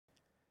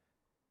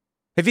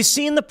Have you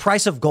seen the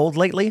price of gold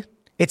lately?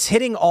 It's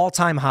hitting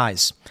all-time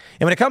highs.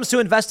 And when it comes to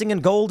investing in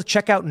gold,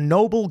 check out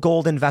Noble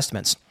Gold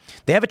Investments.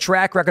 They have a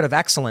track record of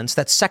excellence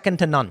that's second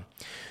to none.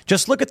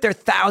 Just look at their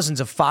thousands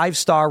of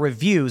five-star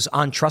reviews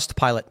on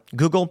Trustpilot,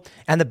 Google,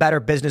 and the Better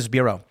Business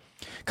Bureau.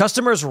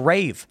 Customers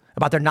rave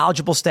about their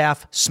knowledgeable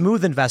staff,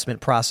 smooth investment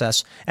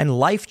process, and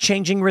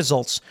life-changing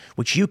results,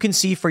 which you can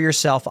see for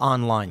yourself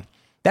online.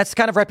 That's the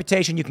kind of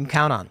reputation you can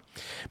count on.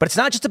 But it's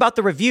not just about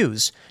the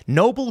reviews.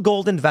 Noble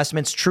Gold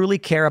Investments truly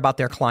care about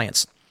their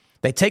clients.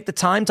 They take the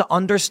time to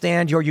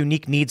understand your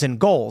unique needs and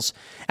goals,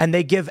 and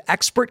they give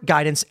expert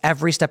guidance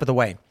every step of the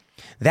way.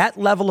 That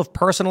level of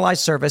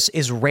personalized service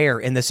is rare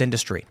in this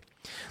industry.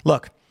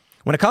 Look,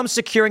 when it comes to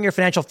securing your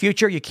financial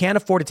future, you can't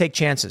afford to take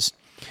chances.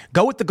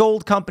 Go with the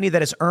gold company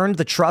that has earned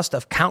the trust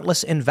of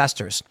countless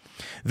investors.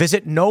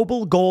 Visit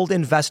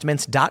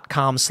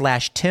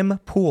noblegoldinvestments.com/Tim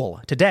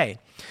Pool today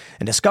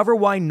and discover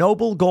why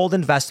Noble Gold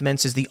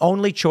Investments is the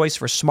only choice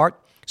for smart,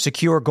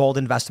 secure gold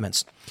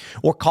investments.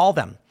 Or call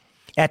them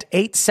at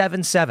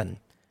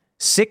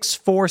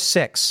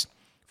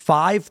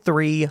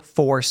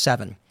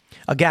 877-646-5347.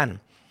 Again,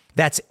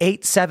 that's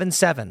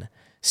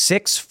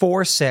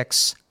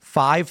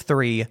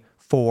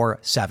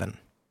 877-646-5347.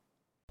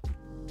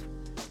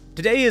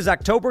 Today is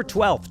October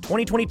 12th,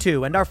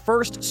 2022, and our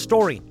first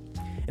story.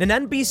 In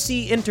an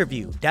NBC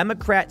interview,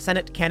 Democrat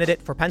Senate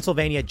candidate for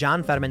Pennsylvania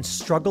John Fetterman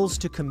struggles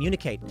to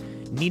communicate,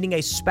 needing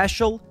a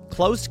special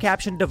closed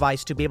caption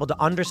device to be able to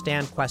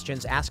understand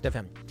questions asked of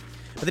him.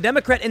 But the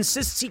Democrat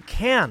insists he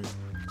can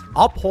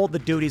uphold the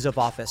duties of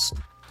office.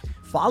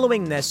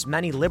 Following this,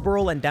 many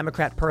liberal and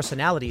Democrat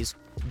personalities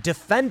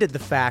defended the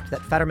fact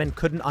that Fetterman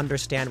couldn't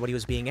understand what he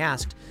was being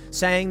asked,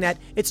 saying that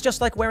it's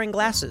just like wearing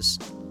glasses.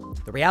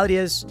 The reality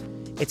is,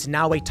 it's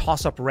now a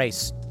toss-up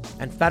race,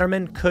 and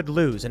Fetterman could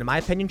lose, and in my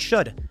opinion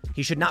should.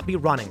 He should not be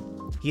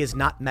running. He is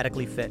not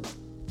medically fit.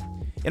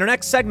 In our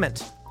next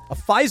segment, a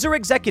Pfizer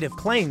executive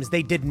claims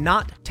they did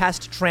not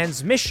test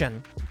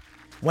transmission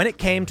when it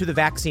came to the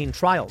vaccine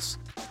trials.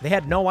 They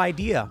had no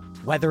idea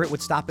whether it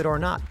would stop it or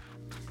not,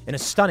 in a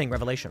stunning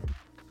revelation.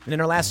 And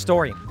in our last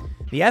story,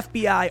 the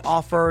FBI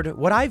offered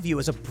what I view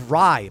as a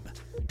bribe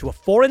to a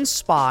foreign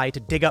spy to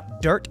dig up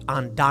dirt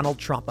on Donald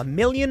Trump. $1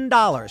 million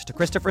to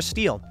Christopher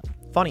Steele.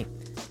 Funny,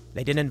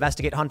 they didn't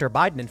investigate Hunter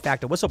Biden. In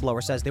fact, a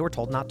whistleblower says they were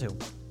told not to.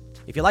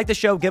 If you like the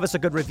show, give us a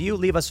good review,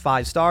 leave us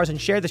 5 stars, and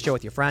share the show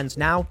with your friends.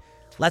 Now,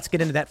 let's get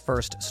into that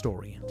first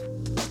story.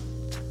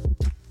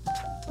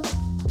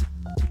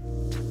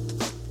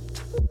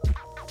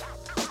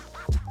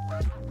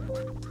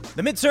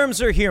 The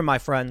midterms are here, my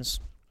friends,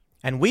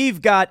 and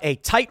we've got a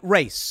tight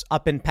race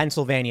up in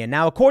Pennsylvania.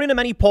 Now, according to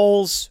many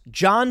polls,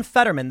 John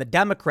Fetterman, the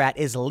Democrat,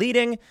 is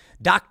leading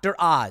Dr.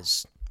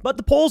 Oz. But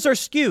the polls are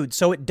skewed,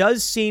 so it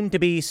does seem to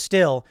be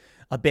still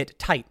a bit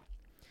tight.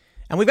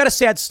 And we've got a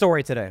sad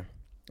story today.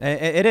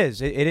 It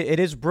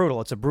is brutal.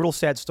 It's a brutal,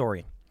 sad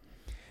story.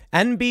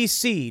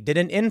 NBC did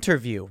an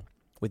interview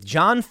with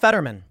John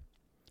Fetterman,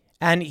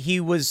 and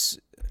he's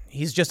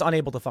just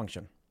unable to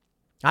function.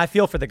 I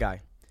feel for the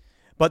guy.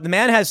 But the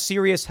man has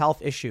serious health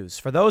issues.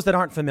 For those that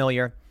aren't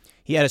familiar,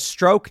 he had a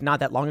stroke not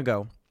that long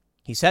ago.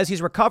 He says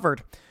he's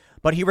recovered,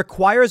 but he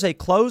requires a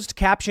closed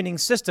captioning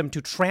system to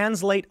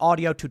translate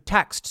audio to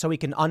text so he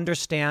can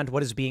understand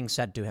what is being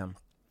said to him.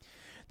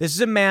 This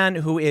is a man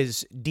who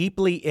is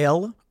deeply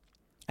ill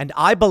and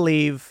I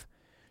believe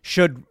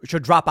should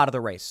drop out of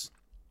the race.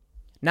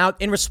 Now,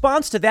 in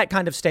response to that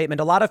kind of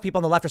statement, a lot of people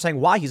on the left are saying,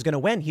 why? He's going to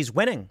win. He's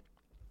winning.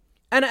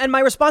 And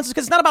my response is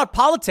because it's not about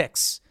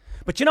politics.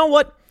 But you know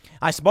what?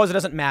 I suppose it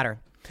doesn't matter.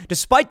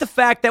 Despite the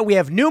fact that we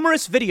have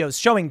numerous videos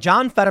showing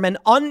John Fetterman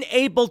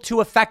unable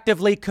to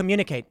effectively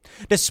communicate,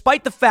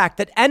 despite the fact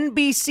that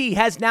NBC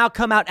has now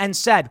come out and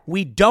said,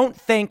 we don't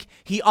think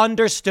he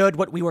understood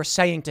what we were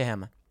saying to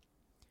him.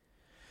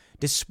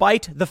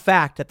 Despite the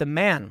fact that the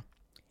man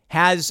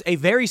has a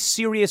very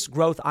serious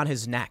growth on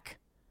his neck.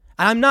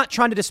 And I'm not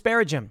trying to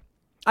disparage him.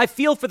 I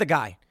feel for the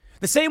guy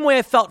the same way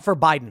I felt for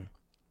Biden.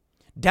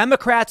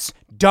 Democrats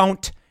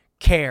don't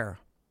care.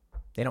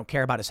 They don't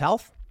care about his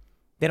health.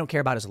 They don't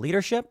care about his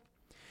leadership.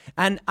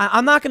 And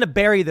I'm not going to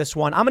bury this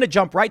one. I'm going to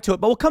jump right to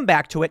it, but we'll come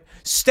back to it.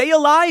 Stay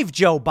alive,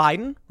 Joe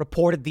Biden,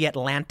 reported The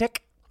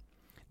Atlantic.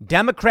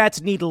 Democrats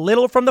need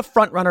little from the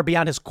frontrunner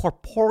beyond his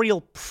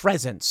corporeal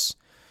presence.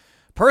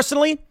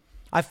 Personally,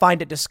 I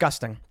find it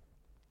disgusting.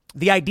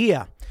 The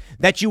idea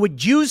that you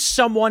would use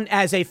someone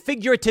as a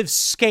figurative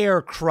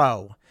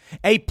scarecrow,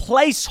 a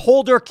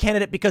placeholder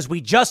candidate because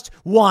we just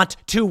want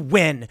to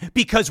win,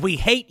 because we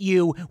hate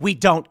you, we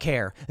don't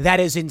care.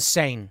 That is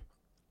insane.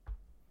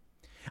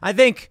 I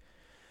think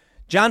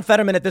John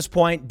Fetterman at this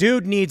point,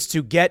 dude needs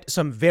to get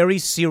some very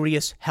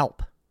serious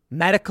help,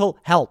 medical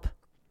help,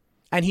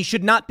 and he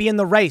should not be in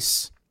the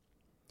race.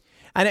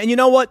 And you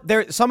know what?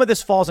 Some of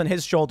this falls on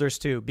his shoulders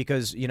too,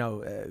 because,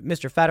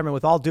 Mr. Fetterman,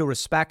 with all due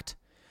respect,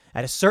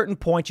 at a certain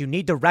point, you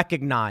need to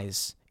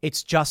recognize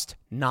it's just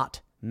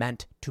not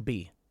meant to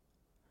be.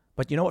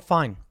 But you know what?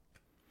 Fine.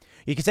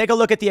 You can take a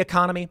look at the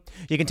economy.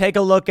 You can take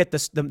a look at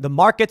the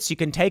markets. You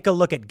can take a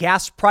look at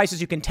gas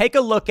prices. You can take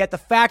a look at the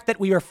fact that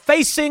we are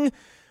facing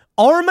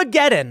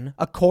Armageddon,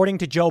 according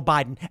to Joe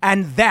Biden.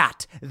 And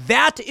that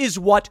is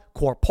what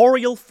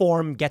corporeal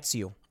form gets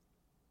you.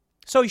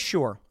 So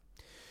sure,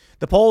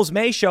 the polls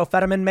may show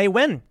Fetterman may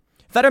win.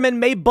 Fetterman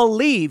may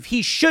believe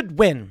he should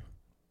win.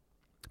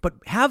 But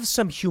have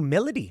some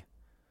humility.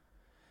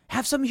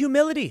 Have some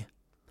humility.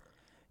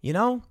 You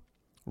know,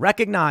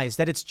 recognize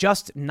that it's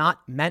just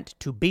not meant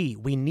to be.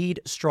 We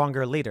need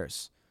stronger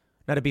leaders.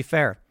 Now, to be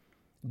fair,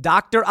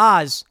 Dr.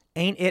 Oz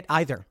ain't it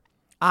either.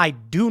 I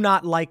do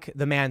not like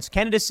the man's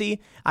candidacy.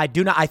 I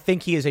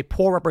think he is a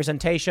poor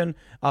representation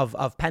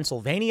of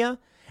Pennsylvania.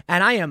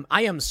 And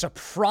I am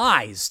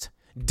surprised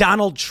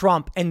Donald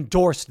Trump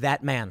endorsed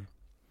that man.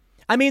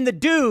 I mean, the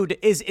dude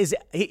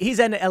he's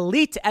an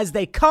elite as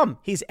they come.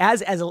 He's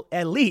as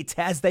elite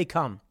as they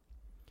come.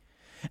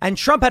 And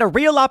Trump had a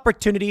real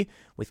opportunity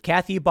with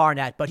Kathy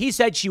Barnett, but he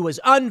said she was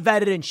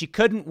unvetted and she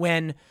couldn't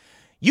win.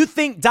 You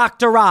think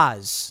Dr.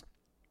 Oz,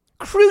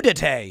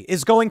 crudité,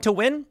 is going to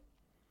win?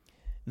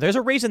 There's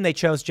a reason they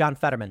chose John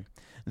Fetterman,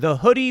 the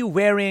hoodie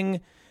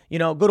wearing,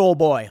 good old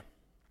boy.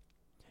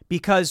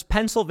 Because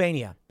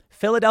Pennsylvania,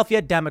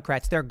 Philadelphia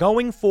Democrats, they're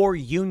going for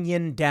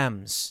union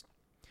Dems.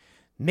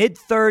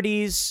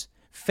 Mid-30s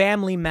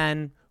family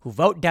men who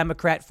vote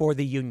Democrat for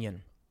the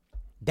union.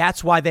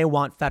 That's why they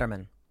want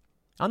Fetterman.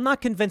 I'm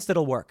not convinced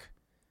it'll work.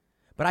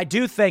 But I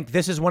do think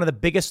this is one of the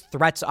biggest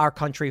threats our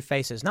country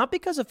faces. Not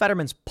because of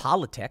Fetterman's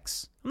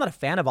politics. I'm not a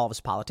fan of all of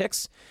his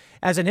politics.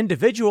 As an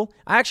individual,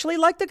 I actually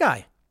like the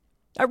guy.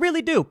 I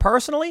really do.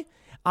 Personally,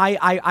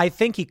 I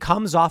think he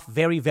comes off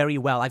very, very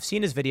well. I've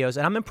seen his videos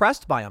and I'm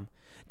impressed by him.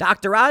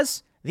 Dr.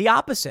 Oz, the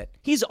opposite.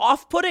 He's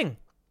off-putting.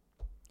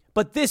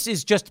 But this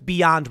is just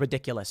beyond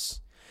ridiculous.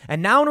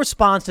 And now in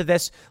response to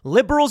this,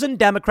 liberals and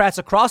Democrats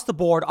across the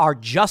board are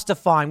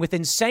justifying with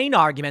insane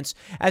arguments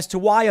as to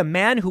why a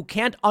man who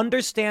can't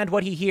understand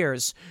what he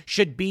hears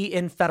should be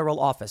in federal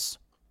office.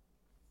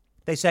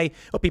 They say,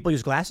 people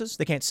use glasses,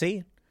 they can't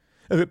see.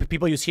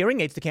 People use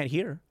hearing aids, they can't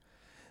hear.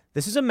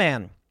 This is a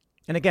man,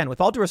 and again, with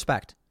all due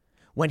respect,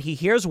 when he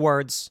hears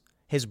words,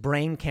 his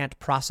brain can't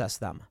process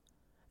them.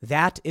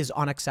 That is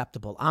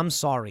unacceptable. I'm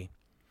sorry.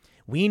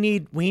 We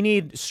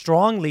need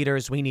strong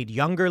leaders. We need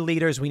younger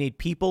leaders. We need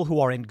people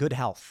who are in good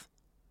health.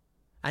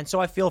 And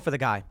so I feel for the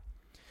guy.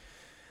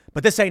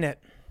 But this ain't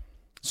it.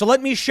 So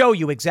let me show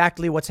you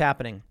exactly what's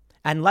happening.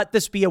 And let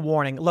this be a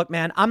warning. Look,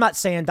 man, I'm not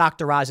saying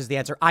Dr. Oz is the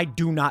answer. I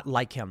do not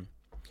like him.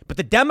 But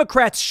the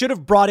Democrats should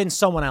have brought in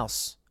someone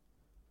else.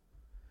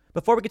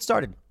 Before we get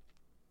started,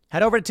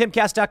 head over to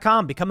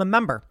timcast.com. Become a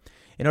member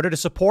in order to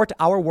support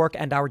our work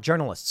and our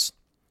journalists.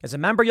 As a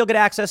member, you'll get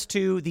access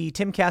to the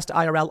Timcast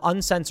IRL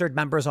uncensored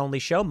members only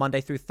show Monday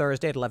through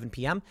Thursday at 11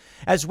 p.m.,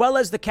 as well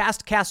as the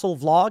Cast Castle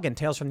vlog and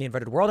Tales from the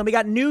Inverted World. And we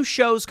got new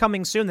shows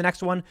coming soon. The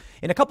next one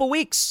in a couple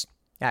weeks,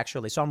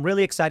 actually. So I'm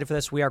really excited for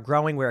this. We are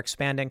growing. We're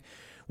expanding.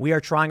 We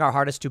are trying our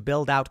hardest to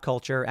build out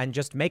culture and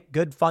just make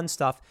good, fun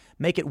stuff.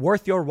 Make it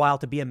worth your while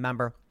to be a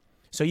member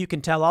so you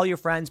can tell all your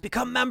friends,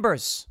 become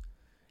members.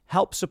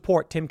 Help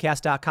support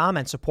timcast.com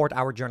and support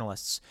our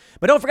journalists.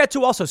 But don't forget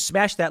to also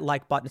smash that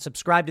like button,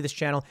 subscribe to this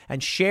channel,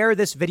 and share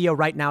this video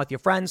right now with your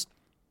friends.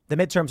 The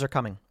midterms are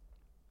coming.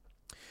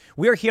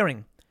 We are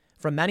hearing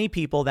from many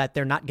people that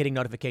they're not getting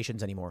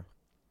notifications anymore.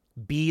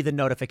 Be the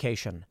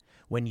notification.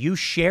 When you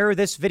share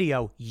this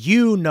video,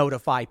 you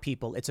notify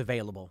people it's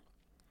available.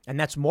 And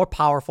that's more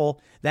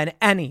powerful than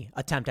any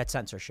attempt at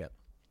censorship.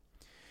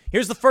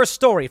 Here's the first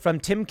story from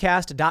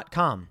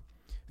timcast.com.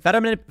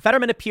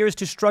 Fetterman appears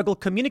to struggle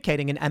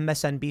communicating an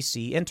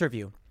MSNBC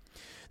interview.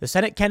 The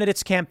Senate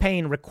candidate's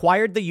campaign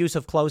required the use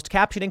of closed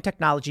captioning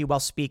technology while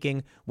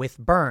speaking with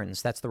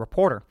Burns. That's the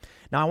reporter.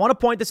 Now, I want to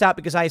point this out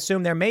because I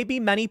assume there may be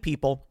many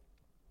people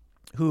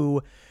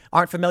who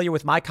aren't familiar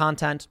with my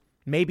content.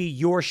 Maybe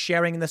you're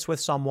sharing this with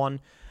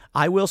someone.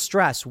 I will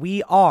stress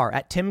we are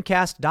at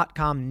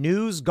timcast.com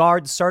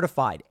NewsGuard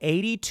certified,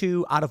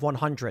 82 out of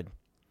 100.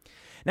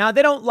 Now,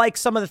 they don't like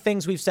some of the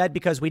things we've said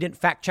because we didn't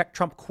fact check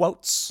Trump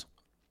quotes.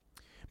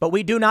 But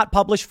we do not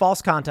publish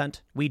false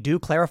content. We do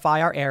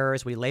clarify our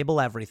errors. We label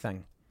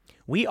everything.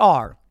 We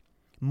are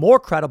more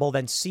credible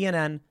than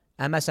CNN,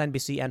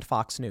 MSNBC, and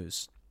Fox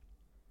News.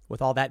 With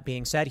all that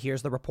being said,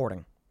 here's the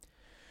reporting.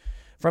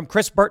 From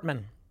Chris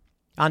Bertman.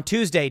 On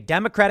Tuesday,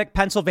 Democratic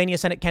Pennsylvania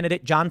Senate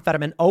candidate John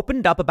Fetterman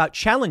opened up about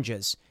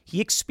challenges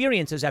he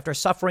experiences after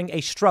suffering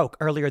a stroke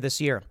earlier this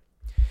year.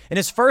 In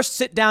his first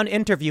sit-down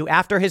interview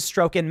after his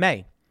stroke in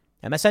May,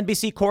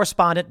 MSNBC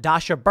correspondent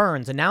Dasha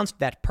Burns announced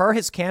that, per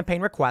his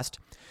campaign request,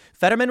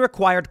 Fetterman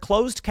required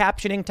closed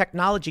captioning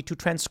technology to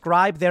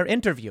transcribe their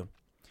interview.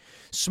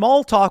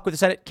 Small talk with the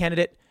Senate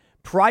candidate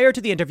prior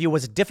to the interview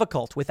was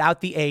difficult without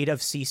the aid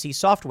of CC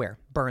software,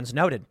 Burns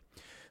noted.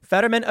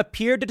 Fetterman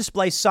appeared to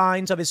display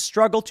signs of his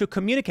struggle to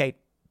communicate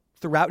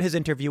throughout his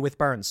interview with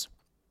Burns.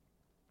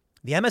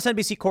 The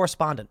MSNBC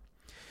correspondent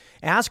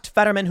asked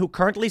Fetterman, who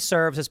currently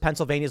serves as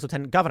Pennsylvania's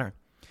lieutenant governor,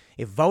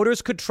 if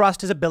voters could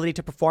trust his ability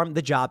to perform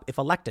the job if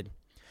elected.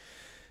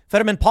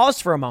 Fetterman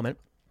paused for a moment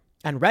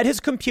and read his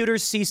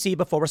computer's CC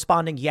before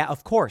responding, yeah,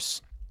 of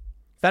course.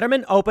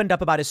 Fetterman opened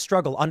up about his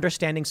struggle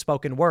understanding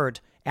spoken word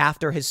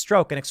after his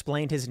stroke and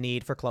explained his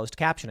need for closed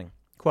captioning.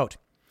 Quote,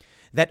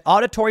 that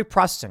auditory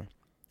processing,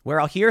 where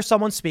I'll hear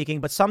someone speaking,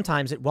 but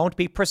sometimes it won't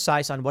be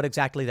precise on what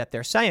exactly that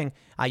they're saying,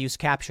 I use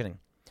captioning.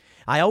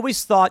 I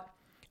always thought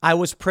I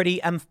was pretty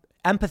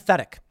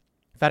empathetic.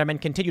 Fetterman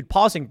continued,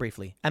 pausing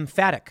briefly.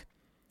 Emphatic.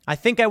 I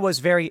think I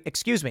was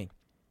excuse me.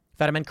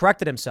 Fetterman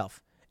corrected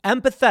himself.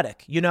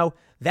 Empathetic. You know,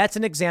 that's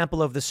an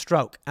example of the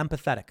stroke.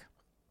 Empathetic.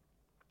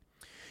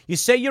 You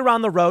say you're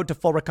on the road to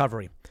full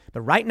recovery,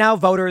 but right now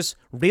voters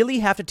really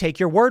have to take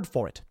your word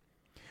for it.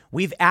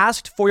 We've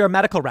asked for your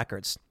medical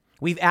records.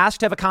 We've asked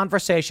to have a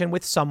conversation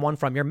with someone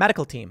from your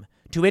medical team,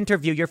 to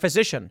interview your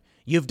physician.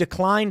 You've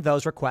declined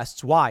those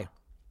requests. Why?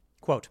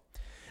 Quote,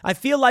 I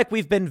feel like we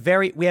have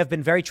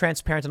been very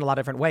transparent in a lot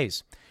of different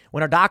ways.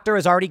 When our doctor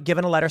has already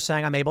given a letter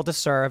saying I'm able to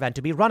serve and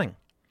to be running.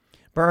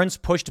 Burns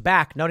pushed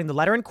back, noting the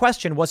letter in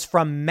question was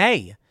from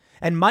May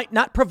and might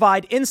not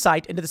provide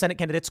insight into the Senate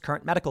candidate's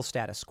current medical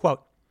status.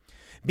 Quote,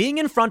 being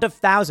in front of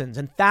thousands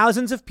and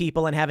thousands of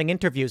people and having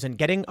interviews and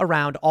getting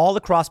around all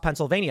across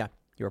Pennsylvania,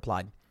 he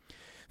replied.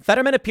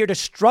 Fetterman appeared to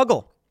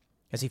struggle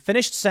as he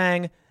finished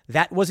saying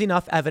that was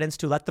enough evidence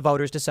to let the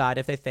voters decide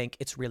if they think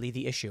it's really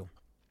the issue.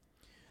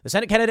 The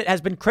Senate candidate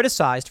has been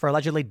criticized for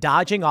allegedly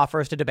dodging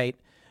offers to debate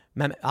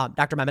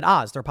Dr. Mehmet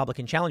Oz, the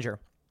Republican challenger.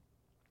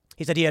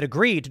 He said he had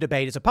agreed to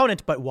debate his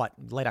opponent, but what,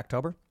 late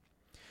October?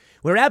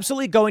 We're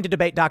absolutely going to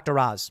debate Dr.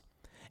 Oz.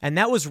 And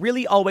that was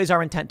really always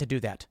our intent to do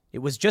that. It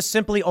was just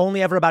simply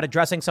only ever about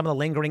addressing some of the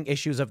lingering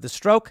issues of the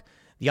stroke,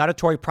 the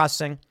auditory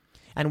processing,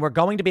 and we're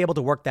going to be able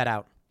to work that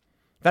out.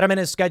 Fetterman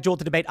is scheduled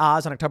to debate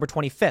Oz on October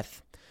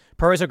 25th.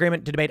 Per his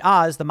agreement to debate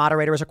Oz, the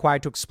moderator is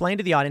required to explain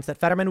to the audience that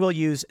Fetterman will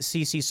use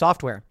CC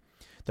software.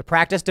 The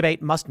practice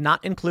debate must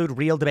not include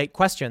real debate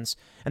questions,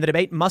 and the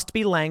debate must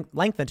be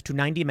lengthened to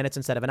 90 minutes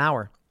instead of an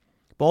hour.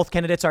 Both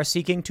candidates are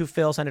seeking to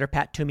fill Senator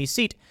Pat Toomey's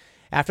seat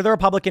after the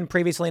Republican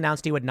previously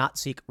announced he would not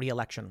seek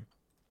re-election.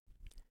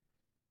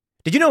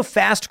 Did you know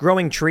Fast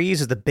Growing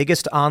Trees is the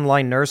biggest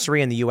online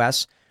nursery in the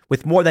U.S.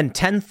 with more than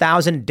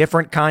 10,000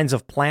 different kinds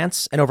of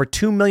plants and over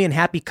 2 million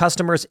happy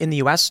customers in the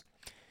U.S.?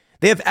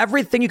 They have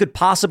everything you could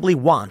possibly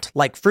want,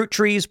 like fruit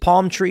trees,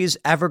 palm trees,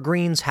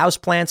 evergreens,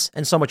 houseplants,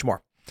 and so much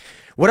more.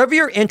 Whatever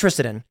you're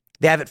interested in,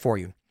 they have it for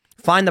you.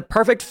 Find the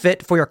perfect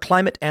fit for your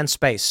climate and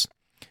space.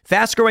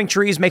 Fast Growing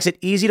Trees makes it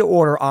easy to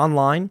order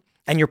online,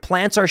 and your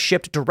plants are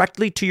shipped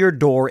directly to your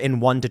door in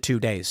 1 to 2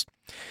 days.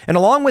 And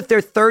along with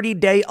their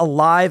 30-day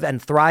Alive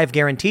and Thrive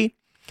guarantee,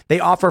 they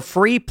offer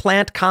free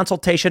plant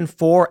consultation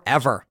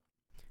forever.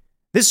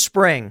 This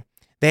spring,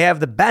 they have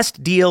the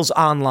best deals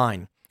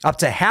online, up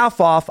to half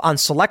off on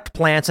select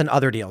plants and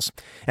other deals.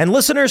 And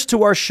listeners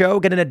to our show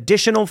get an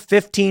additional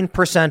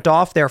 15%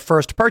 off their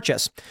first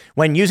purchase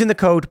when using the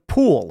code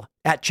POOL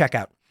at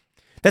checkout.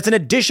 That's an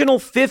additional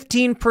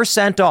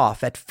 15%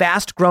 off at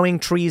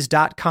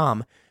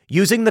fastgrowingtrees.com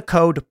using the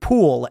code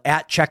POOL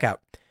at checkout.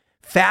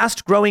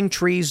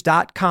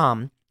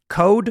 fastgrowingtrees.com,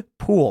 code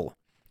POOL.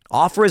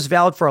 Offer is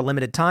valid for a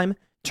limited time.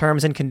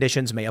 Terms and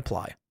conditions may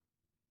apply.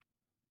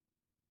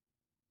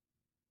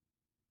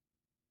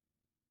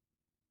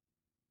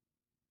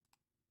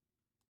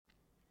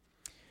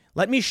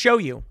 Let me show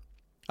you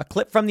a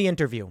clip from the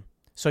interview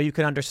so you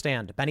can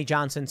understand. Benny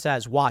Johnson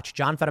says, watch,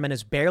 John Fetterman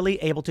is barely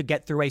able to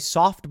get through a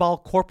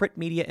softball corporate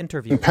media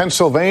interview. In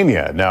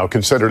Pennsylvania, now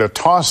considered a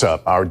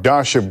toss-up, our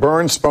Dasha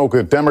Burns spoke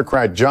with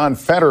Democrat John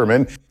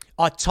Fetterman.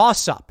 A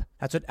toss-up.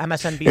 That's what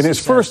MSNBC in his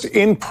says. First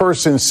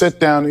in-person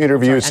sit-down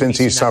interview since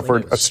he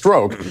suffered a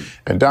stroke.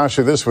 And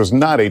Dasha, this was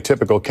not a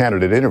typical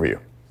candidate interview.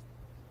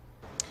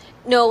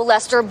 No,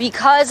 Lester,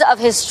 because of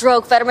his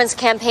stroke, Fetterman's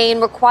campaign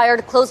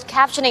required closed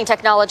captioning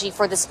technology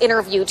for this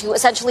interview to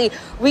essentially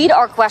read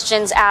our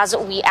questions as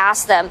we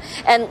ask them.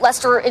 And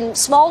Lester, in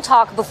small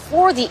talk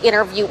before the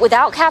interview,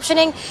 without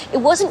captioning, it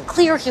wasn't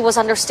clear he was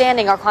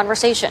understanding our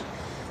conversation.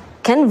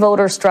 Can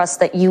voters trust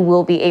that you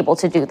will be able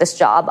to do this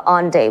job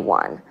on day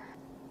one?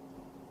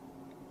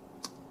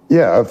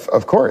 Yeah,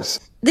 of course.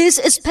 This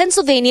is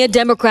Pennsylvania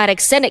Democratic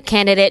Senate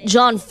candidate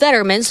John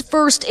Fetterman's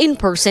first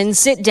in-person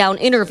sit-down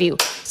interview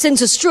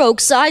since a stroke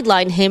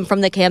sidelined him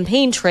from the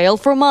campaign trail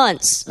for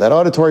months. That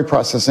auditory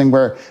processing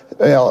where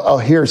I'll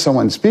hear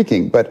someone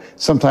speaking, but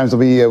sometimes I'll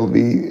be able to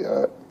be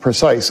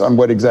precise on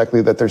what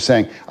exactly that they're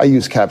saying. I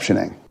use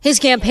captioning. His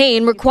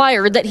campaign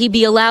required that he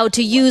be allowed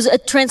to use a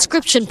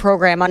transcription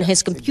program on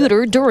his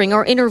computer during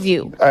our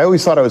interview. I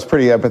always thought I was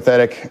pretty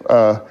empathetic,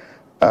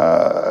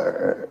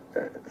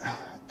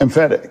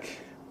 emphatic.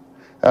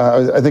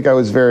 I think I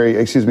was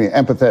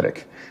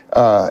empathetic.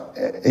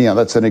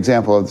 That's an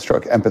example of the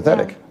stroke,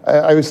 empathetic. Yeah.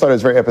 I always thought I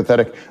was very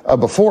empathetic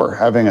before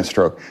having a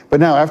stroke. But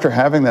now after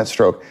having that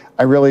stroke,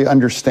 I really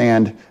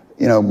understand,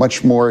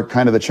 much more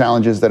kind of the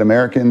challenges that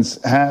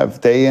Americans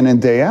have day in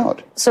and day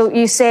out. So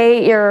you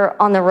say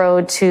you're on the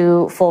road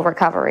to full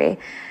recovery,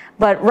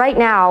 but right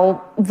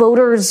now,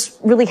 voters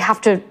really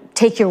have to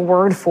take your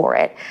word for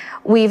it.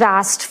 We've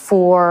asked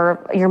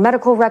for your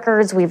medical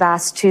records. We've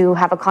asked to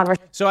have a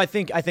conversation. So I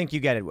think you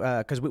get it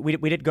because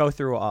we did go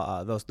through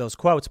those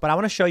quotes, but I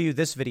want to show you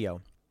this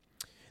video.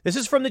 This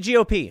is from the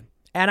GOP,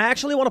 and I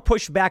actually want to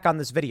push back on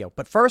this video.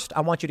 But first,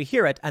 I want you to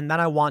hear it, and then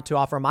I want to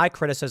offer my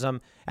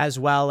criticism as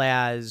well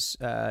as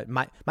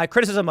my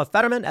criticism of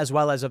Fetterman as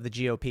well as of the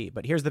GOP.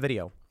 But here's the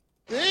video.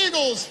 The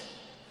Eagles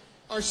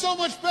are so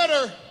much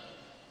better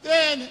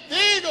than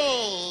the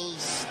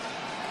Eagles.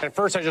 At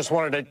first, I just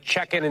wanted to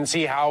check in and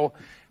see how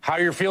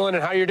you're feeling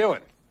and how you're doing.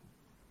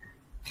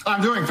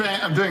 I'm doing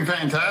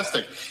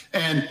fantastic,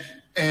 and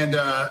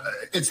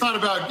it's not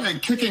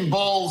about kicking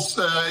balls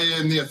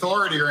in the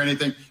authority or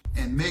anything.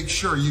 And make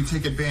sure you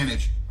take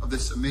advantage of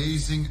this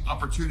amazing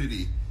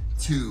opportunity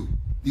to.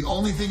 The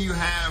only thing you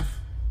have,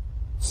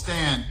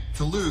 Stan,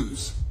 to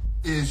lose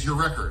is your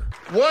record.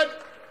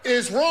 What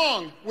is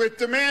wrong with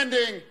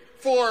demanding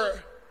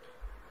for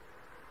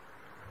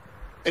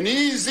an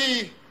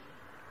easy,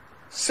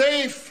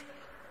 safe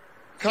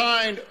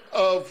kind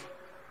of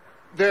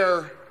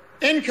their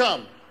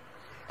income,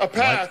 a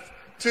path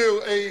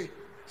to a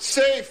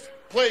safe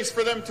place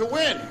for them to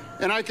win?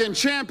 And I can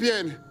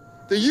champion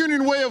the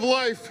union way of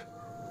life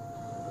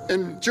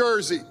in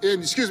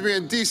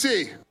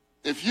DC.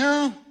 If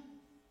you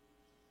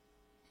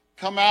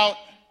come out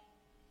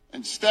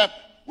and step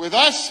with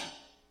us,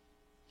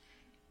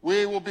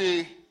 we will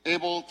be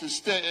able to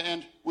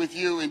stand with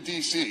you in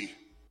DC.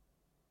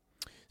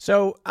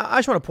 So I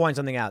just want to point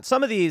something out.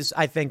 Some of these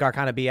I think are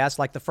kind of BS,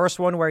 like the first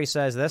one where he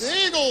says this.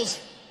 The Eagles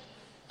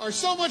are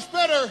so much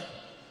better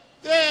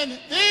than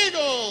the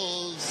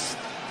Eagles.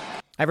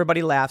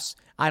 Everybody laughs.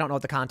 I don't know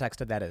what the context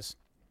of that is.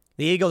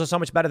 The Eagles are so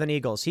much better than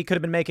Eagles. He could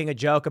have been making a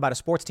joke about a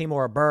sports team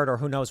or a bird or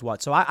who knows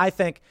what. So I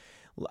think,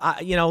 look,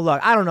 I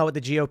don't know what the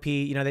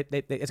GOP,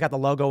 it's got the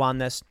logo on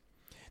this.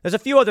 There's a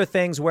few other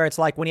things where it's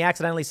like when he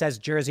accidentally says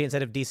Jersey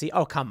instead of DC.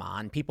 Oh, come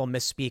on. People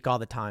misspeak all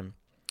the time.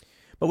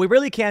 But we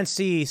really can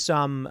see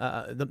some,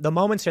 the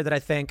moments here that I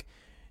think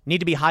need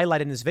to be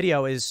highlighted in this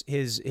video is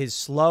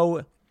his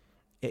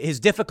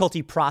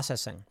difficulty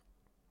processing.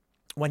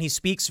 When he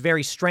speaks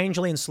very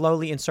strangely and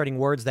slowly, inserting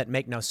words that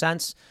make no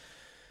sense.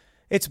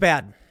 It's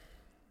bad.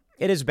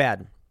 It is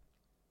bad.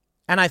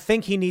 And I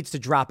think he needs to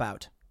drop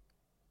out.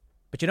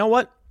 But you know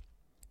what?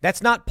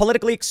 That's not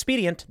politically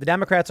expedient. The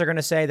Democrats are going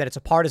to say that it's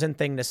a partisan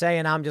thing to say.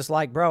 And I'm just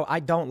like, bro, I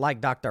don't like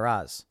Dr.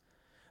 Oz.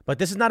 But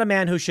this is not a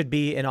man who should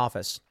be in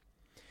office.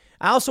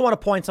 I also want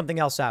to point something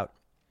else out.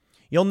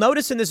 You'll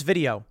notice in this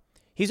video,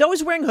 he's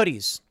always wearing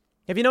hoodies.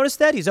 Have you noticed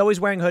that? He's always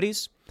wearing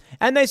hoodies.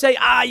 And they say,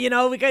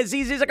 because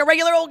he's like a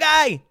regular old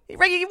guy. He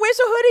wears a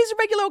hoodie. He's a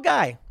regular old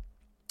guy.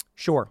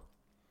 Sure.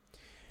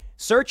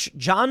 Search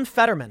John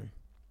Fetterman.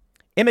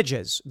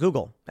 Images.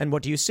 Google. And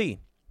what do you see?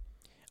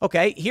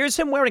 Okay, here's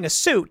him wearing a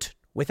suit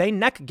with a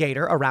neck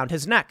gaiter around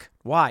his neck.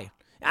 Why?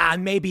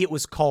 Maybe it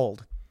was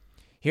cold.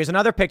 Here's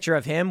another picture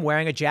of him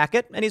wearing a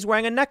jacket, and he's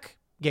wearing a neck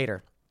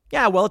gaiter.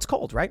 Yeah, well, it's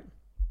cold, right?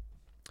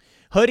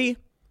 Hoodie,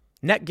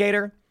 neck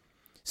gaiter,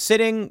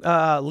 sitting,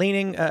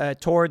 leaning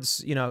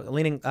towards,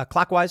 leaning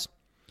clockwise.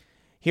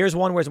 Here's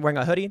one where he's wearing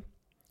a hoodie.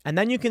 And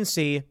then you can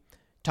see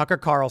Tucker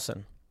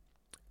Carlson.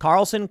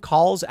 Carlson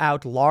calls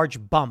out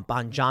large bump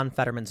on John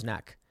Fetterman's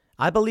neck.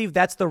 I believe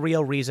that's the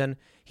real reason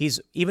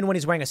even when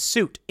he's wearing a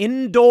suit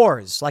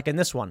indoors, like in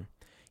this one,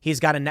 he's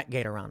got a neck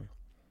gaiter on.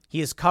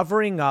 He is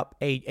covering up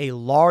a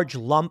large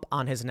lump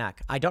on his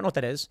neck. I don't know what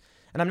that is,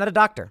 and I'm not a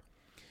doctor.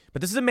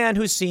 But this is a man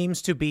who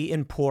seems to be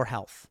in poor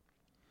health.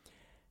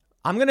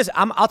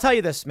 I'll tell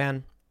you this,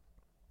 man.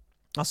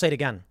 I'll say it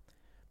again.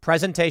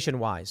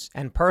 Presentation-wise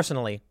and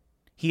personally,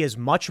 he is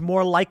much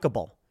more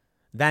likable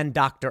than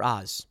Dr.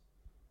 Oz.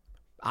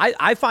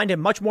 I find him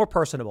much more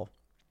personable.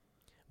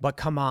 But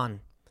come on.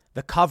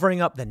 The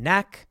covering up the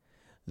neck,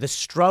 the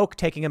stroke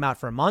taking him out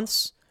for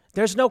months.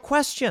 There's no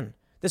question.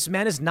 This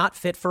man is not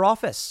fit for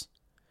office.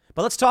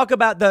 But let's talk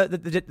about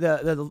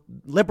the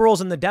liberals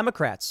and the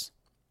Democrats.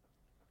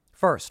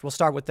 First, we'll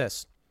start with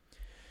this.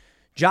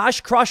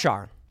 Josh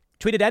Kroshar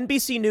tweeted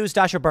NBC News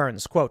Dasha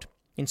Burns, quote,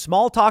 "In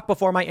small talk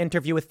before my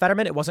interview with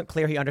Fetterman, it wasn't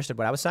clear he understood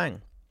what I was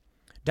saying."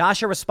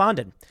 Dasha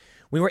responded,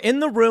 "We were in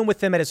the room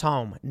with him at his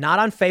home, not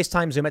on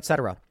FaceTime, Zoom,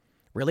 etc.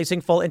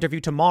 Releasing full interview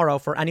tomorrow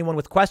for anyone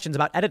with questions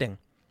about editing.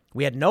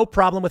 We had no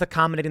problem with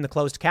accommodating the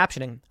closed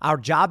captioning. Our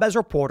job as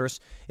reporters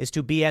is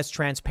to be as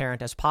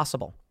transparent as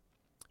possible."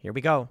 Here we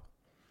go.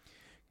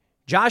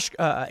 Josh,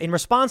 in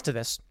response to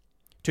this,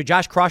 to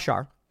Josh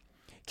Kroshar,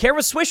 Kara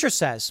Swisher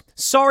says,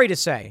 "Sorry to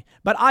say,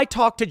 but I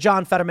talked to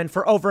John Fetterman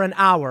for over an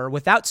hour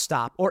without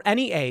stop or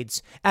any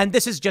aids, and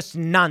this is just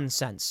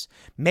nonsense.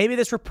 Maybe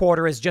this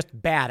reporter is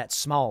just bad at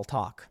small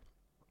talk."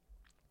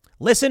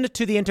 Listened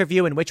to the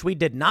interview in which we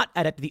did not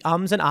edit the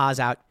ums and ahs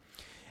out,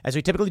 as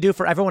we typically do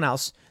for everyone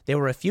else. There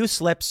were a few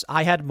slips,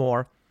 I had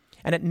more,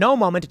 and at no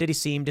moment did he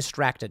seem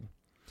distracted.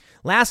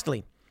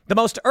 Lastly, the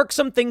most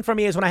irksome thing for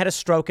me is when I had a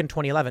stroke in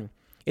 2011.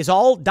 Is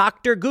all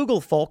Dr. Google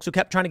folks who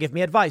kept trying to give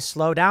me advice.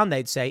 Slow down,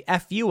 they'd say.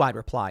 F you, I'd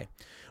reply.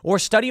 Or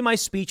study my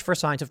speech for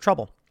signs of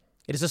trouble.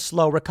 It is a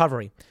slow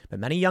recovery, but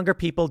many younger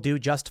people do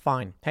just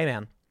fine. Hey,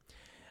 man,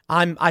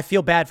 I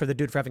feel bad for the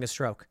dude for having a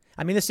stroke.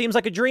 I mean, this seems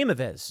like a dream of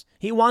his.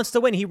 He wants to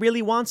win. He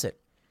really wants it.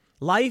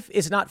 Life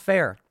is not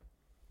fair.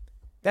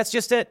 That's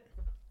just it.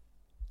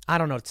 I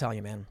don't know what to tell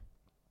you, man.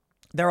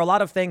 There are a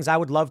lot of things I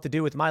would love to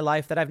do with my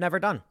life that I've never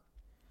done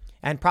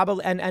and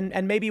probably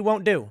and maybe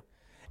won't do.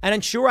 And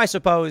then sure, I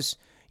suppose,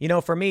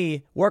 for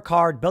me, work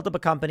hard, build up a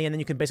company, and then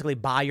you can basically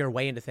buy your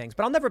way into things.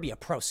 But I'll never be a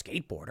pro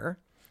skateboarder.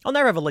 I'll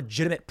never have a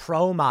legitimate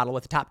pro model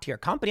with a top tier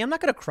company. I'm not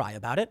going to cry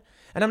about it.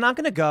 And I'm not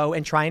going to go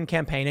and try and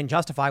campaign and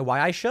justify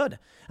why I should.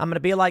 I'm going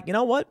to be like, you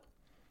know what?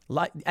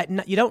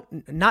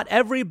 Not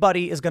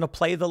everybody is going to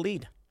play the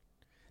lead.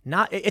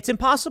 It's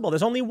impossible.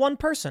 There's only one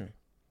person.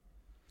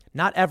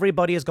 Not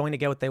everybody is going to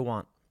get what they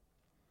want.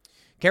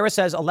 Kara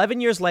says,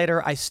 11 years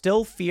later, I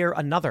still fear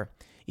another,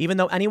 even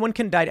though anyone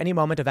can die at any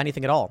moment of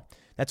anything at all.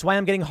 That's why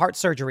I'm getting heart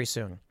surgery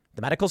soon.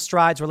 The medical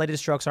strides related to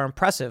strokes are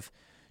impressive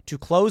to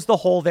close the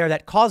hole there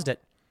that caused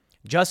it,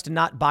 just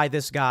not by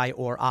this guy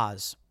or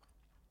Oz.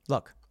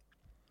 Look,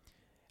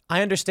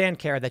 I understand,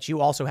 Kara, that you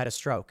also had a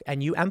stroke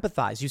and you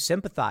empathize, you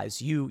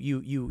sympathize,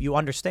 you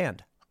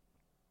understand.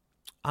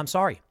 I'm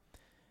sorry.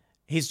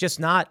 He's just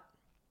not,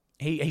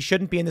 he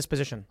shouldn't be in this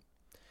position.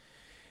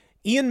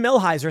 Ian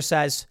Millhiser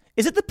says,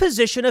 is it the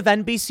position of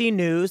NBC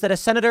News that a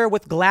senator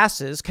with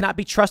glasses cannot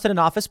be trusted in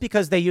office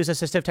because they use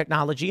assistive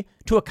technology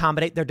to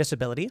accommodate their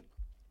disability?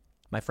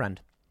 My friend,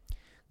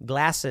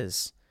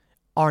 glasses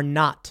are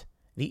not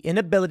the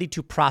inability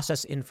to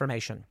process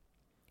information.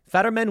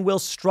 Fetterman will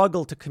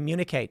struggle to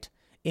communicate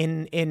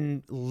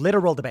in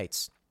literal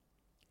debates.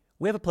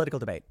 We have a political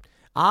debate.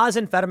 Oz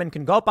and Fetterman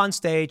can go up on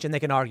stage and they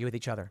can argue with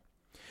each other.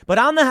 But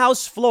on the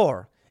House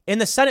floor, in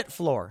the Senate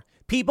floor,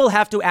 people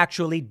have to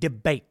actually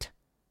debate.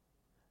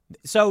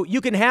 So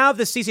you can have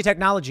the CC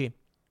technology,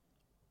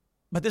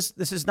 but this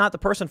is not the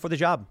person for the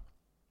job.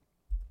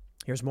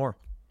 Here's more.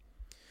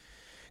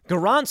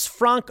 Garant's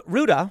Frank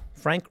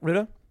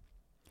Ruda.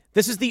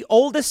 This is the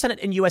oldest Senate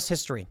in U.S.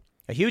 history.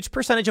 A huge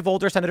percentage of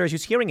older senators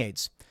use hearing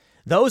aids.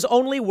 Those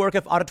only work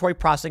if auditory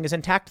processing is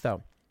intact,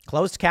 though.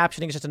 Closed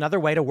captioning is just another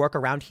way to work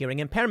around hearing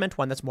impairment,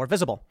 one that's more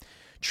visible.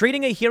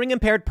 Treating a hearing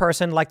impaired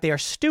person like they are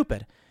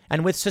stupid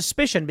and with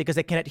suspicion because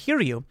they cannot hear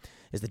you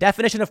is the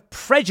definition of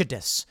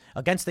prejudice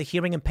against the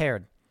hearing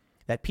impaired.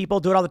 That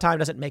people do it all the time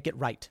doesn't make it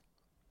right.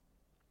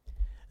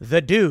 The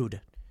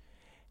dude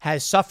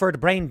has suffered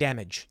brain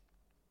damage.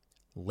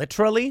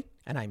 Literally,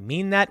 and I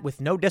mean that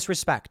with no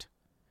disrespect.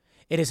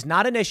 It is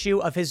not an issue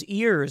of his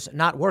ears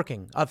not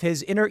working, of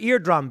his inner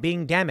eardrum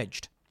being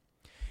damaged.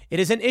 It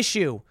is an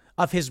issue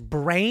of his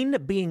brain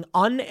being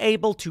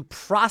unable to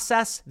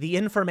process the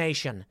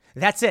information.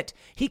 That's it.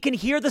 He can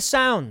hear the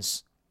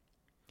sounds,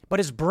 but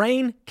his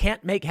brain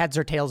can't make heads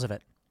or tails of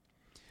it.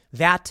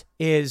 That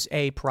is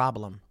a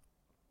problem.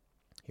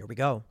 Here we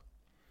go.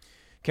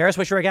 Kara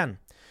Swisher again.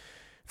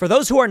 For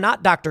those who are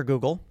not Dr.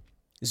 Google,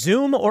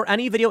 Zoom or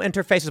any video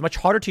interface is much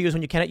harder to use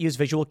when you cannot use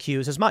visual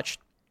cues as much.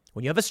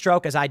 When you have a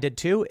stroke, as I did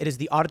too, it is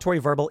the auditory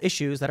verbal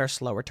issues that are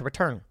slower to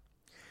return.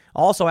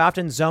 Also, I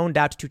often zoned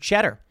out to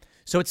chatter,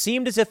 so it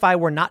seemed as if I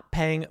were not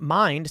paying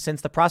mind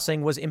since the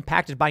processing was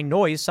impacted by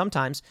noise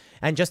sometimes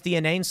and just the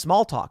inane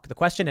small talk. The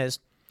question is,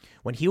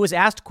 when he was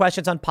asked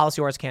questions on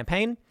policy or his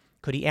campaign,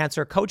 could he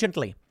answer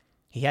cogently?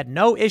 He had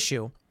no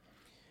issue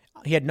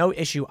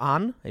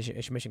on. Is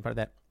she missing part of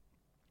that?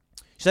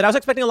 She said, I was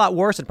expecting a lot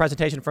worse in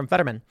presentation from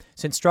Fetterman,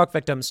 since stroke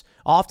victims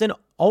often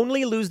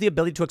only lose the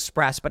ability to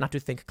express but not to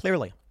think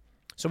clearly.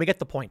 So we get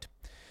the point.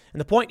 And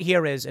the point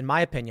here is, in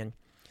my opinion,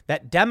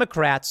 that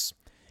Democrats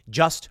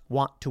just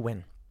want to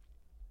win.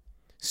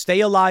 Stay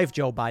alive,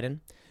 Joe Biden.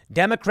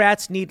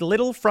 Democrats need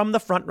little from the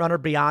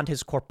frontrunner beyond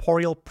his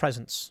corporeal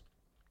presence.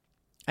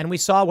 And we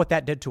saw what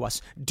that did to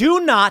us. Do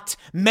not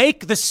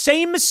make the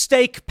same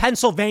mistake,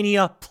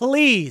 Pennsylvania,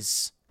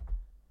 please.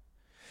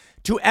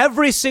 To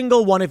every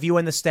single one of you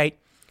in the state,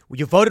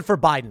 you voted for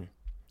Biden.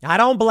 I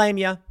don't blame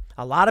you.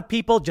 A lot of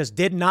people just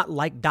did not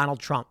like Donald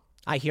Trump.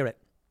 I hear it.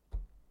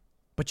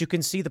 But you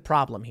can see the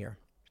problem here,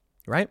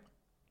 right?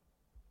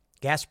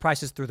 Gas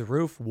prices through the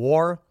roof,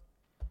 war,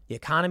 the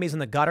economy's in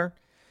the gutter.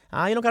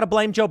 You don't got to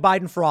blame Joe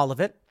Biden for all of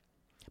it.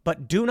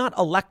 But do not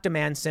elect a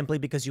man simply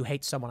because you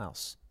hate someone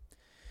else.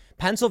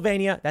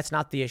 Pennsylvania, that's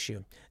not the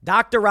issue.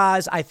 Dr.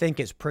 Oz, I think,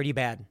 is pretty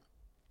bad.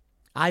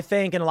 I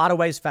think in a lot of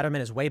ways,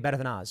 Fetterman is way better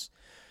than Oz.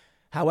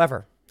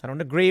 However, I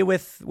don't agree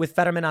with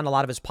Fetterman on a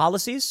lot of his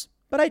policies,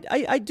 but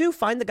I do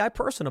find the guy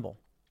personable.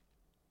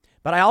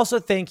 But I also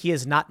think he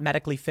is not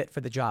medically fit for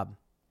the job.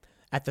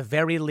 At the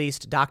very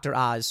least, Dr.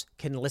 Oz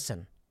can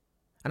listen.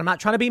 And I'm not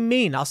trying to be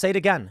mean. I'll say it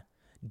again.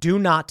 Do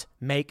not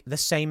make the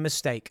same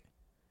mistake.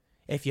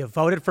 If you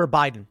voted for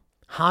Biden,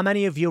 how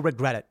many of you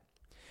regret it?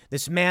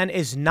 This man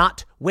is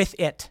not with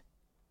it.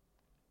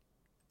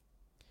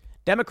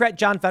 Democrat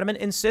John Fetterman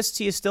insists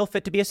he is still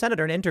fit to be a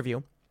senator in an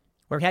interview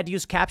where he had to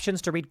use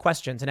captions to read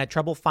questions and had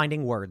trouble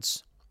finding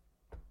words.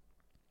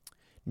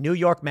 New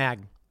York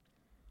Mag,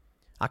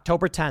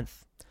 October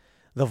 10th.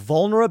 The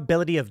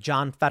vulnerability of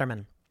John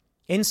Fetterman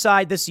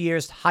inside this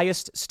year's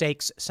highest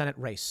stakes Senate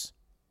race.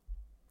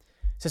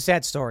 It's a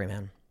sad story,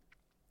 man.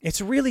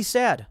 It's really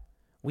sad.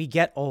 We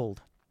get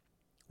old.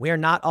 We are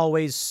not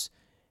always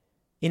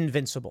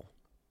invincible.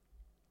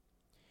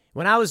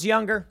 When I was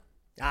younger,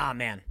 Ah,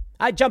 man.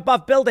 I jump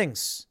off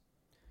buildings,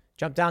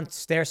 jump down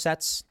stair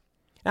sets.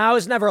 Now, I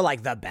was never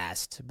like the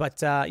best,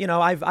 but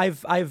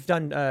I've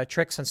done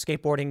tricks on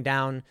skateboarding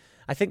down,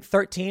 I think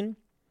 13.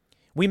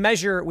 We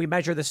measure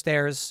the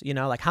stairs,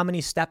 like how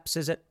many steps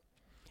is it?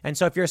 And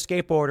so if you're a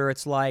skateboarder,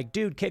 it's like,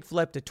 dude,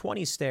 kickflip to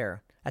 20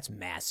 stair. That's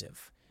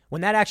massive.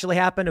 When that actually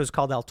happened, it was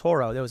called El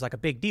Toro. It was like a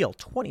big deal,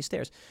 20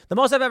 stairs. The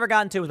most I've ever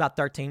gotten to was about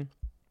 13.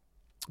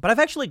 But I've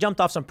actually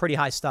jumped off some pretty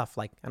high stuff,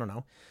 like, I don't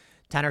know,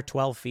 10 or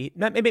 12 feet.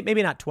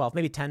 Maybe not 12,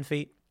 maybe 10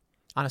 feet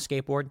on a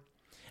skateboard.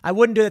 I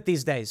wouldn't do it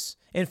these days.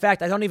 In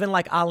fact, I don't even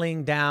like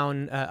ollieing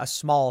down a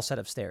small set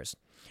of stairs.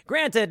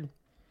 Granted,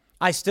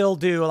 I still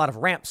do a lot of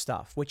ramp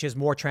stuff, which is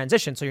more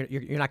transition, so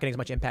you're not getting as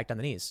much impact on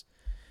the knees.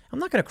 I'm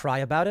not going to cry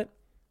about it.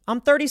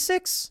 I'm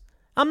 36.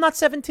 I'm not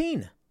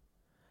 17.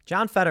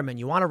 John Fetterman,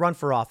 you want to run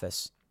for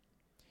office.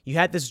 You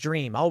had this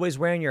dream, always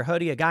wearing your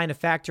hoodie, a guy in a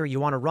factory, you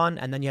want to run,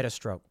 and then you had a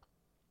stroke.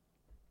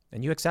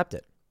 And you accept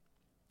it.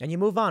 And you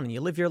move on and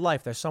you live your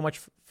life. There's so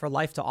much for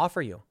life to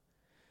offer you.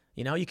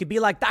 You could be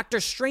like Doctor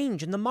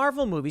Strange in the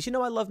Marvel movies.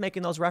 I love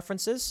making those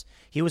references.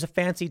 He was a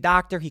fancy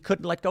doctor. He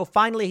couldn't let go.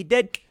 Finally, he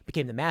did.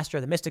 Became the master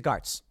of the mystic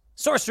arts.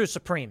 Sorcerer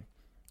Supreme.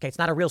 Okay, it's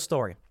not a real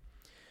story.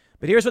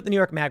 But here's what the New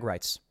York Mag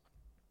writes.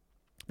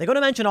 They're going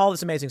to mention all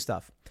this amazing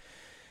stuff.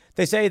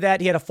 They say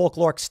that he had a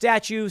folkloric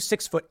statue,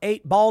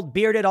 6'8", bald,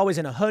 bearded, always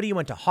in a hoodie,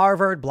 went to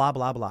Harvard, blah,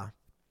 blah, blah.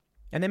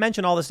 And they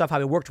mention all this stuff, how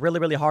he worked really,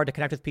 really hard to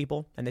connect with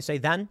people. And they say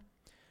then,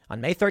 on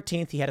May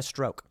 13th, he had a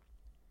stroke.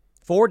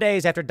 4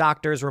 days after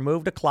doctors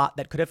removed a clot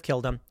that could have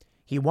killed him,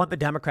 he won the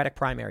Democratic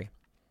primary.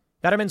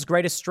 Fetterman's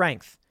greatest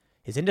strength,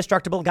 his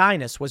indestructible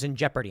guyness, was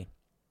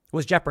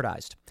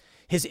jeopardized.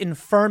 His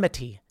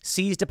infirmity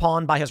seized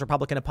upon by his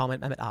Republican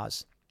opponent, Mehmet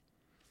Oz.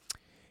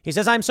 He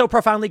says, I'm so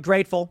profoundly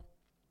grateful,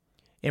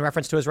 in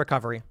reference to his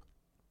recovery.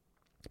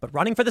 But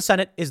running for the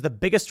Senate is the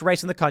biggest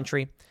race in the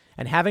country,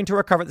 and having to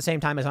recover at the same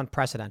time is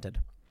unprecedented.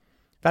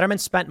 Fetterman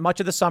spent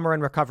much of the summer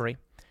in recovery.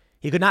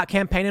 He could not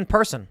campaign in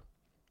person,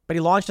 but he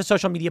launched a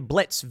social media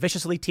blitz,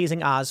 viciously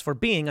teasing Oz for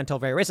being, until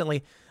very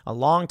recently, a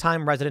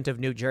longtime resident of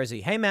New Jersey.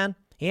 Hey, man,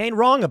 he ain't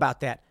wrong about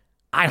that.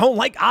 I don't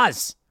like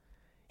Oz.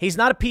 He's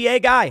not a PA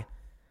guy.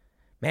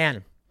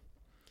 Man,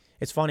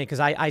 it's funny because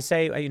I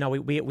say,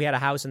 we had a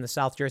house in the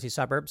South Jersey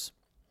suburbs.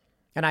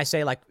 And it is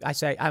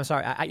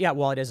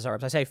a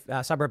suburbs. I say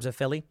suburbs of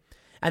Philly.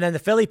 And then the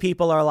Philly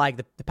people are like,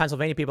 the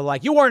Pennsylvania people are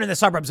like, you weren't in the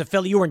suburbs of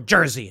Philly, you were in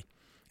Jersey.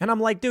 And I'm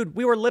like, dude,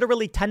 we were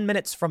literally 10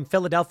 minutes from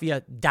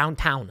Philadelphia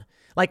downtown.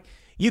 Like,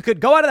 you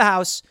could go out of the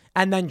house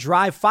and then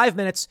drive 5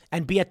 minutes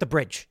and be at the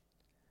bridge.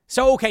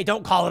 So, okay,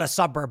 don't call it a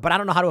suburb, but I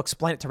don't know how to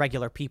explain it to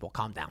regular people.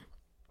 Calm down.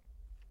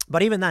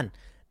 But even then,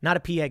 not a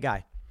PA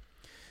guy.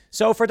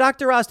 So for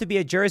Dr. Oz to be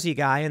a Jersey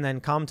guy and then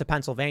come to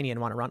Pennsylvania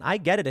and want to run, I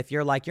get it if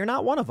you're like, you're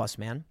not one of us,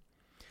 man.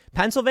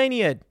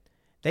 Pennsylvania,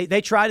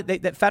 they tried,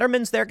 that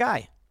Fetterman's their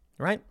guy,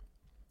 right?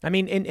 I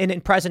mean,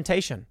 in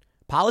presentation.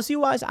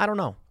 Policy-wise, I don't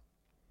know.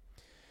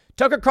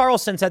 Tucker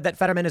Carlson said that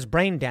Fetterman is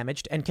brain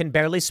damaged and can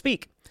barely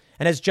speak,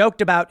 and has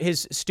joked about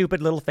his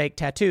stupid little fake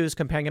tattoos,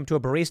 comparing him to a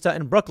barista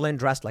in Brooklyn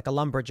dressed like a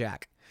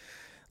lumberjack.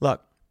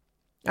 Look,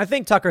 I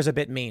think Tucker's a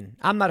bit mean.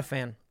 I'm not a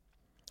fan.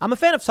 I'm a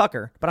fan of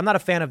Tucker, but I'm not a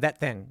fan of that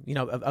thing,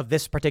 of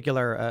this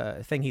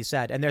particular thing he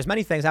said. And there's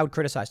many things I would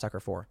criticize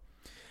Tucker for.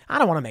 I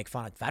don't want to make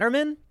fun of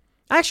Fetterman.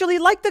 I actually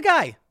like the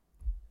guy.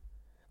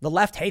 The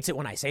left hates it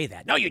when I say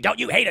that. No, you don't.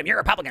 You hate him. You're a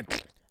Republican.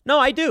 No,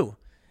 I do.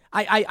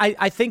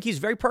 I think he's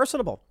very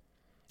personable.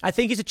 I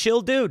think he's a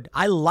chill dude.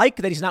 I like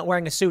that he's not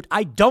wearing a suit.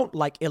 I don't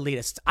like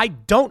elitists. I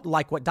don't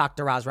like what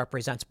Dr. Oz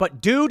represents. But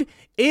dude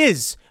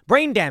is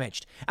brain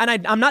damaged.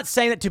 And I'm not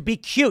saying that to be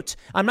cute.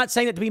 I'm not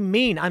saying that to be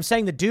mean. I'm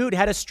saying the dude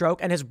had a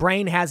stroke and his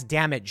brain has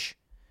damage.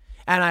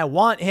 And I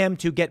want him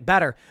to get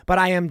better. But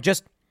I am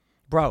just,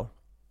 bro.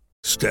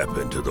 Step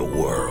into the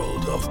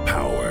world of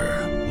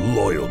power,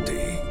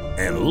 loyalty,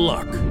 and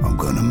luck. I'm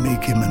gonna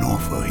make him an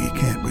offer he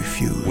can't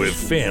refuse. With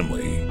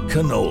family,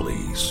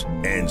 cannolis,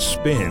 and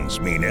spins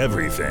mean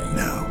everything.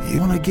 Now, you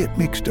wanna get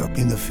mixed up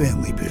in the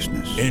family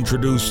business.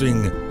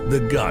 Introducing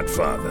The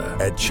Godfather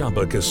at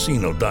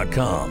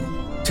ChumbaCasino.com.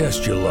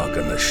 Test your luck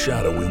in the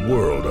shadowy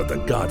world of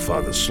The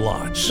Godfather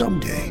slot.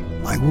 Someday,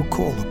 I will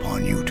call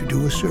upon you to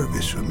do a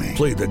service for me.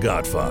 Play The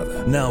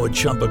Godfather, now at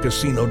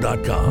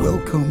ChumbaCasino.com.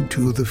 Welcome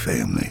to the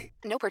family.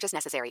 No purchase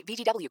necessary.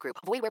 VGW Group.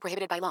 Void where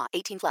prohibited by law.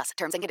 18+.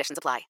 Terms and conditions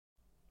apply.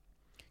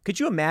 Could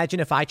you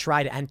imagine if I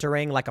tried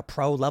entering like a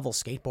pro-level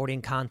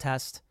skateboarding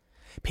contest?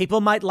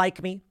 People might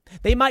like me.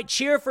 They might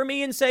cheer for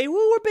me and say,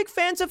 "Woo, we're big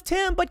fans of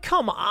Tim," but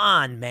come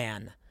on,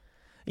 man.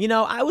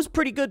 I was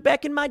pretty good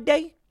back in my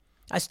day.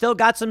 I still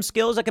got some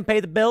skills that can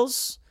pay the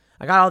bills.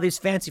 I got all these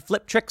fancy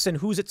flip tricks and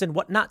who's-its and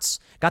whatnots.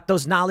 Got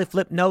those nollie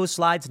flip nose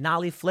slides,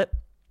 nollie flip.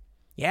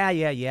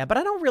 Yeah. But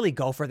I don't really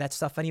go for that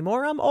stuff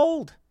anymore. I'm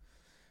old.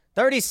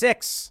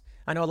 36.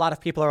 I know a lot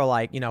of people are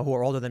like, who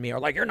are older than me are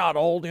like, you're not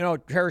old,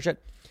 cherish it.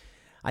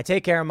 I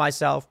take care of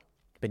myself,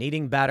 been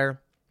eating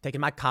better, taking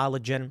my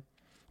collagen,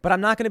 but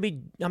I'm not going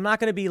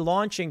to be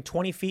launching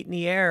 20 feet in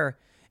the air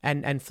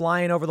and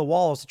flying over the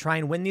walls to try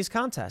and win these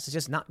contests. It's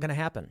just not going to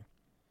happen.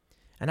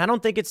 And I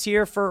don't think it's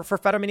here for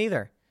Fetterman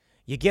either.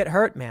 You get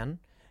hurt, man.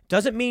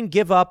 Doesn't mean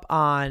give up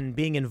on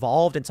being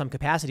involved in some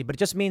capacity, but it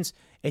just means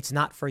it's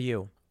not for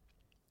you.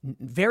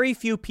 Very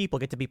few people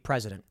get to be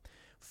president.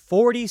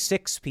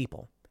 46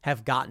 people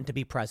have gotten to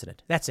be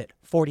president. That's it,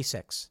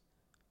 46.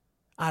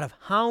 Out of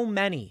how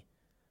many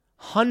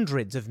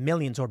hundreds of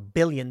millions or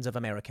billions of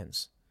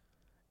Americans?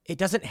 It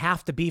doesn't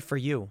have to be for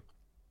you.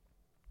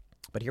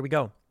 But here we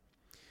go.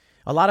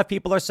 A lot of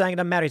people are saying it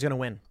doesn't matter, he's going to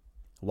win.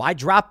 Why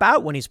drop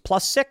out when he's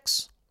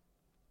 +6?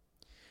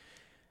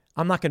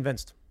 I'm not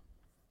convinced.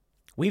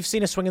 We've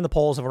seen a swing in the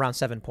polls of around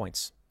 7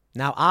 points.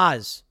 Now,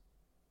 Oz.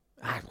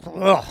 I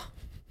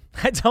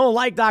don't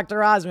like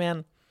Dr. Oz,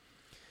 man.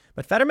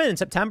 But Fetterman in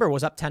September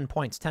was up 10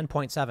 points,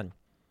 10.7.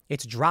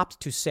 It's dropped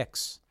to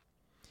 6.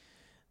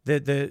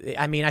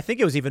 I think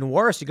it was even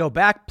worse. You go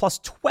back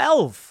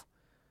 +12.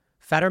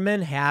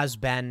 Fetterman has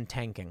been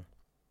tanking.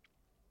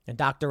 And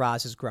Dr.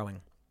 Oz is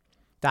growing.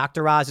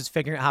 Dr. Oz is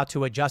figuring out how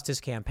to adjust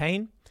his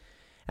campaign.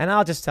 And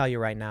I'll just tell you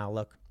right now,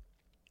 look,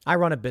 I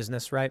run a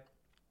business, right?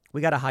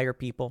 We got to hire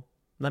people.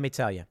 Let me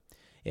tell you,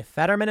 if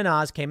Fetterman and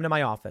Oz came into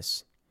my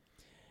office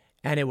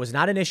and it was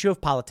not an issue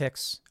of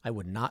politics, I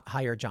would not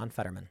hire John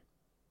Fetterman.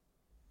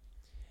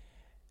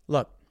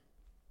 Look,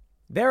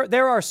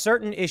 there are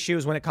certain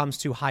issues when it comes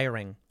to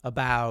hiring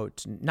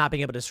about not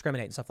being able to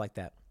discriminate and stuff like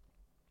that.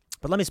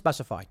 But let me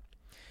specify.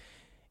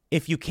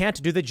 If you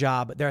can't do the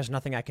job, there's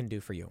nothing I can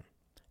do for you.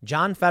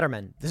 John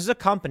Fetterman, this is a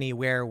company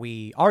where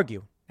we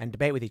argue and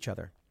debate with each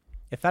other.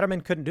 If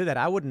Fetterman couldn't do that,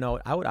 I wouldn't know.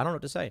 I don't know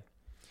what to say.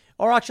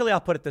 Or actually,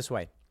 I'll put it this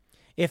way.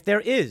 If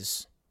there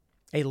is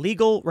a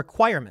legal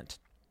requirement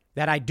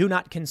that I do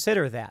not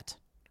consider that,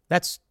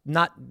 that's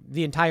not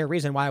the entire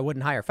reason why I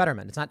wouldn't hire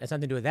Fetterman. It's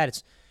nothing to do with that.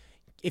 It's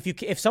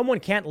if someone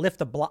can't lift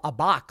a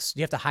box,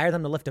 do you have to hire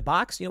them to lift a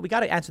box? We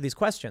got to answer these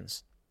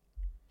questions.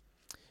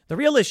 The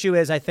real issue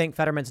is I think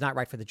Fetterman's not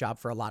right for the job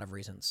for a lot of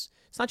reasons.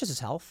 It's not just his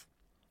health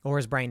or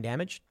his brain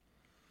damage.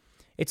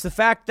 It's the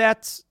fact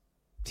that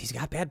he's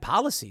got bad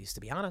policies, to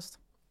be honest.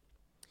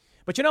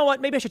 But you know what?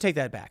 Maybe I should take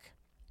that back.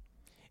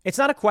 It's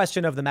not a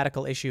question of the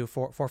medical issue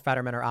for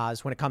Fetterman or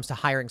Oz when it comes to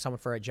hiring someone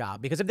for a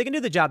job, because if they can do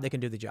the job, they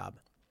can do the job.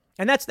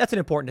 And that's an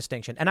important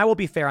distinction. And I will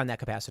be fair on that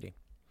capacity.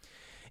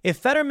 If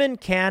Fetterman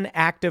can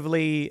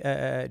actively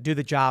do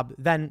the job,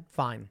 then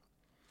fine.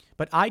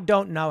 But I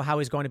don't know how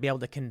he's going to be able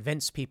to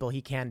convince people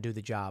he can do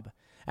the job.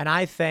 And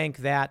I think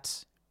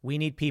that we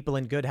need people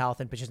in good health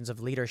and positions of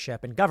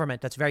leadership in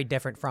government. That's very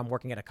different from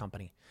working at a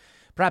company.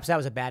 Perhaps that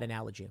was a bad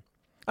analogy.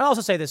 I'll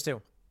also say this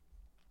too.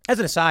 As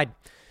an aside,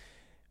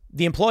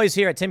 the employees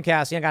here at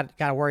Timcast, you ain't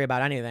got to worry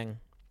about anything.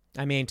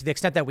 I mean, to the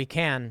extent that we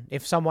can,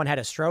 if someone had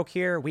a stroke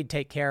here, we'd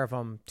take care of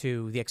them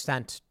to the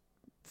extent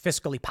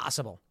fiscally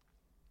possible,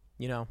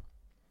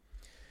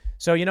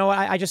 So,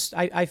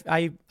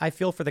 I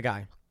feel for the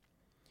guy.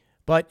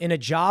 But in a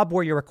job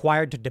where you're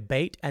required to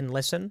debate and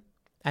listen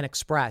and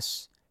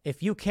express,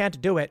 if you can't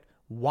do it,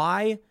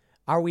 why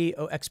are we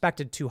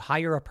expected to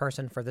hire a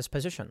person for this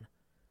position?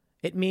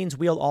 It means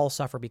we'll all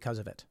suffer because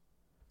of it.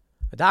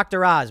 But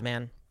Dr. Oz,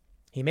 man,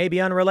 he may be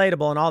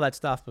unrelatable and all that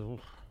stuff, but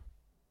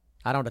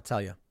I don't know what to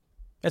tell you.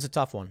 It's a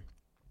tough one.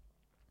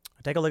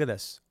 Take a look at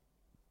this.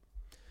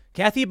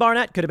 Kathy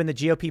Barnett could have been the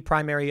GOP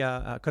primary,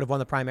 could have won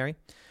the primary.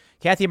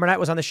 Kathy Barnett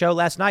was on the show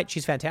last night.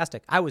 She's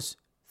fantastic. I was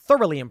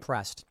thoroughly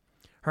impressed.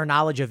 Her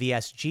knowledge of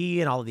ESG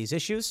and all of these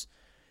issues.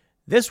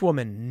 This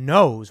woman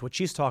knows what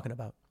she's talking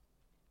about.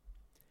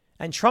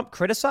 And Trump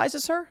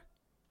criticizes her?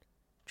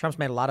 Trump's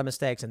made a lot of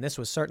mistakes, and this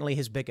was certainly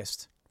his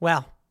biggest.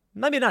 Well,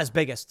 maybe not his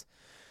biggest,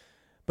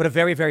 but a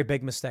very, very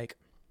big mistake.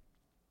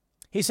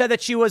 He said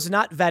that she was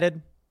not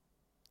vetted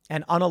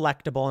and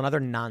unelectable and other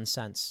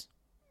nonsense.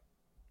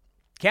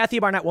 Kathy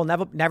Barnett will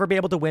never be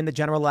able to win the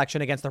general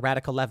election against the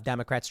radical left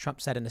Democrats, Trump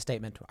said in a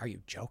statement. Are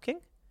you joking?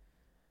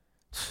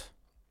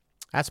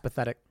 That's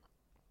pathetic.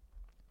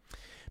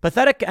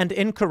 Pathetic and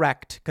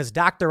incorrect, because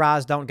Dr.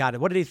 Oz don't got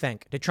it. What did he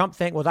think? Did Trump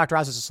think, well, Dr.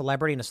 Oz is a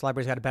celebrity and a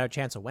celebrity's got a better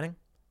chance of winning?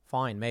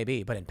 Fine,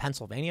 maybe. But in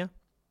Pennsylvania?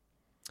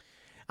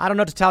 I don't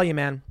know what to tell you,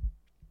 man.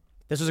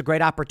 This was a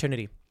great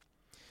opportunity.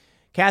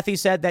 Kathy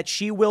said that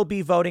she will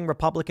be voting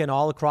Republican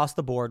all across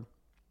the board.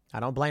 I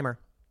don't blame her.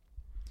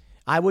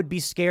 I would be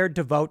scared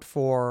to vote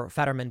for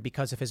Fetterman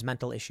because of his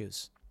mental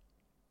issues.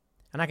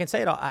 And I can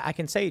say it all. I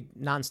can say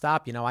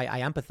nonstop, I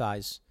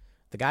empathize.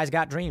 The guy's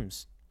got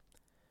dreams.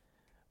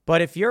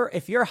 But if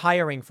you're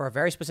hiring for a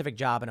very specific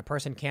job and a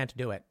person can't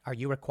do it, are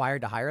you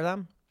required to hire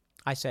them?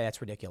 I say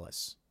that's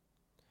ridiculous.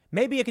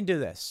 Maybe you can do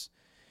this.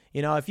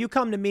 If you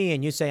come to me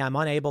and you say I'm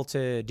unable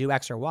to do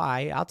X or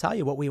Y, I'll tell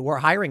you what we're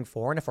hiring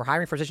for. And if we're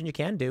hiring for a position you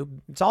can do,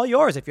 it's all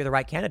yours if you're the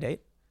right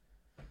candidate.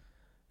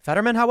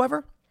 Fetterman,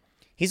 however,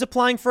 he's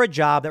applying for a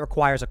job that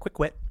requires a quick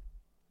wit,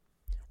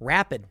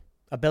 rapid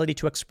ability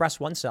to express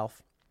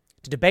oneself,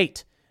 to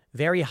debate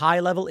very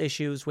high-level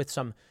issues with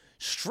some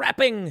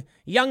strapping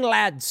young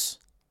lads.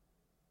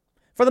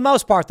 For the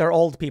most part, they're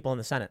old people in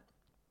the Senate.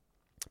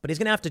 But he's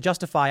going to have to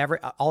justify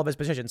all of his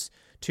positions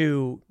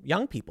to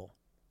young people.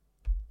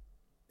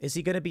 Is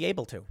he going to be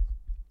able to?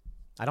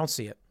 I don't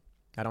see it.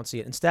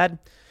 Instead,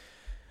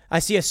 I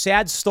see a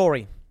sad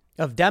story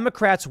of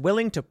Democrats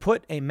willing to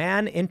put a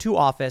man into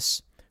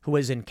office who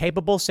is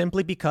incapable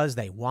simply because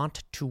they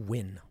want to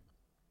win.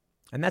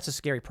 And that's a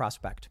scary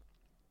prospect.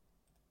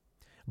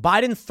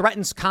 Biden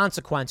threatens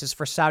consequences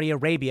for Saudi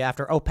Arabia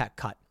after OPEC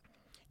cut.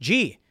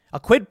 Gee, a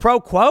quid pro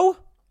quo?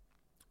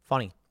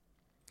 Funny.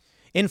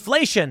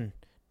 Inflation.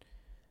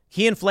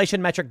 Key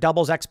inflation metric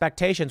doubles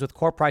expectations with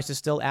core prices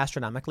still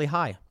astronomically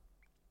high.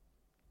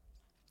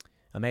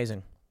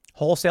 Amazing.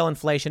 Wholesale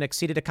inflation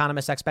exceeded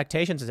economists'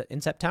 expectations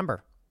in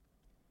September.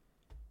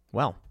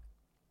 Well,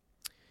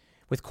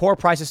 with core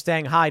prices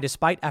staying high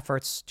despite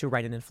efforts to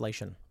rein in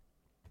inflation.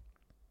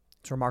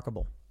 It's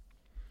remarkable.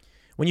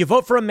 When you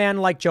vote for a man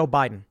like Joe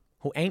Biden,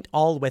 who ain't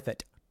all with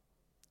it,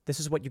 this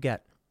is what you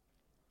get.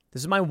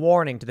 This is my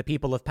warning to the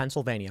people of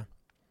Pennsylvania.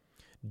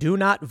 Do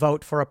not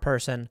vote for a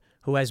person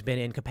who has been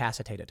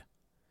incapacitated.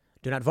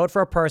 Do not vote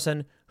for a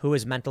person who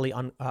is mentally,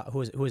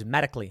 who is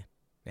medically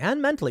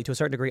and mentally to a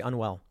certain degree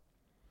unwell.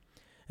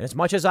 And as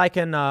much as I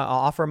can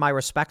offer my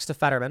respects to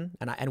Fetterman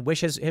and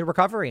wish his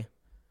recovery,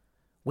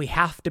 we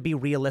have to be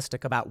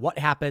realistic about what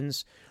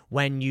happens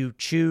when you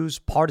choose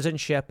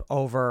partisanship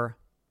over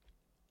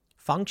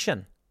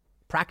function,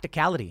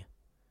 practicality.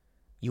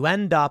 You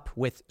end up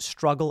with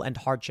struggle and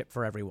hardship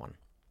for everyone.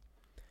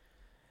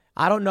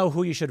 I don't know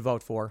who you should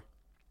vote for,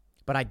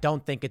 but I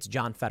don't think it's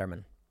John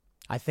Fetterman.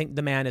 I think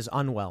the man is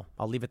unwell.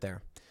 I'll leave it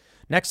there.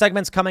 Next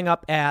segment's coming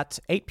up at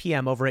 8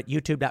 p.m. over at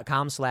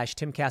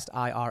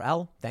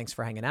youtube.com/TimcastIRL. Thanks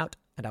for hanging out,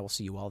 and I will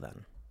see you all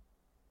then.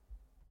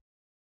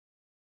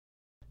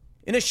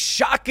 In a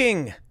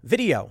shocking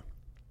video,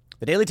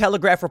 the Daily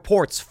Telegraph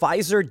reports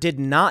Pfizer did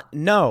not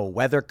know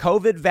whether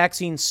COVID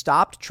vaccine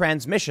stopped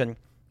transmission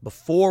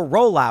before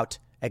rollout,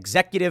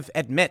 executive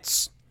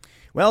admits.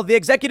 Well, the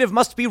executive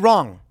must be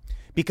wrong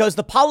because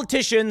the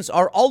politicians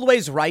are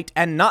always right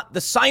and not the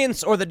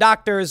science or the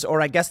doctors,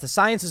 or I guess the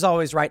science is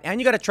always right.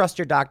 And you got to trust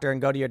your doctor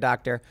and go to your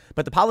doctor.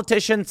 But the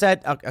politician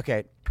said,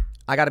 okay,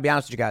 I got to be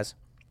honest with you guys.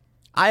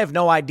 I have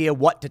no idea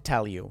what to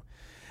tell you.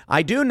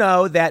 I do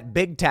know that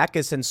big tech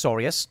is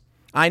censorious.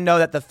 I know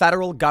that the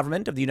federal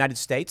government of the United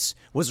States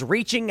was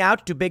reaching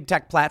out to big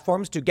tech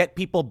platforms to get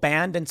people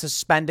banned and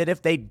suspended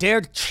if they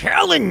dared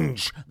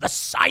challenge the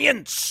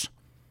science.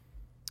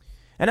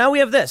 And now we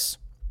have this.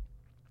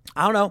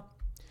 I don't know.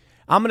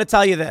 I'm going to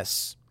tell you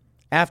this.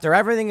 After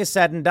everything is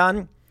said and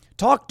done,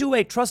 talk to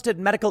a trusted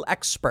medical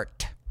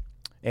expert,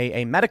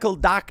 a medical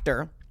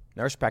doctor,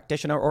 nurse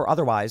practitioner, or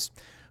otherwise,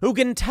 who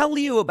can tell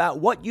you about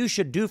what you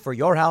should do for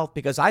your health,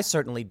 because I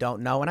certainly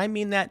don't know. And I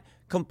mean that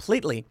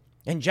completely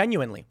and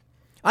genuinely.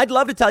 I'd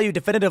love to tell you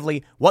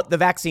definitively what the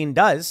vaccine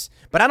does,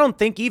 but I don't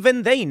think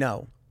even they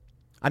know.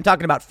 I'm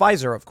talking about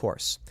Pfizer, of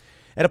course.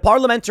 At a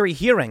parliamentary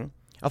hearing,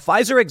 a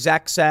Pfizer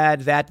exec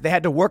said that they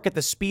had to work at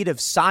the speed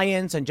of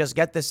science and just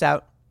get this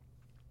out.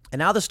 And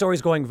now the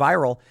story's going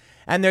viral,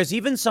 and there's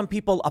even some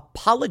people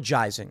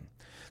apologizing.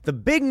 The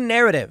big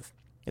narrative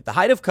at the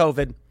height of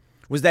COVID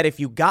was that if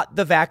you got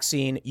the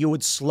vaccine, you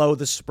would slow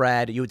the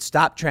spread, you would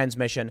stop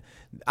transmission.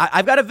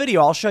 I've got a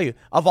video I'll show you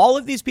of all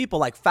of these people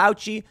like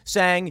Fauci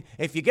saying,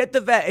 if you get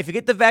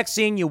the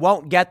vaccine, you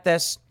won't get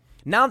this.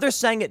 Now they're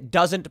saying it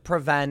doesn't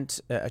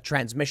prevent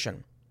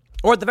transmission,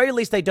 or at the very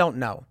least, they don't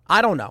know.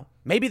 I don't know.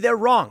 Maybe they're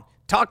wrong.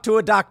 Talk to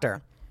a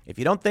doctor. If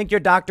you don't think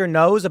your doctor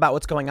knows about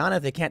what's going on,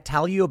 if they can't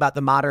tell you about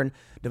the modern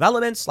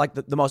developments, like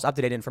the most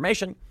up-to-date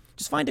information,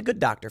 just find a good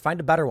doctor, find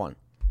a better one.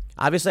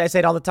 Obviously, I say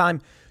it all the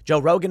time. Joe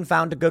Rogan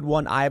found a good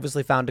one. I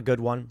obviously found a good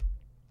one.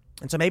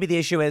 And so maybe the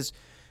issue is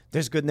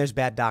there's good and there's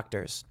bad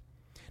doctors.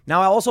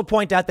 Now, I also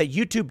point out that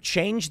YouTube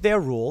changed their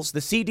rules. The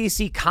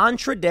CDC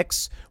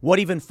contradicts what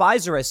even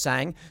Pfizer is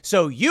saying.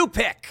 So you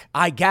pick,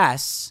 I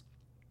guess.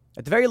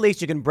 At the very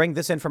least, you can bring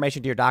this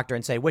information to your doctor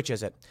and say, which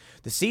is it?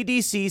 The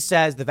CDC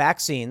says the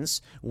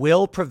vaccines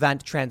will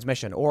prevent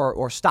transmission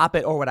or stop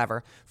it or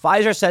whatever.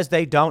 Pfizer says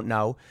they don't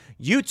know.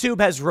 YouTube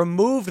has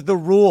removed the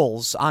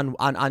rules on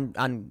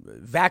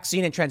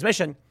vaccine and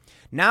transmission.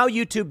 Now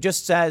YouTube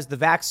just says the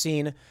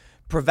vaccine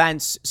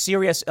prevents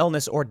serious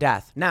illness or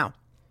death. Now,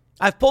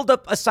 I've pulled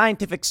up a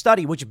scientific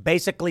study which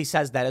basically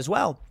says that as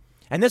well.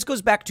 And this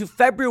goes back to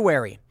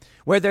February,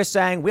 where they're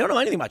saying we don't know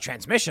anything about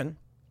transmission.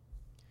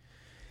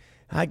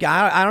 I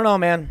don't know,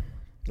 man.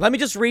 Let me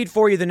just read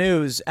for you the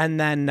news, and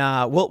then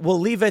we'll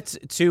leave it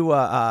to.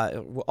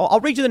 I'll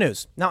read you the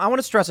news. Now, I want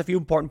to stress a few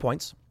important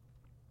points.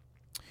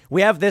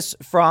 We have this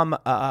from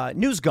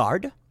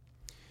NewsGuard.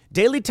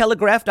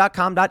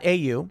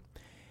 DailyTelegraph.com.au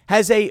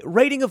has a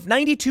rating of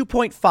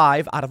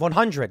 92.5 out of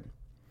 100.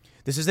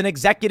 This is an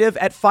executive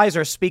at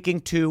Pfizer speaking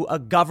to a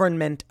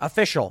government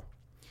official.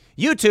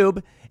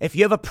 YouTube, if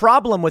you have a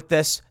problem with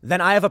this,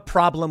 then I have a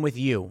problem with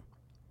you.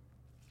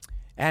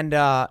 And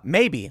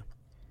maybe,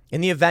 in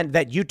the event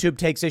that YouTube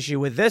takes issue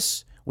with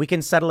this, we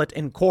can settle it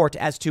in court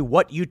as to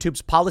what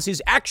YouTube's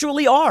policies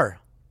actually are.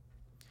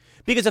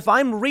 Because if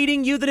I'm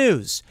reading you the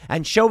news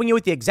and showing you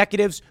what the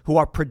executives who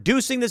are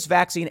producing this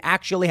vaccine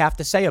actually have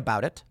to say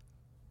about it,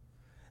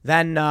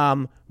 then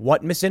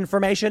what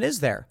misinformation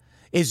is there?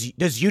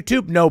 Does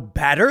YouTube know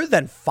better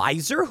than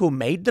Pfizer, who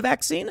made the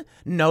vaccine?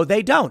 No,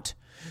 they don't.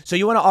 So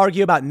you want to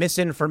argue about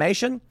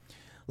misinformation?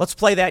 Let's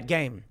play that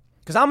game.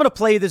 Because I'm going to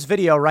play you this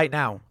video right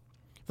now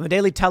from the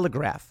Daily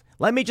Telegraph.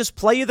 Let me just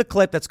play you the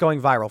clip that's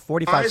going viral.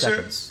 45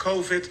 seconds.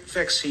 COVID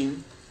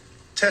vaccine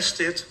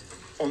tested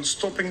on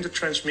stopping the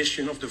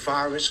transmission of the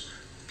virus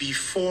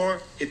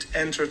before it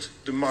entered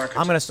the market.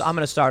 I'm going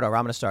to start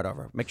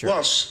over. Make sure.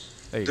 Was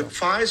the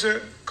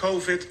Pfizer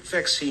COVID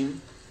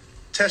vaccine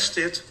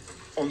tested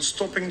on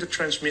stopping the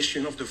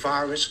transmission of the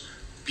virus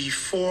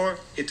before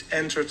it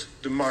entered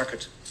the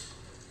market?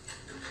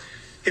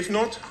 If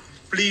not,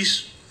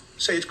 please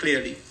say it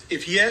clearly.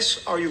 If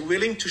yes, are you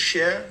willing to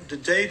share the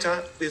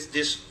data with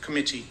this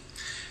committee?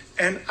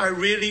 And I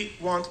really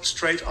want a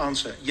straight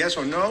answer, yes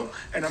or no,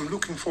 and I'm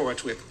looking forward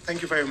to it.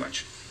 Thank you very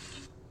much.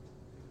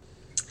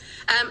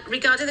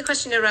 Regarding the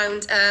question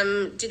around,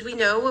 did we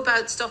know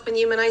about stopping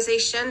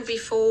immunisation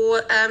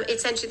before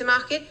it's entered the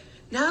market?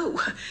 No.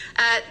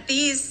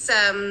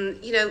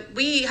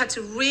 We had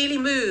to really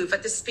move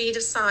at the speed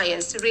of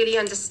science to really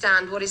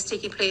understand what is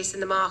taking place in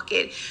the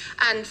market.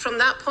 And from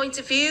that point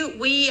of view,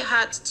 we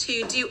had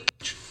to do...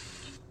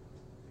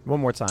 One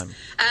more time.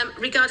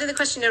 Regarding the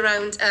question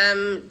around,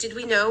 did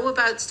we know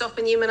about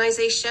stopping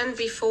immunisation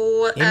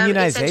before...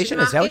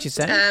 Immunisation? Is that what you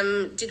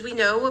said? Did we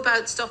know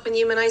about stopping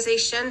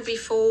immunisation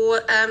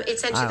before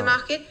it's entered the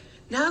market?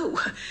 No.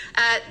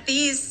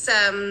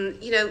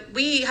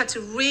 We had to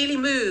really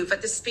move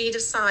at the speed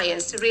of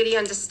science to really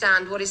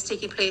understand what is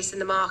taking place in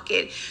the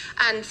market.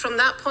 And from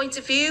that point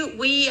of view,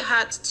 we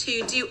had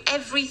to do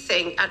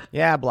everything.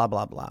 Yeah, blah,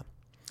 blah, blah.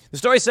 The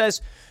story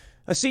says...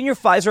 A senior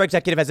Pfizer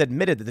executive has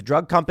admitted that the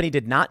drug company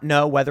did not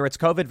know whether its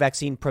COVID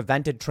vaccine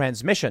prevented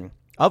transmission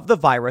of the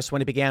virus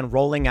when it began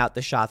rolling out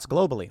the shots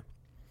globally.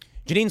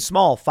 Janine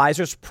Small,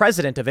 Pfizer's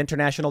president of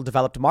international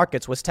developed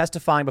markets, was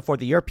testifying before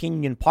the European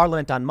Union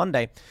Parliament on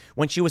Monday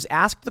when she was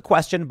asked the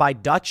question by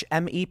Dutch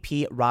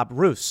MEP Rob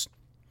Roos.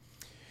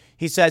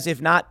 He says,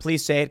 if not,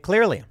 please say it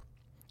clearly.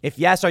 If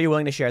yes, are you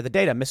willing to share the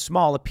data? Ms.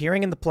 Small,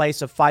 appearing in the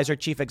place of Pfizer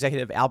chief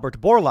executive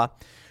Albert Bourla,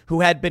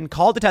 who had been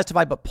called to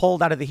testify but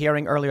pulled out of the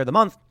hearing earlier the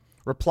month,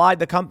 replied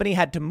the company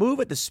had to move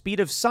at the speed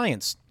of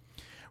science.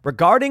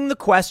 Regarding the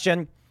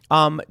question,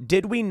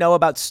 did we know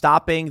about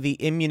stopping the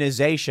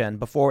immunization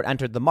before it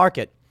entered the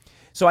market?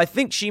 So I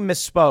think she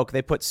misspoke.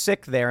 They put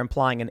sick there,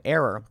 implying an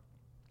error.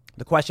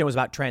 The question was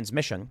about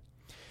transmission.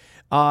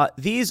 We had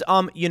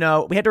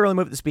to really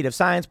move at the speed of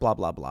science, blah,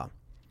 blah, blah.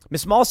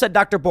 Ms. Small said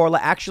Dr. Bourla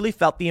actually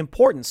felt the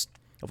importance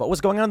of what was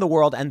going on in the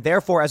world, and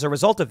therefore, as a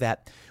result of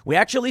that, we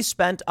actually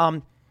spent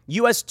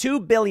US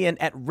 $2 billion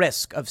at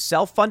risk of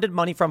self-funded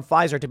money from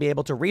Pfizer to be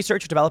able to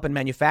research, develop, and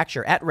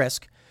manufacture at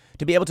risk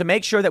to be able to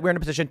make sure that we're in a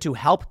position to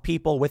help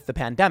people with the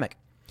pandemic.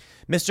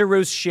 Mr.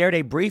 Roos shared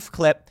a brief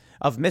clip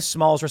of Ms.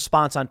 Small's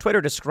response on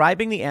Twitter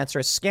describing the answer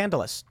as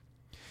scandalous.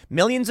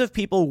 Millions of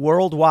people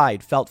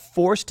worldwide felt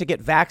forced to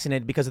get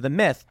vaccinated because of the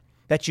myth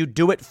that you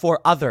do it for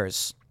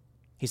others,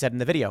 he said in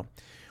the video,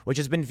 which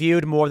has been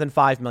viewed more than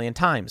 5 million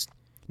times.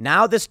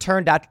 Now this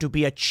turned out to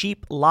be a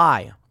cheap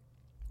lie.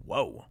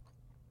 Whoa.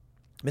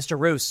 Mr.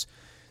 Roos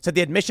said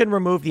the admission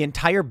removed the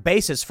entire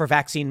basis for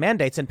vaccine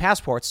mandates and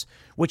passports,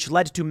 which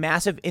led to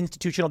massive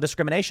institutional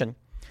discrimination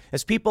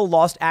as people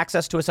lost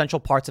access to essential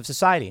parts of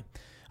society.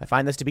 I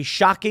find this to be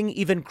shocking,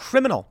 even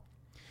criminal.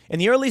 In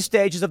the early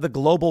stages of the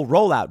global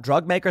rollout,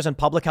 drug makers and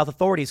public health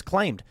authorities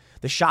claimed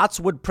the shots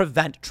would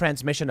prevent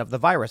transmission of the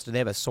virus. Do they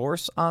have a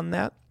source on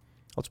that?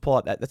 Let's pull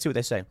up that. Let's see what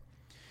they say.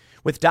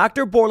 With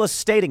Dr. Bourla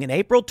stating in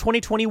April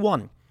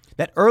 2021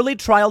 that early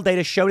trial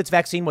data showed its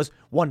vaccine was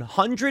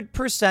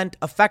 100%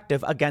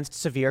 effective against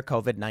severe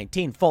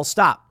COVID-19. Full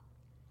stop.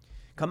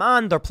 Come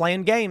on, they're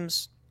playing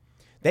games.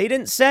 They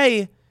didn't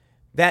say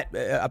that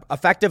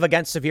effective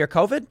against severe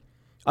COVID.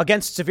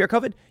 Against severe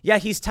COVID? Yeah,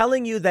 he's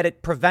telling you that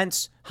it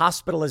prevents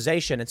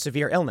hospitalization and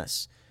severe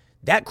illness.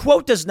 That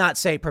quote does not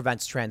say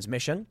prevents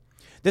transmission.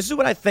 This is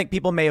what I think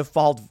people may have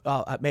fell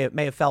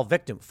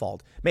victim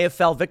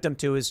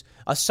to is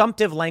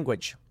assumptive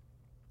language.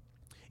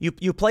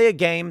 You play a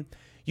game.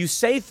 You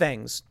say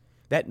things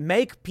that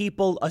make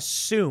people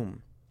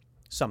assume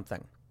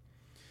something.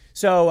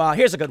 So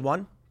here's a good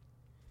one.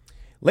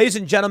 Ladies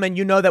and gentlemen,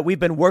 you know that we've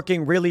been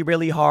working really,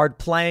 really hard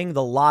playing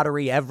the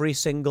lottery every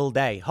single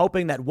day,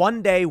 hoping that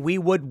one day we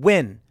would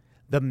win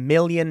the $1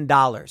 million.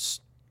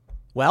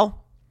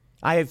 Well,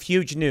 I have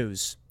huge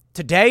news.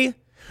 Today,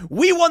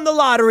 we won the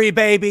lottery,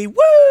 baby. Woo!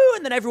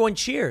 And then everyone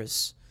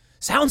cheers.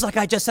 Sounds like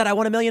I just said I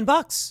won $1 million.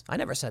 I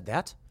never said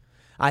that.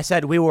 I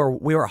said we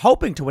were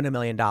hoping to win $1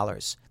 million.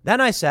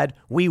 Then I said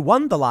we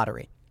won the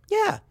lottery.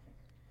 Yeah,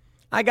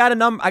 I got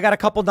a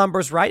couple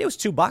numbers right. It was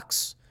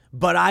 $2,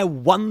 but I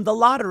won the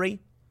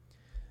lottery.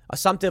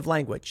 Assumptive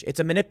language.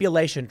 It's a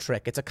manipulation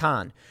trick. It's a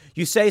con.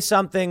 You say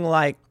something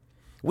like,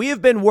 "We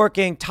have been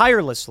working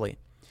tirelessly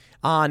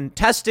on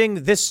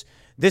testing this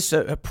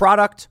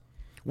product.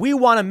 We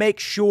want to make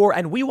sure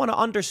and we want to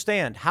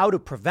understand how to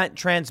prevent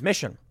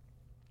transmission."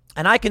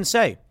 And I can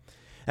say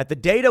that the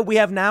data we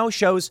have now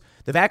shows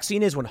the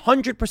vaccine is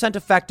 100%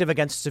 effective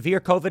against severe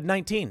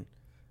COVID-19.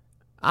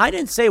 I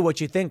didn't say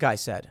what you think I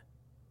said.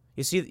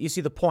 You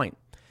see the point.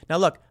 Now,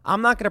 look,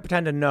 I'm not going to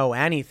pretend to know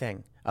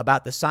anything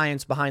about the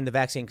science behind the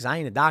vaccine because I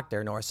ain't a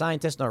doctor, nor a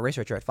scientist, nor a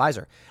researcher at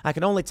Pfizer. I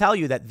can only tell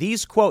you that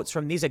these quotes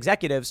from these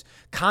executives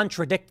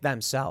contradict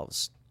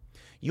themselves.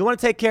 You want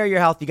to take care of your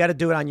health, you got to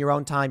do it on your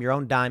own time, your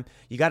own dime.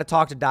 You got to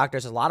talk to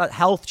doctors. There's a lot of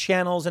health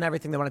channels and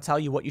everything that want to tell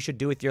you what you should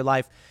do with your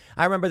life.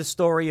 I remember the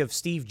story of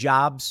Steve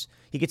Jobs.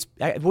 He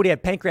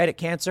had pancreatic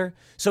cancer,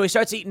 so he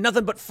starts eating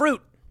nothing but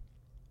fruit.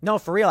 No,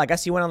 for real. I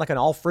guess he went on like an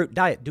all-fruit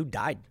diet. Dude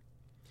died.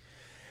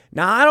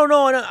 Now, I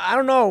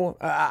don't know.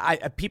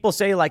 People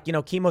say like,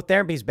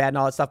 chemotherapy is bad and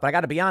all that stuff, but I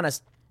got to be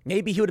honest,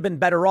 maybe he would have been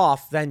better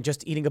off than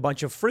just eating a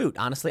bunch of fruit.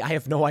 Honestly, I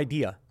have no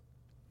idea.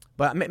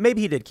 But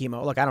maybe he did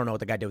chemo. Look, I don't know what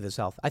the guy did with his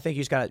health. I think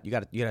you got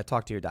to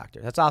talk to your doctor.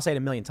 That's all I'll say it a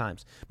million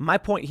times. My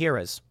point here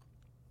is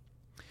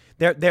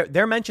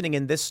they're mentioning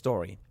in this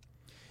story,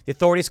 the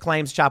authorities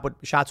claims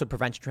shots would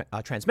prevent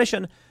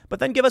transmission,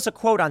 but then give us a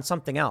quote on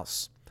something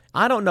else.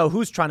 I don't know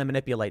who's trying to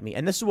manipulate me,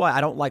 and this is why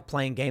I don't like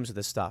playing games with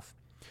this stuff.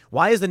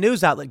 Why is the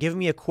news outlet giving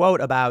me a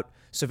quote about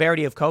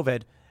severity of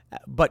COVID,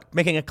 but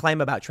making a claim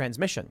about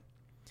transmission?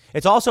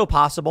 It's also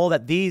possible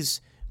that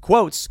these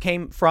quotes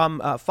came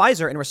from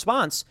Pfizer in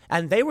response,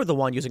 and they were the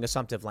one using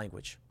assumptive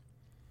language,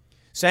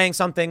 saying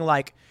something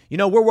like,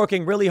 we're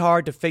working really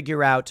hard to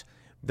figure out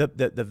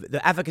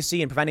the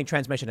efficacy in preventing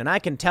transmission, and I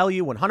can tell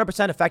you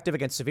 100% effective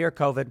against severe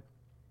COVID.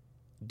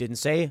 Didn't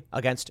say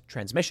against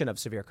transmission of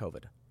severe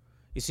COVID.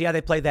 You see how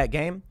they played that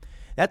game?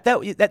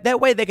 That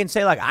way they can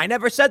say like, I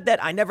never said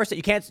that. I never said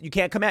you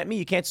can't come at me.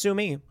 You can't sue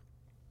me.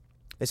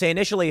 They say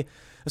initially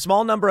a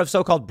small number of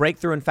so-called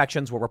breakthrough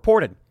infections were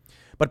reported,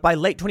 but by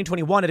late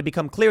 2021, it had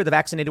become clear the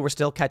vaccinated were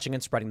still catching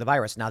and spreading the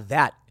virus. Now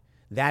that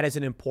is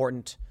an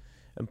important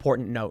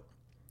note.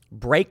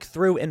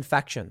 Breakthrough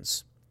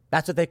infections.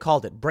 That's what they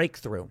called it.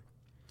 Breakthrough.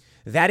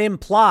 That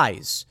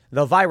implies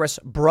the virus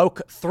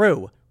broke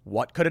through.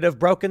 What could it have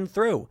broken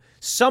through?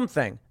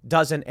 Something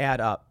doesn't add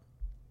up.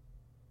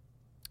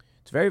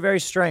 It's very, very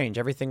strange,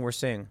 everything we're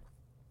seeing.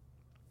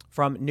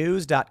 From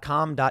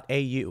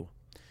news.com.au,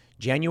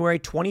 January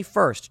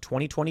 21st,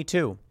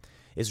 2022,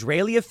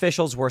 Israeli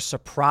officials were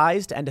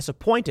surprised and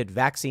disappointed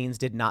vaccines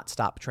did not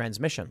stop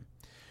transmission.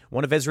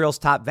 One of Israel's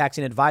top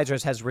vaccine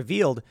advisors has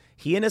revealed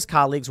he and his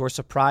colleagues were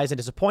surprised and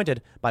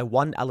disappointed by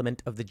one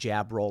element of the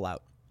jab rollout.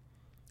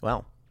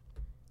 Well,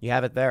 you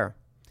have it there.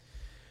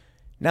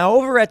 Now,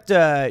 over at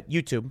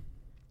YouTube,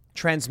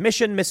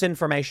 transmission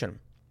misinformation.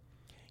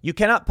 You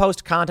cannot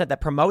post content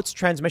that promotes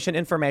transmission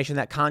information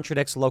that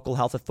contradicts local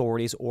health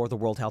authorities or the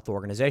World Health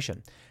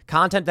Organization.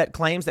 Content that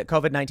claims that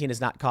COVID-19 is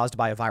not caused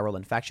by a viral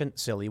infection.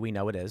 Silly, we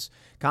know it is.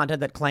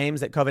 Content that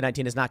claims that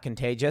COVID-19 is not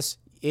contagious.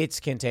 It's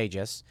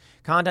contagious.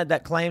 Content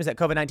that claims that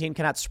COVID-19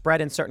 cannot spread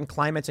in certain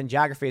climates and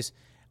geographies.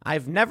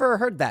 I've never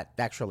heard that,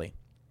 actually.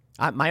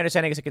 My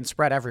understanding is it can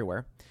spread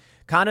everywhere.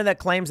 Content that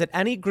claims that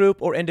any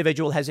group or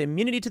individual has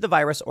immunity to the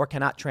virus or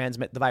cannot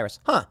transmit the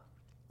virus. Huh.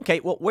 Okay,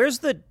 well, where's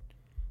the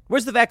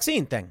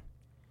vaccine thing?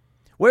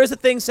 Where's the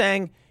thing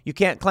saying you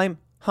can't claim?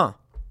 Huh.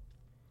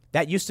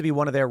 That used to be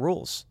one of their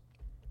rules.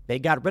 They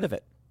got rid of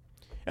it.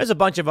 There's a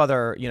bunch of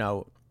other,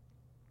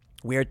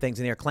 weird things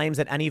in here. Claims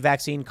that any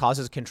vaccine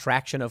causes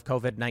contraction of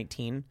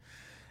COVID-19.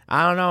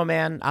 I don't know,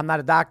 man. I'm not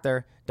a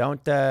doctor.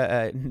 Don't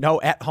know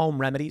at-home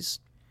remedies.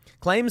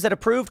 Claims that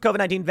approved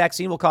COVID-19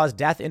 vaccine will cause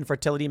death,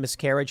 infertility,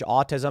 miscarriage,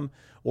 autism,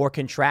 or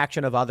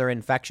contraction of other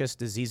infectious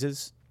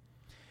diseases.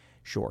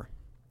 Sure.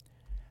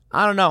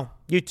 I don't know.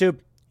 YouTube,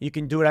 you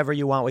can do whatever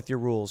you want with your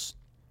rules.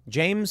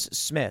 James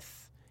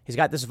Smith, he's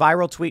got this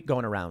viral tweet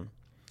going around.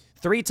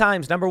 3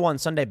 times #1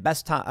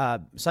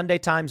 Sunday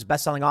Times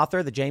bestselling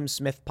author, the James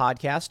Smith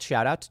podcast.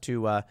 Shout out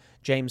to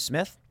James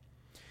Smith.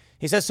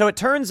 He says, so it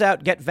turns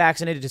out get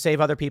vaccinated to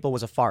save other people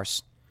was a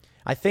farce.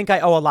 I think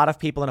I owe a lot of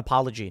people an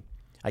apology.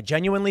 I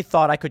genuinely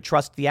thought I could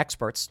trust the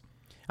experts.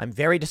 I'm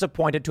very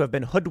disappointed to have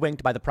been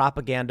hoodwinked by the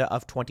propaganda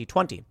of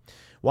 2020.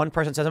 One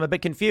person says, I'm a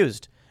bit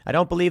confused. I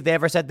don't believe they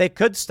ever said they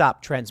could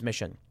stop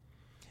transmission.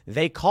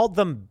 They called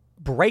them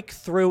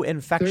breakthrough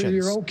infections.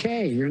 You're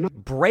okay. You're not.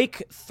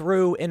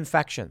 Breakthrough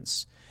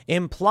infections,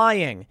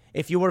 implying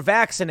if you were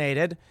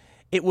vaccinated,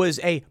 it was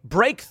a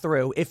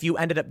breakthrough if you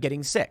ended up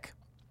getting sick.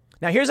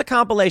 Now, here's a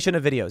compilation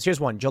of videos.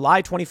 Here's one,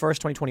 July 21st,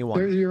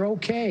 2021. You're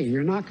okay.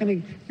 You're not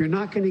going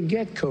to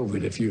get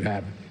COVID if you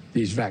have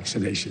these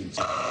vaccinations.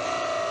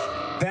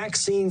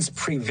 Vaccines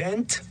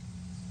prevent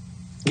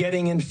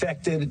getting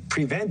infected,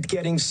 prevent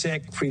getting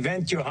sick,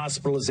 prevent your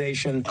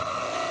hospitalization.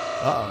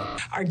 Uh-oh.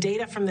 Our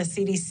data from the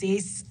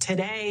CDC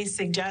today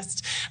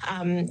suggests,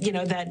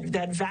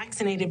 that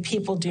vaccinated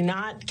people do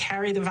not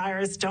carry the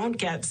virus, don't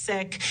get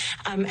sick,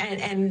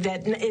 and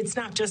that it's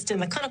not just in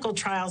the clinical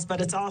trials,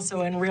 but it's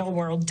also in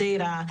real-world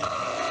data.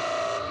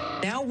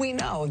 Now we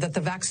know that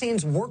the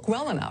vaccines work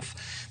well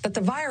enough that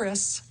the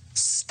virus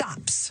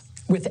stops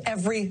with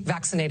every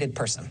vaccinated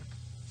person.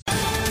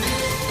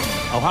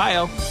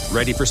 Ohio,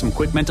 ready for some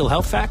quick mental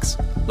health facts?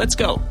 Let's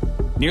go.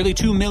 Nearly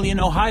 2 million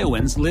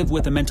Ohioans live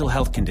with a mental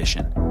health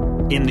condition.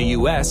 In the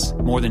U.S.,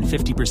 more than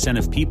 50%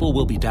 of people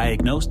will be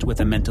diagnosed with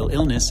a mental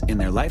illness in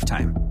their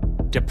lifetime.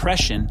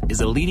 Depression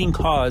is a leading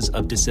cause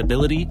of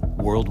disability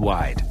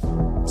worldwide.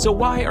 So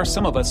why are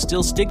some of us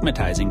still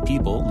stigmatizing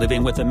people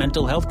living with a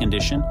mental health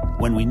condition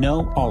when we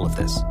know all of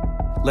this?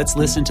 Let's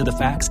listen to the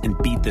facts and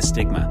beat the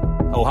stigma.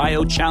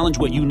 Ohio, challenge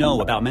what you know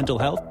about mental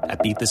health at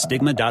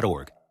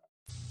beatthestigma.org.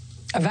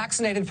 A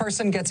vaccinated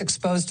person gets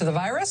exposed to the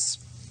virus.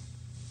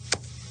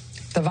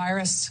 The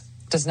virus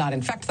does not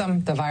infect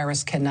them. The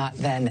virus cannot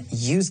then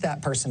use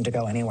that person to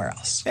go anywhere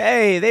else.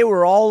 Hey, they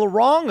were all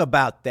wrong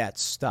about that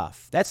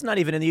stuff. That's not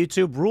even in the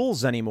YouTube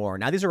rules anymore.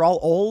 Now, these are all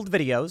old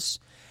videos.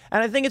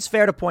 And I think it's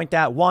fair to point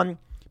out, one,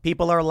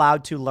 people are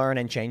allowed to learn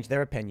and change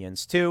their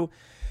opinions. Two,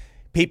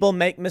 people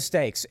make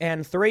mistakes.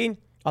 And three,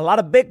 a lot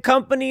of big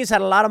companies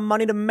had a lot of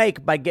money to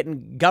make by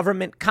getting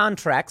government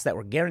contracts that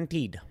were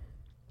guaranteed.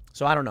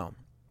 So I don't know.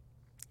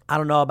 I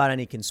don't know about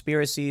any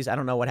conspiracies. I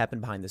don't know what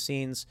happened behind the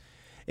scenes.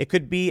 It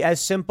could be as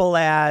simple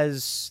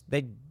as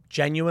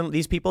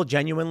these people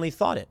genuinely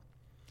thought it.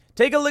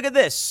 Take a look at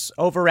this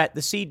over at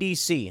the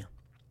CDC.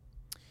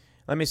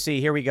 Let me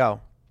see. Here we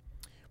go.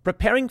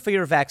 Preparing for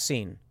your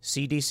vaccine,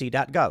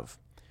 cdc.gov.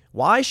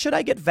 Why should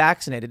I get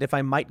vaccinated if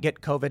I might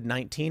get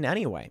COVID-19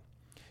 anyway?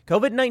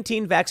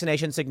 COVID-19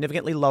 vaccination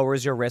significantly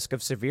lowers your risk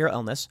of severe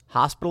illness,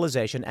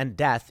 hospitalization, and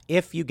death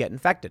if you get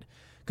infected.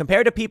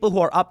 Compared to people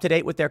who are up to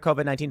date with their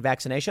COVID-19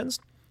 vaccinations,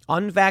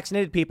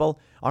 unvaccinated people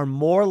are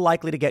more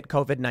likely to get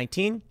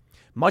COVID-19,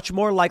 much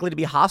more likely to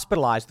be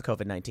hospitalized with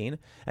COVID-19,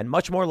 and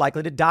much more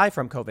likely to die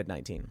from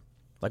COVID-19.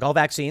 Like all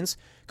vaccines,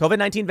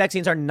 COVID-19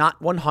 vaccines are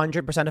not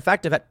 100%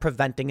 effective at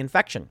preventing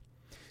infection.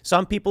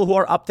 Some people who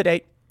are up to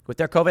date with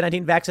their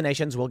COVID-19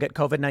 vaccinations will get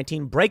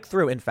COVID-19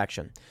 breakthrough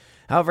infection.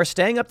 However,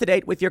 staying up to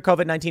date with your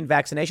COVID-19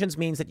 vaccinations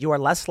means that you are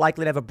less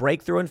likely to have a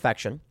breakthrough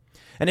infection.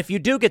 And if you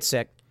do get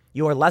sick,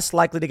 you are less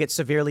likely to get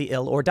severely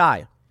ill or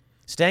die.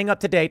 Staying up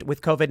to date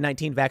with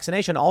COVID-19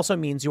 vaccination also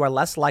means you are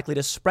less likely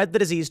to spread the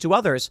disease to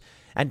others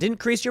and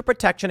increase your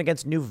protection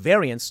against new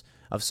variants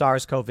of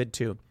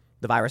SARS-CoV-2,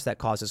 the virus that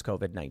causes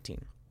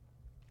COVID-19.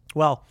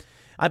 Well,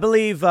 I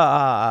believe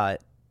I'll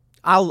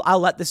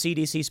let the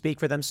CDC speak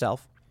for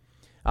themselves.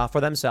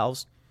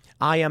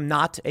 I am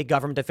not a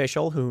government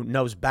official who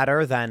knows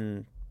better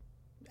than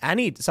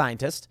any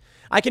scientist.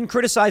 I can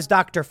criticize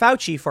Dr.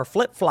 Fauci for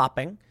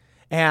flip-flopping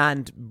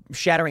and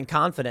shattering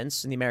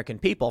confidence in the American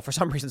people. For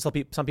some reason,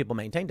 some people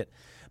maintained it.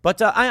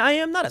 But I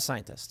am not a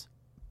scientist.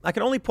 I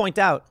can only point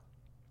out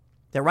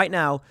that right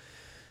now,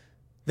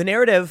 the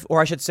narrative,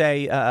 or I should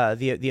say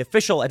the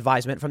official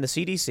advisement from the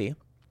CDC,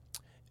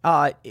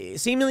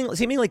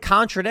 seemingly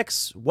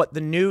contradicts what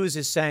the news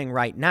is saying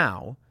right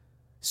now.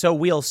 So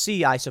we'll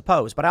see, I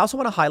suppose. But I also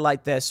want to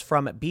highlight this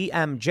from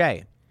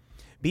BMJ.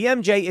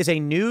 BMJ is a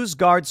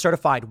NewsGuard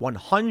certified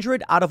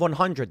 100 out of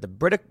 100, the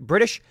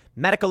British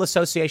Medical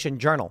Association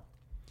journal.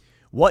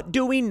 What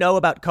do we know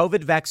about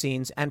COVID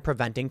vaccines and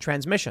preventing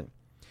transmission?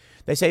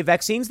 They say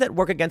vaccines that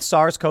work against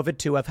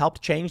SARS-CoV-2 have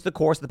helped change the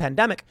course of the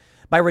pandemic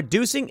by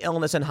reducing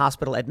illness and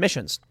hospital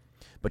admissions.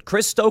 But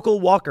Chris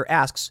Stokel-Walker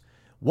asks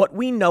what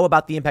we know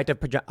about the impact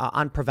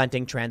on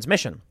preventing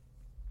transmission.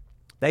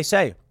 They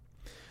say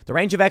the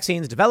range of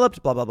vaccines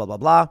developed, blah, blah, blah, blah,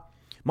 blah.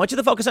 Much of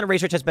the focus on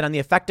research has been on the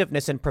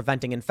effectiveness in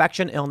preventing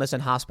infection, illness,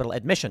 and hospital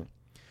admission.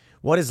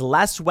 What is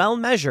less well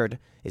measured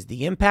is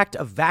the impact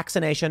of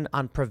vaccination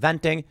on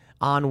preventing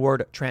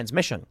onward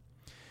transmission.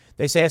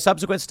 They say a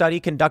subsequent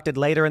study conducted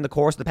later in the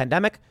course of the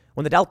pandemic,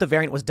 when the Delta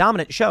variant was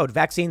dominant, showed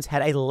vaccines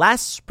had a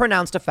less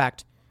pronounced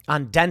effect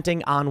on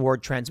denting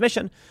onward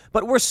transmission,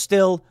 but were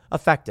still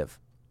effective.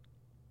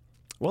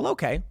 Well,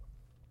 okay.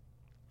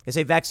 They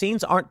say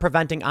vaccines aren't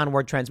preventing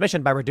onward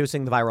transmission by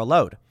reducing the viral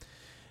load.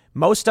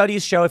 Most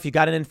studies show if you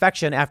got an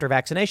infection after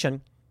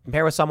vaccination,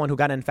 compare with someone who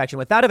got an infection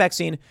without a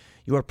vaccine,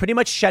 you are pretty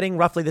much shedding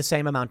roughly the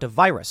same amount of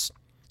virus,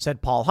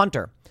 said Paul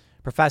Hunter,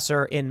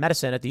 professor in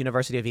medicine at the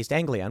University of East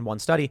Anglia. And one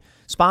study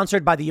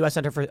sponsored by the U.S.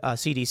 Center for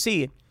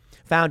CDC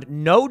found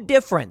no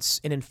difference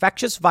in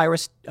infectious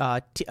virus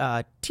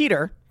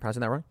titer,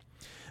 pronouncing that wrong,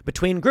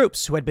 between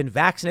groups who had been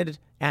vaccinated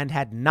and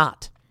had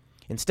not.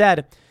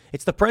 Instead,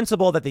 it's the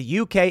principle that the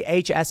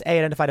UKHSA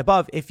identified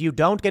above. If you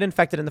don't get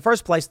infected in the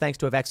first place thanks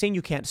to a vaccine,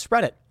 you can't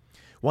spread it.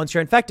 Once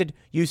you're infected,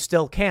 you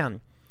still can.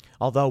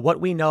 Although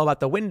what we know about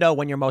the window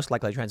when you're most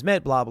likely to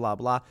transmit, blah, blah,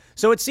 blah.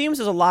 So it seems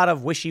there's a lot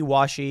of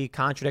wishy-washy,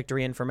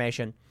 contradictory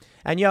information.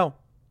 And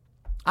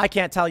I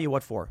can't tell you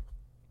what for.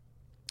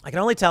 I can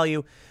only tell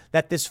you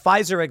that this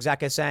Pfizer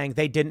exec is saying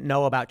they didn't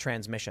know about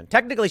transmission.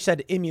 Technically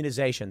said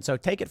immunization, so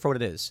take it for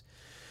what it is.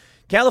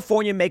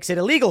 California makes it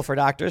illegal for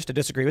doctors to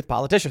disagree with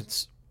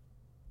politicians.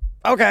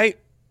 Okay,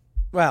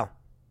 well,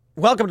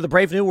 welcome to the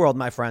brave new world,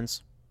 my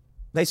friends.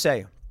 They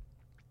say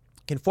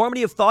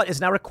conformity of thought is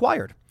now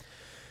required.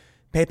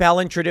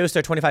 PayPal introduced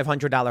their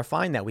 $2,500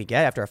 fine that we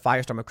get after a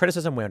firestorm of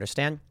criticism, we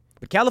understand.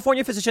 But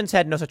California physicians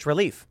had no such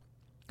relief.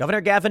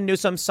 Governor Gavin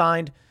Newsom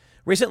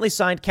recently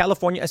signed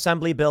California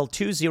Assembly Bill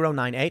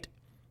 2098,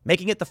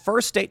 making it the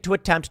first state to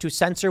attempt to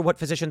censor what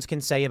physicians can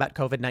say about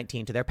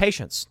COVID-19 to their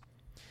patients.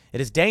 It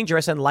is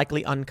dangerous and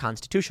likely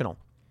unconstitutional.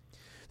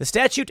 The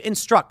statute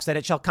instructs that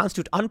it shall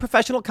constitute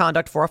unprofessional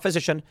conduct for a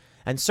physician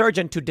and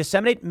surgeon to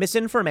disseminate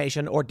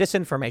misinformation or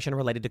disinformation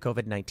related to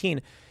COVID-19,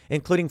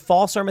 including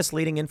false or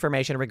misleading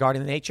information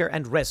regarding the nature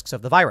and risks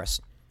of the virus,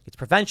 its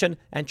prevention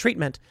and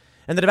treatment,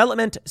 and the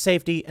development,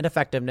 safety, and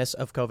effectiveness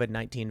of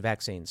COVID-19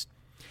 vaccines.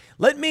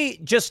 Let me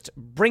just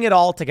bring it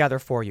all together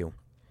for you.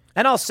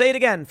 And I'll say it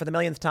again for the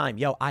millionth time.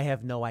 I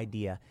have no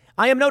idea.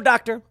 I am no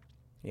doctor.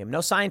 I am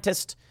no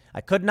scientist.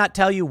 I could not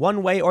tell you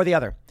one way or the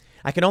other.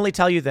 I can only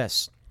tell you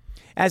this.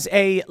 As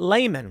a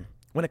layman,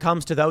 when it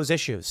comes to those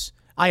issues,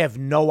 I have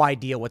no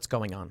idea what's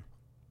going on.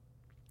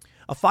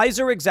 A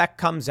Pfizer exec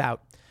comes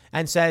out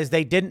and says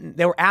they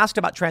were asked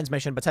about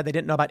transmission, but said they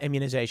didn't know about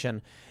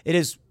immunization.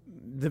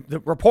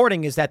 The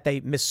reporting is that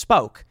they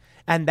misspoke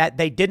and that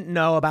they didn't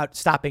know about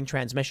stopping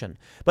transmission.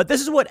 But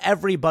this is what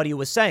everybody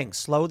was saying.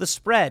 Slow the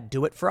spread,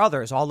 do it for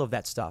others, all of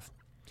that stuff.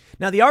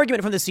 Now, the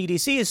argument from the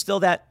CDC is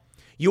still that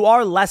you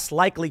are less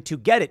likely to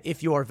get it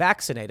if you are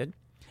vaccinated,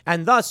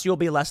 and thus you'll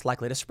be less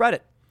likely to spread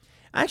it.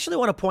 I actually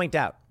want to point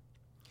out,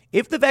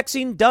 if the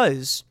vaccine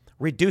does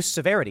reduce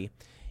severity,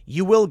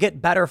 you will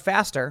get better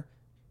faster.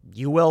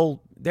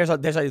 There's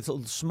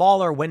a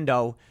smaller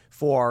window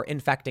for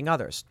infecting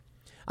others.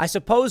 I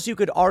suppose you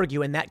could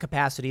argue in that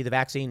capacity the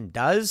vaccine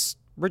does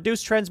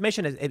reduce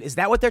transmission. Is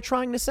that what they're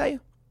trying to say?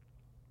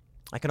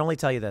 I can only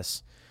tell you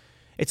this.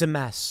 It's a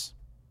mess.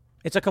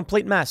 It's a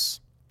complete mess.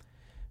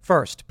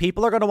 First,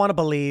 people are going to want to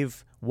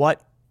believe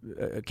what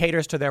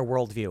caters to their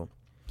worldview.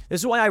 This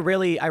is why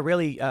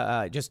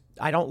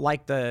I don't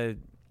like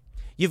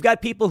you've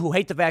got people who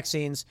hate the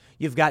vaccines.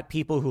 You've got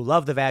people who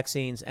love the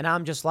vaccines. And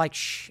I'm just like,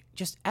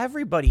 just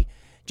everybody,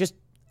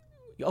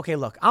 okay,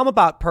 look, I'm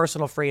about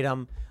personal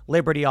freedom,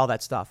 liberty, all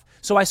that stuff.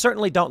 So I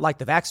certainly don't like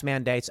the vax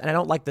mandates, and I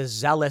don't like the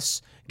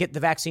zealous get the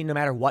vaccine no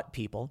matter what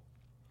people.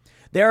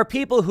 There are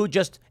people who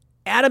just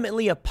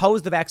adamantly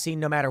oppose the vaccine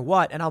no matter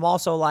what. And I'm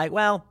also like,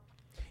 well,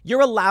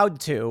 you're allowed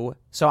to.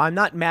 So I'm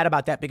not mad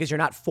about that because you're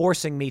not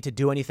forcing me to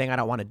do anything I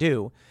don't want to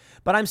do.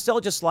 But I'm still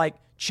just like,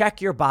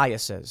 check your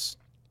biases.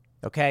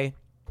 Okay?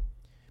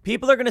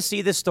 People are going to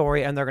see this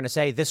story and they're going to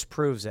say, this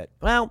proves it.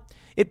 Well,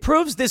 it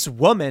proves this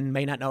woman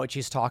may not know what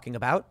she's talking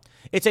about.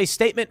 It's a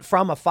statement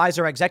from a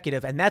Pfizer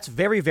executive, and that's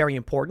very, very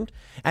important.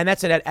 And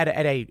that's at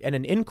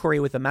an inquiry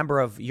with a member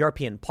of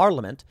European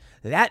Parliament.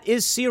 That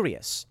is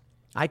serious.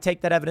 I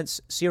take that evidence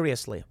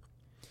seriously.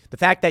 The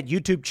fact that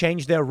YouTube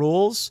changed their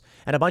rules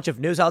and a bunch of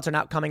news outlets are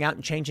now coming out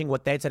and changing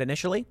what they had said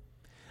initially,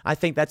 I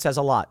think that says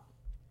a lot.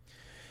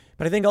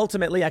 But I think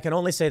ultimately I can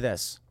only say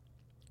this.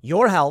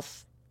 Your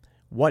health,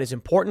 what is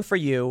important for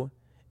you,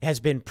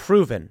 has been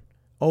proven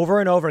over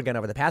and over again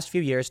over the past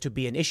few years to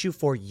be an issue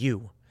for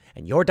you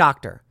and your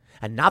doctor,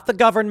 and not the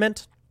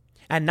government,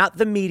 and not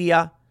the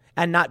media,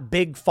 and not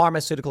big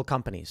pharmaceutical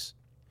companies.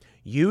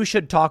 You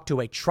should talk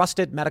to a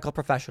trusted medical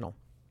professional.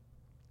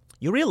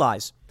 You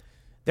realize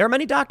there are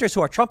many doctors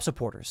who are Trump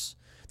supporters.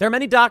 There are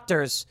many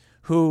doctors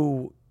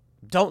who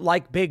don't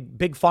like big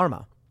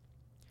pharma.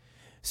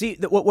 See,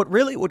 what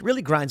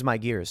really grinds my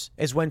gears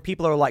is when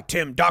people are like,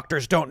 Tim,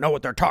 doctors don't know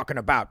what they're talking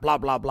about, blah,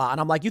 blah, blah. And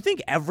I'm like, you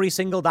think every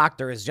single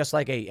doctor is just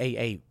like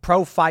a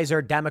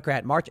pro-Pfizer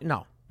Democrat march?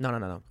 No.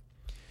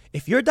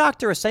 If your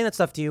doctor is saying that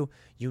stuff to you,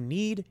 you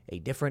need a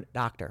different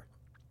doctor.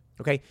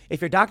 Okay? If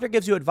your doctor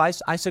gives you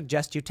advice, I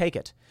suggest you take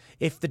it.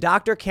 If the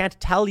doctor can't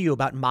tell you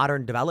about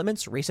modern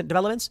developments, recent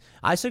developments,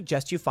 I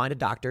suggest you find a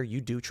doctor you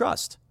do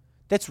trust.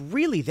 That's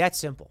really that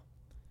simple.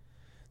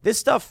 This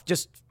stuff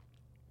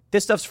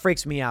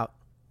freaks me out.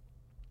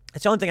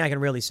 It's the only thing I can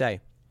really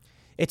say.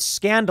 It's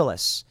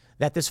scandalous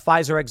that this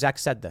Pfizer exec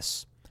said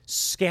this.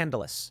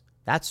 Scandalous.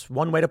 That's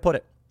one way to put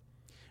it.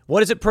 What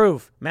does it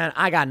prove? Man,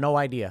 I got no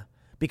idea.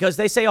 Because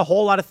they say a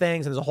whole lot of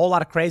things and there's a whole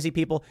lot of crazy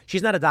people.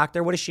 She's not a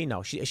doctor. What does she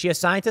know? Is she a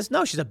scientist?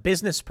 No, she's a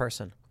business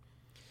person.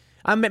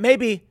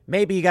 Maybe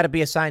you got to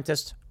be a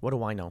scientist. What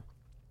do I know?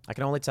 I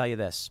can only tell you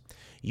this.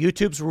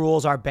 YouTube's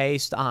rules are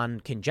based on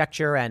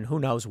conjecture and who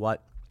knows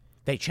what.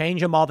 They change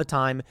them all the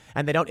time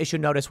and they don't issue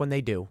notice when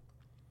they do.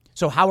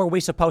 So how are we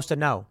supposed to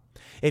know?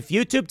 If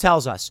YouTube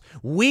tells us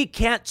we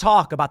can't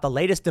talk about the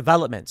latest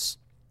developments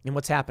in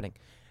what's happening,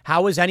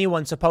 how is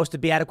anyone supposed to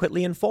be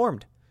adequately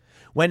informed?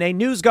 When a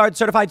NewsGuard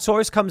certified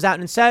source comes out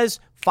and says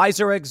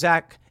Pfizer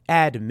exec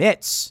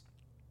admits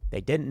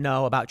they didn't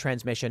know about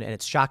transmission and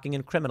it's shocking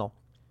and criminal,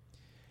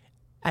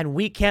 and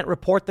we can't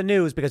report the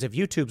news because of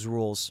YouTube's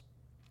rules,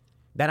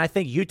 then I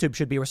think YouTube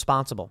should be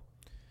responsible.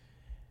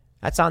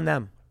 That's on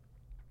them.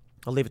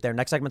 I'll leave it there.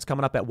 Next segment's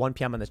coming up at 1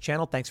 p.m. on this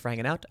channel. Thanks for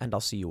hanging out, and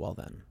I'll see you all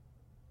then.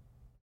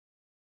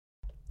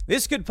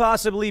 This could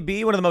possibly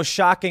be one of the most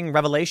shocking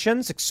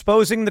revelations,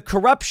 exposing the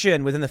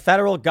corruption within the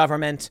federal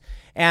government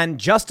and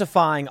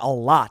justifying a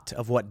lot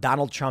of what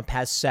Donald Trump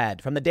has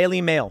said. From the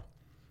Daily Mail,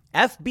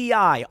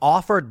 FBI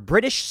offered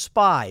British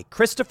spy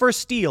Christopher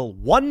Steele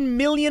 $1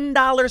 million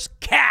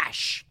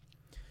cash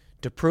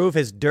to prove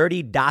his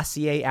dirty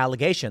dossier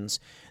allegations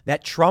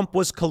that Trump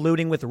was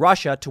colluding with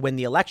Russia to win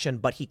the election,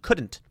 but he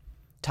couldn't.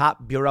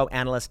 Top bureau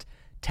analyst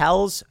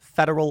tells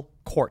federal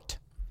court.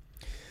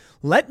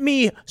 Let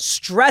me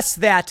stress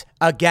that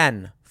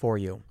again for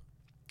you.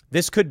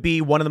 This could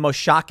be one of the most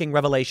shocking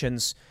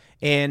revelations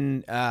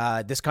in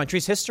this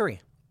country's history.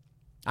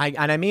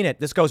 And I mean it.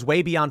 This goes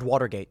way beyond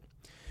Watergate.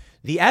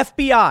 The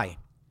FBI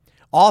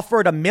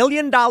offered $1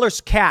 million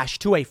cash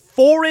to a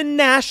foreign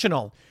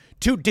national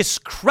to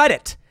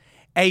discredit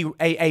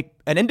an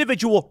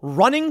individual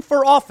running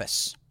for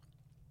office.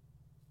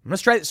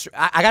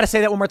 I got to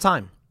say that one more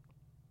time.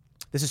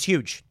 This is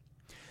huge.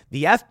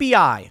 The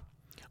FBI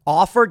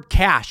offered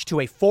cash to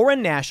a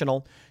foreign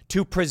national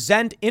to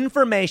present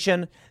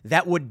information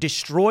that would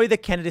destroy the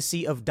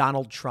candidacy of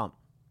Donald Trump.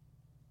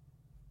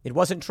 It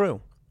wasn't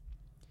true.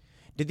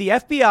 Did the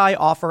FBI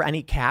offer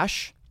any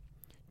cash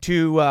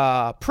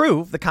to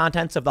prove the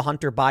contents of the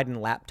Hunter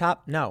Biden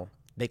laptop? No,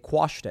 they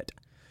quashed it.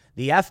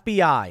 The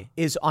FBI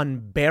is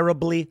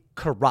unbearably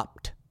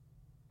corrupt.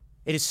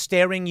 It is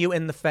staring you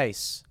in the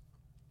face.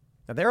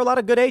 Now, there are a lot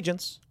of good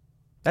agents.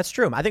 That's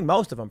true. I think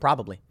most of them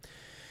probably.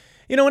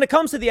 You know, when it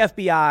comes to the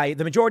FBI,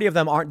 the majority of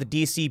them aren't the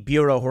D.C.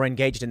 bureau who are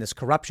engaged in this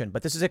corruption,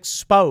 but this is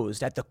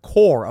exposed at the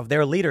core of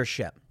their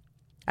leadership,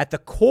 at the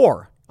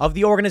core of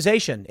the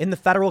organization in the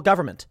federal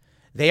government.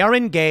 They are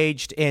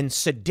engaged in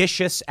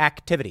seditious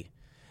activity.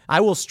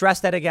 I will stress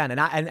that again.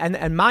 And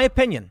in my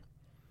opinion,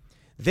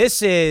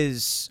 this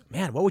is,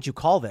 man, what would you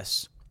call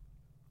this?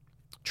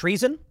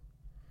 Treason?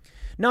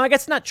 No, I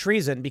guess not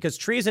treason, because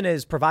treason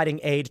is providing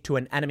aid to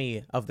an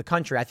enemy of the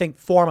country. I think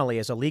formally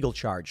is a legal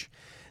charge.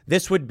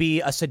 This would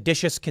be a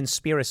seditious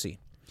conspiracy.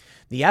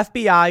 The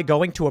FBI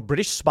going to a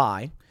British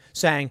spy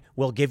saying,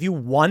 we'll give you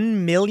 $1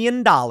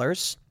 million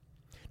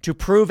to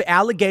prove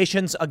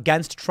allegations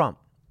against Trump.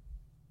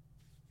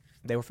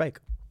 They were fake.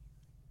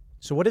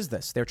 So what is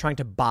this? They're trying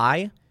to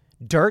buy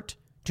dirt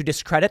to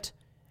discredit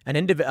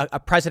a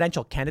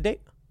presidential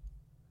candidate?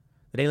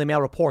 The Daily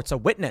Mail reports a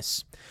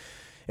witness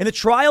in the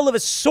trial of a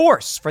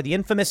source for the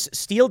infamous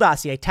Steele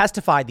dossier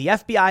testified the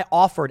FBI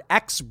offered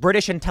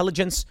ex-British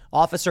intelligence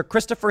officer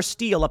Christopher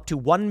Steele up to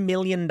 $1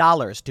 million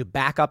to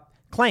back up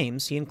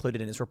claims he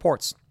included in his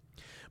reports.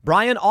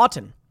 Brian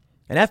Auten,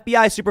 an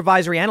FBI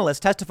supervisory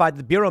analyst, testified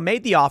the Bureau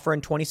made the offer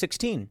in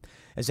 2016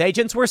 as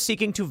agents were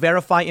seeking to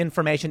verify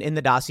information in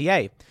the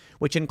dossier,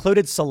 which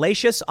included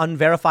salacious,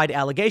 unverified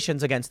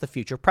allegations against the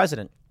future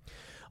president.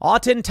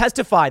 Auten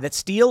testified that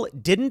Steele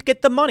didn't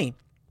get the money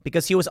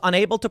because he was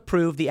unable to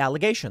prove the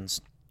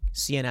allegations,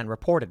 CNN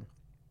reported.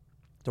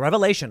 The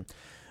revelation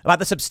about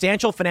the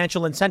substantial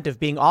financial incentive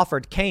being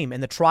offered came in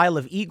the trial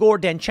of Igor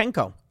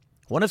Danchenko,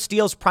 one of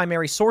Steele's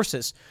primary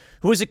sources,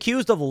 who was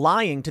accused of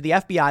lying to the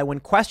FBI when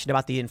questioned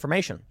about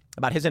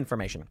his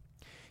information.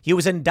 He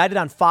was indicted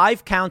on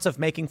 5 counts of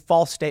making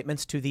false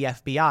statements to the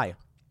FBI.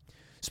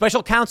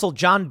 Special counsel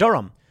John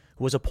Durham,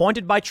 who was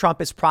appointed by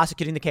Trump, is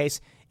prosecuting the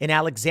case in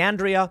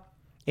Alexandria,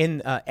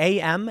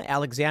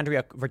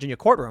 Alexandria, Virginia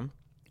courtroom.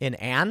 In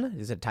Ann,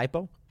 is it a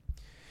typo?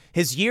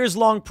 His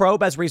years-long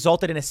probe has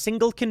resulted in a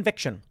single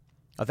conviction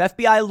of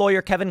FBI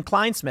lawyer Kevin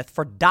Kleinsmith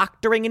for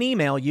doctoring an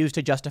email used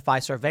to justify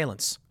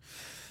surveillance.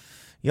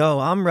 Yo,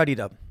 I'm ready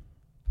to.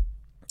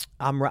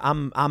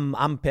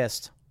 I'm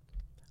pissed.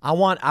 I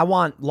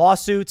want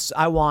lawsuits.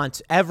 I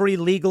want every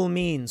legal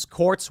means,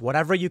 courts,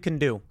 whatever you can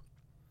do.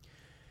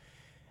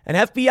 An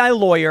FBI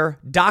lawyer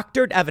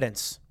doctored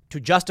evidence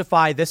to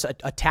justify this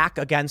attack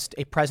against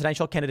a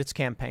presidential candidate's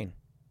campaign.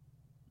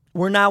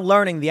 We're now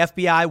learning the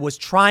FBI was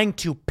trying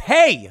to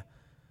pay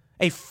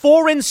a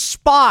foreign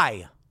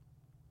spy.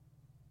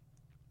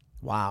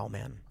 Wow,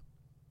 man.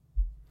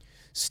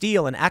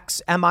 Steele, an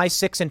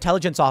ex-MI6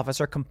 intelligence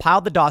officer,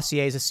 compiled the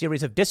dossier as a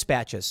series of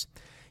dispatches.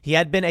 He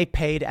had been a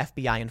paid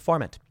FBI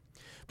informant.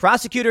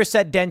 Prosecutors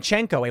said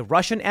Danchenko, a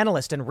Russian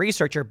analyst and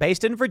researcher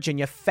based in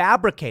Virginia,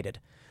 fabricated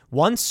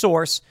one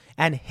source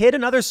and hid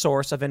another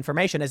source of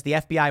information as the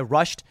FBI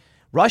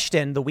rushed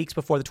in the weeks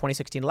before the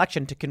 2016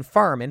 election to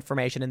confirm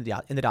information in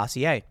the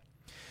dossier.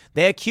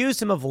 They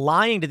accused him of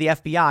lying to the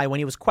FBI when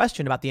he was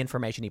questioned about the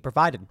information he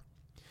provided.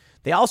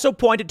 They also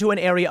pointed to an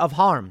area of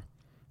harm.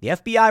 The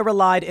FBI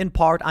relied in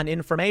part on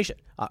information.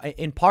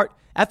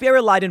 FBI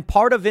relied in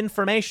part of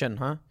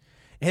information,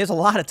 There's a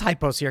lot of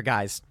typos here,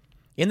 guys.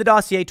 In the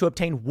dossier to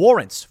obtain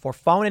warrants for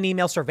phone and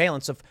email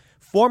surveillance of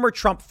former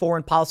Trump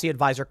foreign policy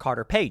advisor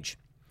Carter Page,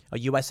 a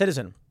U.S.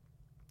 citizen.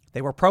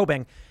 They were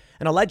probing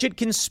an alleged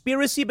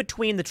conspiracy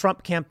between the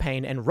Trump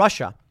campaign and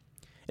Russia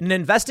in an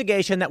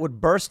investigation that would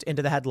burst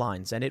into the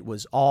headlines, and it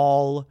was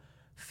all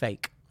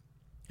fake.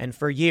 And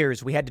for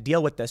years, we had to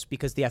deal with this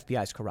because the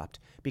FBI is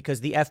corrupt,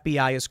 because the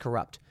FBI is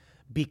corrupt,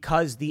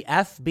 because the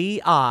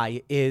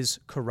FBI is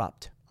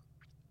corrupt.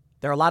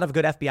 There are a lot of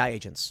good FBI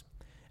agents.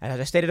 And as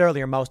I stated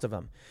earlier, most of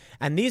them.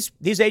 And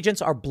these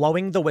agents are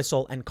blowing the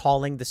whistle and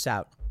calling this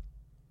out.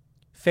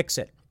 Fix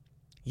it.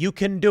 You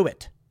can do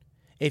it.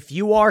 If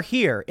you are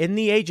here in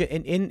the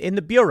in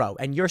the Bureau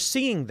and you're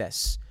seeing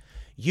this,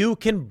 you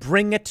can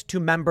bring it to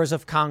members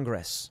of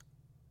Congress.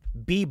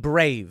 Be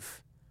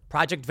brave.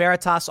 Project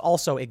Veritas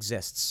also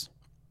exists.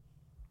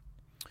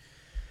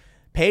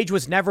 Page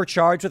was never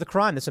charged with a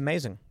crime. That's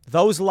amazing.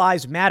 Those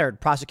lives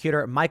mattered,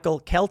 prosecutor Michael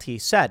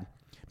Kelty said,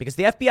 because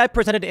the FBI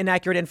presented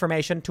inaccurate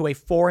information to a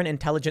foreign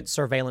intelligence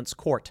surveillance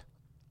court.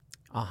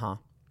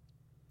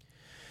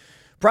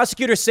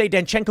 Prosecutors say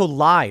Danchenko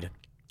lied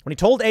when he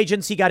told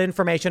agents he got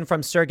information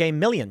from Sergei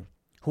Milyan,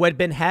 who had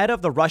been head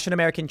of the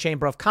Russian-American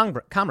Chamber of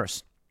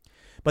Commerce.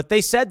 But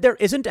they said there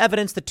isn't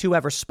evidence the two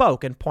ever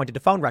spoke and pointed to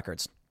phone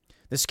records.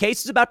 This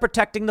case is about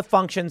protecting the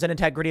functions and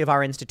integrity of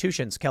our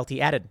institutions, Kelty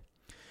added.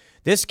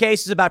 This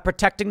case is about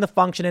protecting the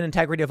function and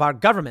integrity of our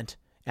government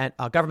and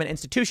government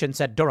institutions,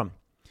 said Durham.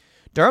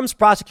 Durham's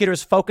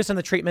prosecutors focus on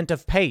the treatment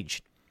of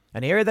Page,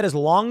 an area that has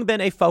long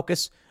been a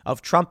focus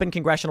of Trump and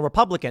congressional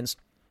Republicans,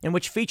 and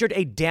which featured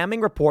a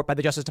damning report by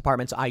the Justice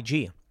Department's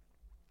IG.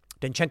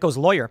 Danchenko's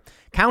lawyer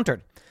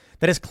countered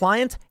that his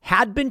client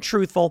had been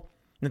truthful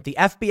and that the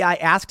FBI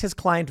asked his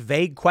client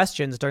vague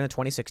questions during the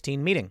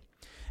 2016 meeting.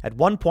 At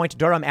one point,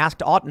 Durham asked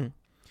Auten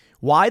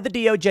why the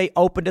DOJ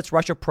opened its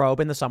Russia probe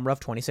in the summer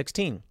of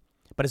 2016.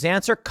 But his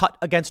answer cut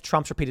against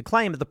Trump's repeated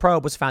claim that the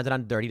probe was founded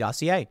on a dirty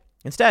dossier.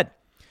 Instead,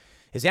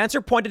 his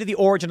answer pointed to the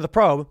origin of the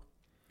probe,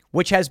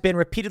 which has been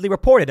repeatedly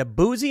reported, a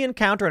boozy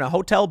encounter in a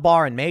hotel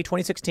bar in May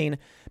 2016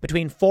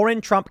 between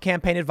foreign Trump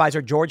campaign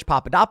advisor George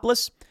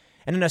Papadopoulos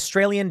and an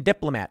Australian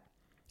diplomat.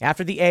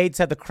 After the aide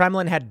said the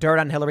Kremlin had dirt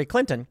on Hillary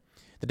Clinton,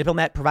 the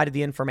diplomat provided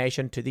the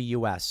information to the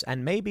U.S.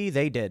 And maybe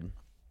they did.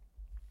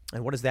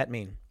 And what does that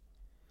mean?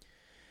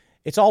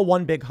 It's all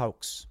one big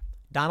hoax.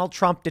 Donald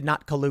Trump did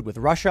not collude with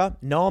Russia.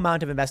 No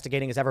amount of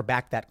investigating has ever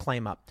backed that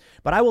claim up.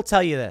 But I will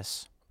tell you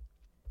this.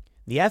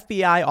 The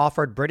FBI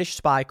offered British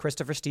spy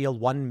Christopher Steele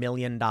 $1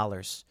 million.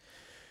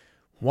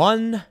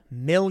 $1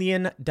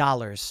 million.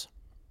 FBI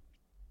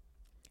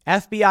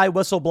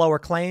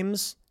whistleblower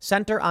claims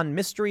center on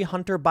mystery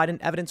Hunter Biden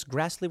evidence,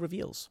 Grassley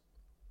reveals.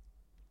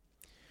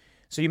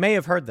 So you may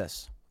have heard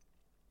this.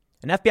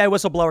 An FBI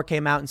whistleblower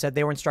came out and said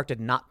they were instructed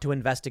not to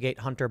investigate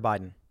Hunter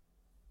Biden.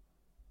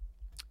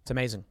 It's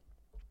amazing.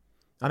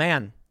 A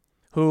man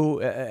who,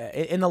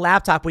 in the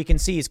laptop, we can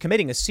see is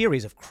committing a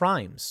series of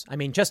crimes. I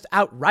mean, just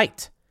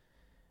outright.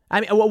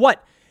 I mean,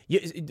 what?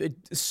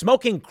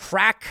 Smoking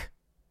crack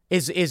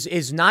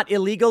is not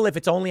illegal if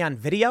it's only on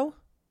video?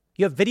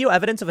 You have video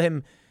evidence of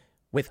him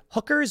with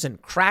hookers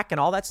and crack and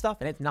all that stuff,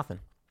 and it's nothing.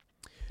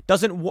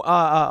 Doesn't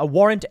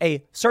warrant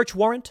a search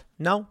warrant?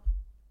 No.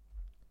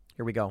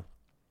 Here we go.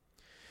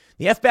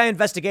 The FBI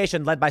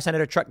investigation led by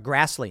Senator Chuck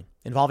Grassley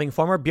involving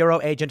former Bureau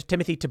agent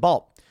Timothy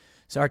Thibault,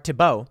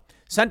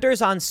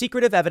 centers on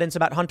secretive evidence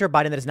about Hunter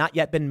Biden that has not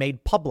yet been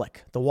made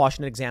public, the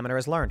Washington Examiner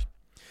has learned.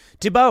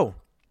 Thibault,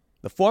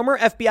 the former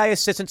FBI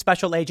assistant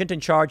special agent in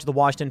charge of the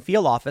Washington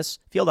field office,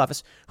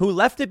 who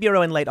left the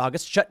Bureau in late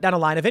August, shut down a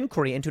line of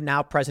inquiry into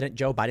now President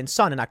Joe Biden's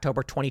son in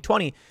October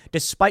 2020,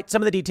 despite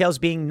some of the details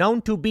being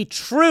known to be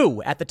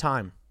true at the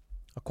time,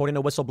 according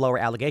to whistleblower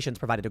allegations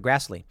provided to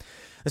Grassley.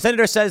 The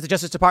senator says the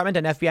Justice Department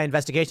and FBI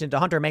investigation into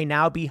Hunter may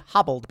now be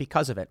hobbled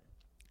because of it.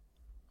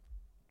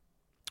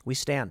 We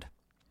stand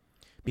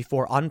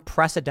before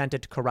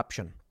unprecedented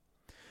corruption.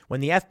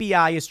 When the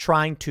FBI is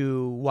trying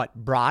to,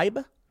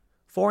 bribe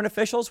foreign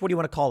officials? What do you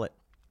want to call it?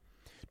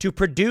 To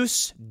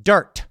produce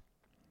dirt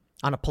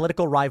on a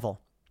political rival.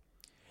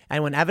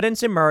 And when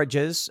evidence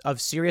emerges of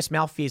serious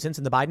malfeasance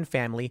in the Biden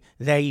family,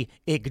 they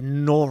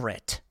ignore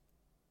it.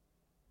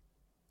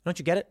 Don't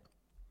you get it?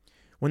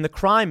 When the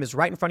crime is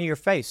right in front of your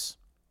face,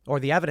 or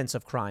the evidence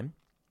of crime,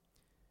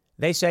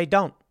 they say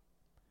don't.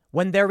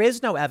 When there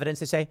is no evidence,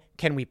 they say,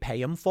 can we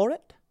pay him for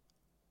it?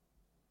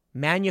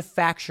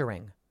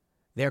 Manufacturing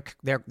their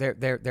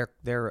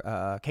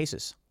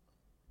cases.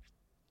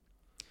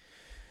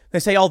 They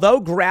say,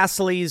 although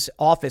Grassley's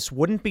office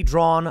wouldn't be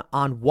drawn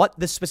on what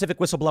this specific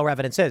whistleblower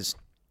evidence is,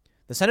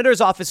 the senator's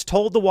office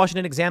told the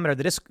Washington Examiner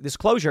the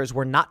disclosures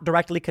were not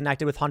directly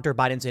connected with Hunter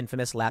Biden's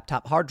infamous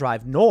laptop hard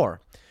drive, nor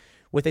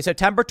with a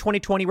September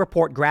 2020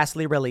 report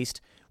Grassley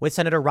released with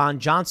Senator Ron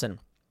Johnson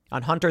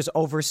on Hunter's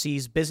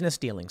overseas business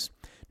dealings,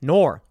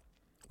 nor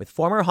with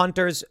former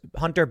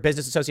Hunter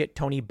business associate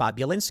Tony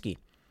Bobulinski,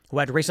 who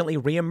had recently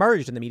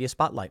reemerged in the media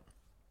spotlight.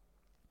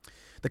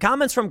 The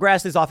comments from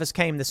Grassley's office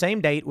came the same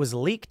day it was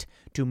leaked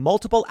to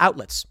multiple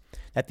outlets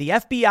that the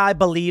FBI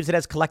believes it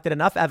has collected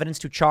enough evidence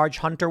to charge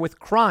Hunter with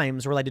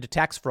crimes related to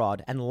tax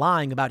fraud and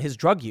lying about his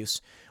drug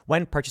use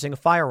when purchasing a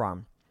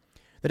firearm.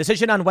 The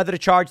decision on whether to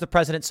charge the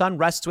president's son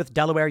rests with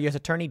Delaware U.S.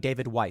 Attorney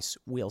David Weiss.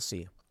 We'll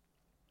see.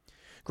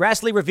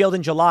 Grassley revealed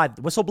in July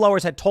that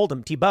whistleblowers had told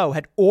him Thibault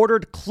had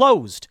ordered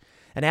closed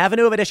an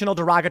avenue of additional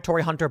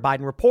derogatory Hunter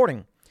Biden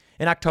reporting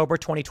in October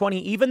 2020,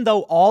 even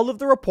though all of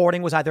the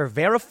reporting was either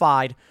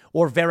verified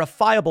or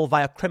verifiable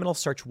via criminal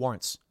search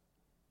warrants.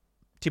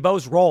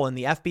 Thibault's role in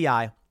the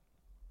FBI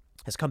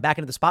has come back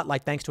into the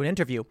spotlight thanks to an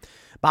interview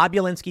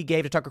Bobulinski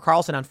gave to Tucker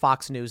Carlson on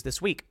Fox News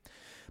this week.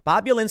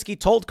 Bobulinski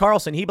told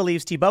Carlson he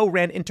believes Thibault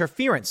ran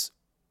interference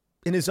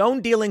in his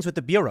own dealings with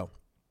the Bureau,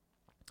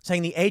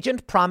 saying the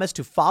agent promised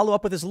to follow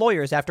up with his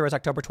lawyers after his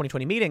October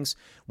 2020 meetings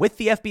with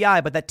the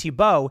FBI, but that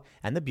Thibault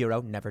and the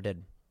Bureau never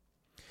did.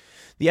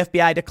 The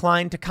FBI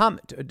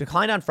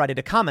declined on Friday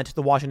to comment to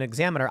the Washington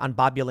Examiner on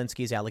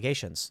Bobulinski's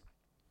allegations.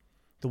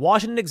 The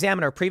Washington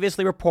Examiner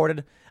previously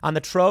reported on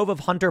the trove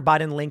of Hunter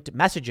Biden-linked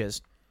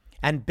messages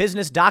and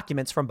business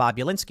documents from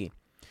Bobulinski,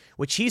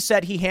 which he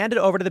said he handed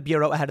over to the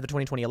Bureau ahead of the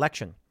 2020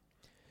 election.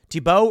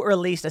 Thibault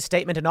released a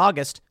statement in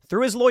August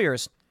through his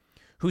lawyers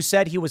who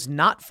said he was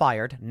not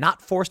fired,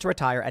 not forced to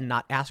retire, and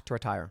not asked to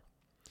retire.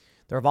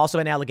 There have also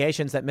been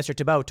allegations that Mr.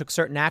 Thibault took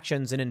certain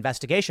actions in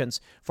investigations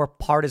for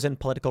partisan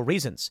political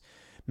reasons.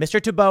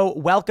 Mr. Thibault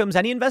welcomes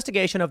any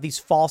investigation of these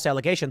false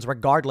allegations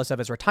regardless of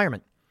his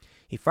retirement.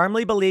 He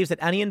firmly believes that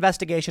any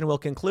investigation will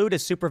conclude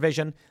his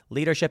supervision,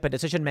 leadership, and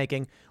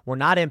decision-making were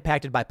not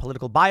impacted by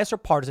political bias or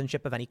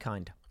partisanship of any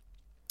kind.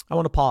 I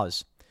want to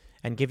pause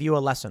and give you a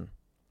lesson.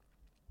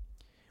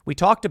 We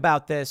talked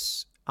about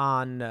this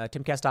on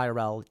Timcast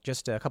IRL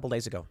just a couple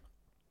days ago.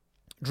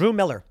 Drew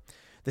Miller,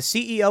 the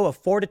CEO of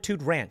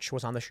Fortitude Ranch,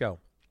 was on the show.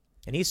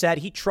 And he said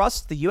he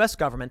trusts the U.S.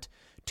 government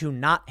to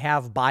not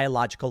have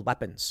biological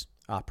weapons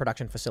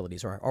production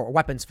facilities or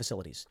weapons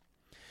facilities.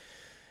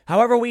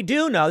 However, we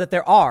do know that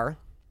there are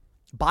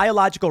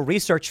biological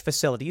research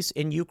facilities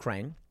in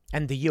Ukraine,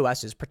 and the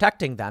U.S. is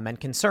protecting them and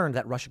concerned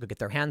that Russia could get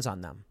their hands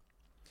on them.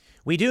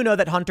 We do know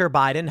that Hunter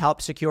Biden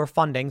helped secure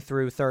funding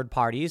through third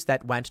parties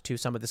that went to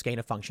some of this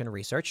gain-of-function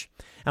research.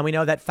 And we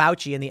know that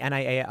Fauci and the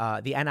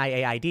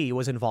NIAID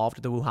was involved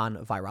with the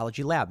Wuhan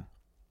virology lab.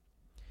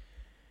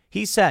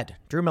 He said,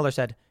 Drew Miller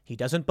said, he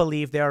doesn't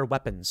believe there are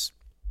weapons,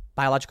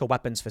 biological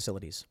weapons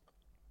facilities.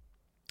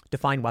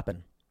 Define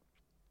weapon.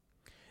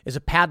 Is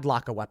a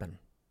padlock a weapon?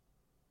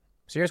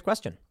 Serious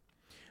question.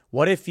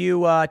 What if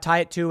you tie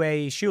it to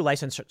a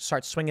shoelace and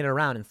start swinging it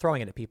around and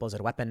throwing it at people? Is it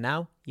a weapon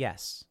now?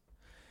 Yes.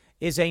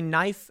 Is a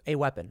knife a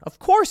weapon? Of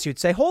course you'd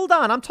say, hold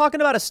on, I'm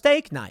talking about a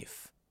steak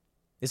knife.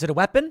 Is it a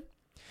weapon?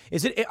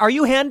 Are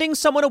you handing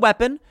someone a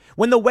weapon?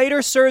 When the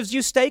waiter serves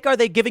you steak, are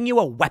they giving you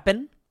a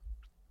weapon?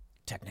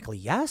 Technically,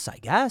 yes, I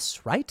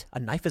guess, right? A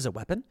knife is a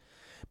weapon.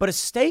 But a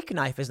steak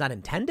knife is not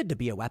intended to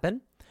be a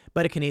weapon,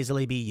 but it can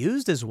easily be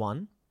used as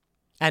one.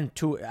 And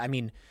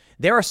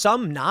there are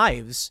some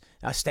knives,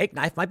 a steak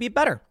knife might be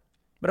better.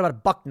 What about a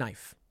buck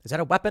knife? Is that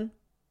a weapon?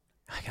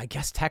 I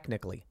guess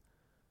technically.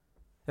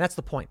 And that's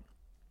the point.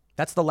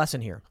 That's the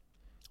lesson here.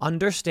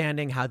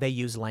 Understanding how they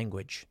use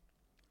language.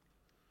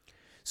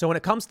 So when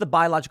it comes to the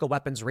biological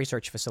weapons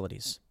research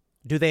facilities,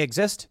 do they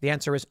exist? The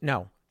answer is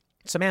no.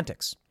 It's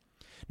semantics.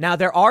 Now,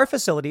 there are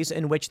facilities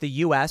in which the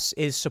U.S.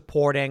 is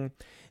supporting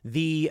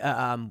the,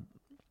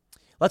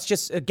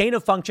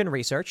 gain-of-function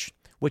research,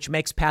 which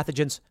makes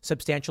pathogens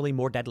substantially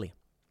more deadly.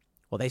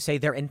 Well, they say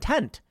their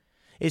intent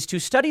is to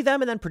study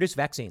them and then produce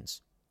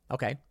vaccines.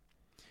 Okay.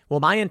 Well,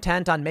 my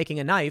intent on making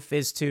a knife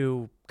is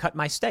to cut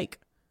my steak.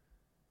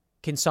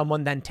 Can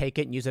someone then take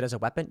it and use it as a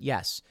weapon?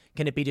 Yes.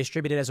 Can it be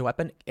distributed as a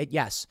weapon?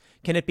 Yes.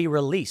 Can it be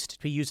released to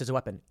be used as a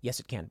weapon? Yes,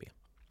 it can be.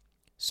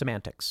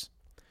 Semantics.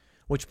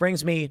 Which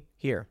brings me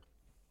here.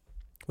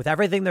 With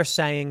everything they're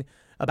saying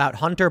about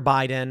Hunter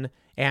Biden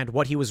and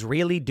what he was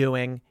really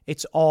doing,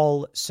 it's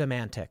all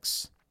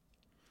semantics.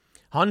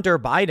 Hunter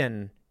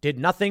Biden did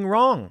nothing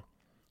wrong.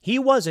 He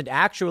wasn't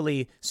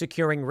actually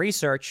securing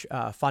research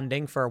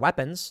funding for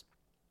weapons.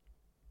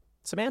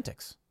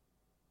 Semantics.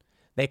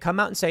 They come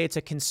out and say it's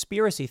a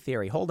conspiracy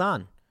theory. Hold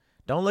on.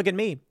 Don't look at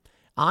me.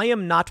 I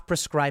am not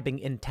prescribing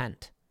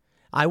intent.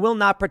 I will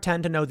not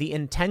pretend to know the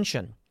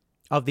intention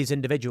of these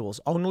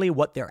individuals, only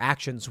what their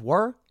actions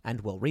were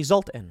and will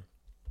result in.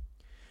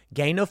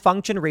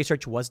 Gain-of-function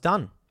research was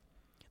done.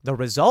 The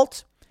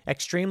result?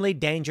 Extremely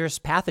dangerous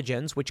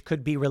pathogens which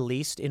could be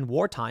released in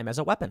wartime as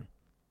a weapon.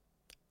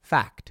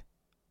 Fact.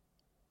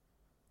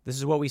 This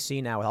is what we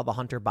see now with all the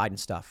Hunter Biden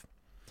stuff.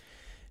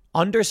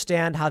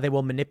 Understand how they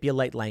will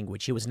manipulate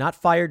language. He was not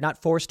fired,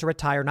 not forced to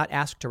retire, not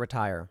asked to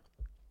retire.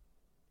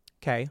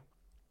 Okay.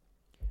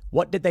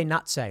 What did they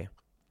not say?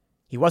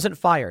 He wasn't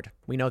fired.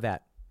 We know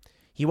that.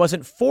 He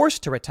wasn't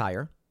forced to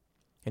retire,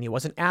 and he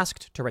wasn't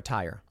asked to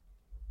retire.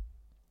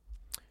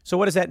 So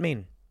what does that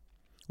mean?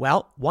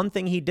 Well, one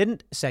thing he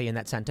didn't say in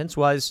that sentence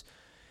was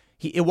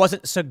it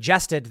wasn't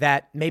suggested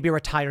that maybe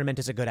retirement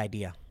is a good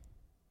idea,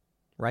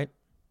 right?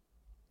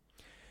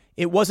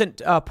 It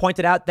wasn't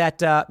pointed out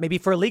that maybe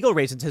for legal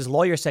reasons, his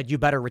lawyer said, you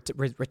better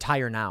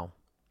retire now.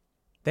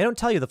 They don't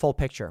tell you the full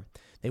picture.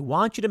 They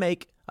want you to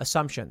make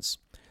assumptions.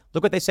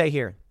 Look what they say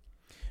here.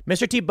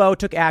 Mr. Thibault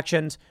took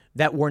actions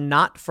that were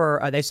not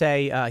for, they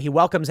say, he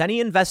welcomes any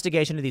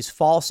investigation of these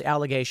false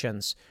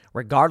allegations,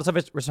 regardless of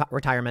his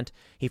retirement.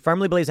 He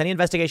firmly believes any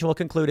investigation will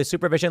conclude his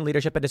supervision,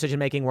 leadership, and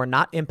decision-making were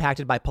not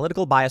impacted by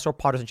political bias or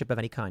partisanship of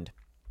any kind.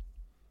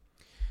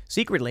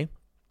 Secretly,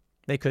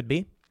 they could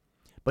be.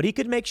 But he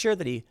could make sure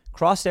that he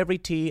crossed every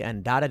T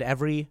and dotted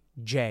every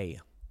J,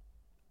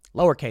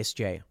 lowercase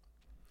j.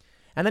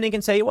 And then he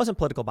can say it wasn't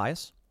political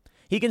bias.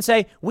 He can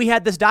say, we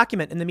had this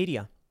document in the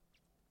media.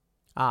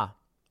 Ah,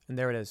 and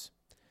there it is.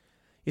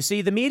 You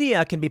see, the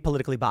media can be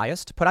politically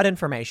biased, put out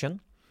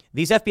information.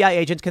 These FBI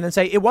agents can then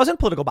say, it wasn't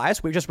political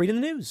bias. We were just reading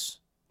the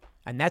news.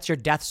 And that's your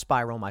death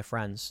spiral, my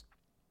friends.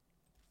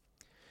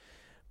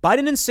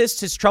 Biden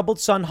insists his troubled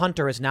son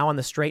Hunter is now on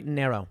the straight and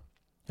narrow.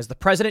 As the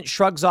president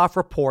shrugs off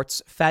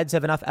reports, feds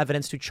have enough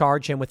evidence to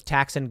charge him with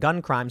tax and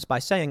gun crimes by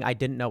saying, I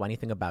didn't know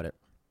anything about it.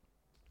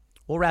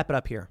 We'll wrap it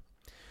up here.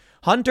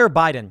 Hunter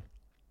Biden.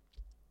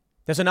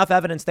 There's enough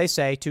evidence, they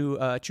say,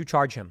 to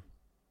charge him.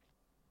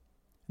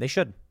 They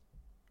should.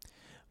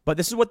 But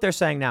this is what they're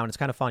saying now, and it's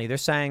kind of funny. They're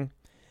saying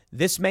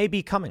this may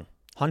be coming.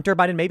 Hunter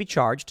Biden may be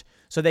charged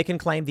so they can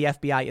claim the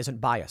FBI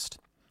isn't biased.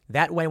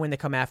 That way, when they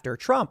come after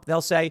Trump,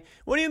 they'll say,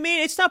 what do you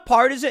mean? It's not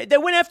partisan. They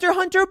went after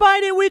Hunter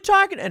Biden. We're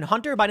talking. And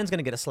Hunter Biden's going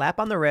to get a slap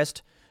on the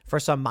wrist for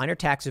some minor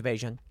tax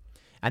evasion.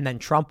 And then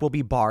Trump will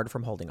be barred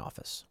from holding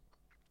office.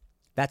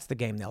 That's the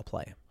game they'll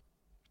play.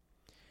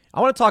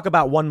 I want to talk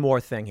about one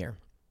more thing here.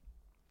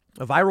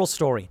 A viral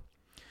story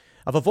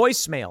of a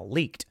voicemail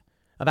leaked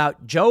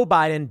about Joe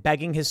Biden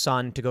begging his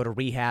son to go to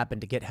rehab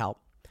and to get help.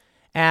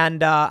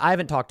 And I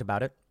haven't talked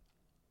about it.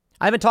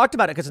 I haven't talked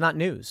about it because it's not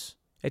news.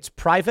 It's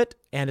private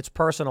and it's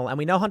personal. And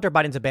we know Hunter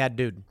Biden's a bad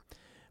dude.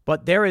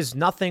 But there is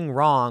nothing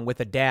wrong with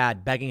a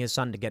dad begging his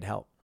son to get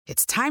help.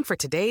 It's time for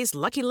today's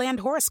Lucky Land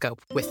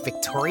horoscope with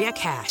Victoria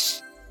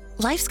Cash.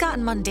 Life's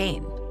gotten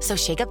mundane, so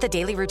shake up the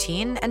daily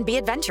routine and be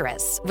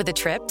adventurous with a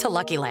trip to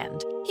Lucky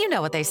Land. You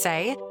know what they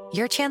say.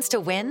 Your chance to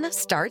win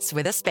starts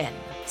with a spin.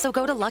 So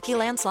go to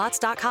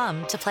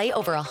LuckyLandSlots.com to play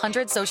over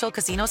 100 social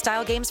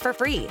casino-style games for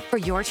free for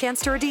your chance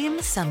to redeem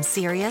some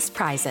serious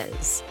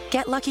prizes.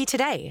 Get lucky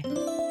today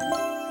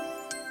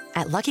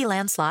at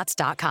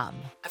LuckyLandSlots.com.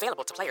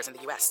 Available to players in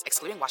the U.S.,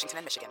 excluding Washington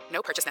and Michigan.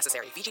 No purchase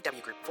necessary.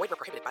 VGW Group. Void where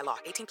prohibited by law.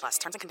 18+.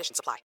 Terms and conditions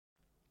apply.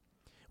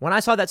 When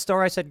I saw that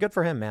story, I said, good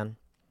for him, man.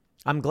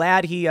 I'm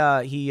glad he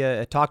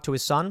talked to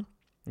his son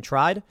and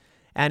tried.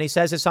 And he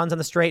says his son's on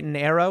the straight and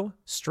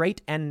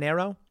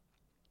narrow.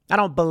 I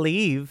don't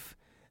believe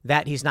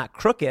that he's not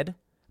crooked,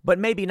 but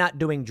maybe not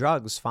doing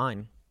drugs,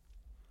 fine.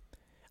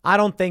 I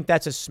don't think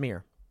that's a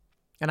smear.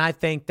 And I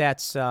think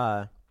that's,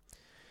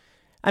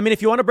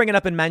 if you want to bring it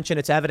up and mention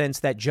it's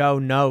evidence that Joe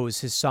knows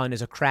his son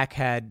is a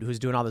crackhead who's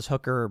doing all this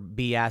hooker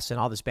BS and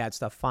all this bad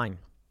stuff, fine.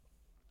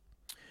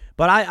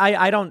 But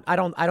I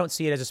don't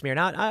see it as a smear.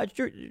 Now,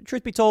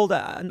 truth be told,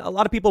 a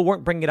lot of people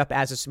weren't bringing it up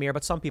as a smear,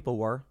 but some people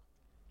were.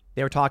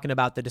 They were talking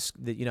about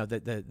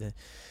the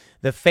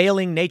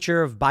failing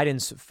nature of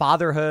Biden's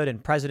fatherhood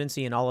and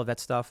presidency and all of that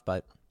stuff,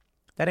 but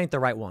that ain't the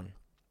right one.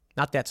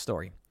 Not that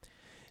story.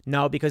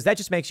 No, because that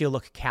just makes you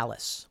look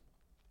callous.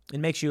 It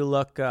makes you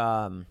look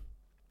cold.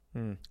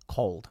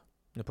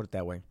 I'll put it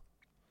that way.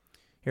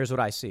 Here's what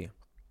I see.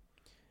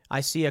 I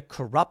see a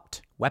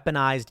corrupt,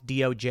 weaponized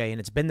DOJ, and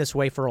it's been this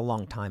way for a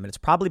long time, and it's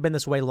probably been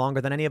this way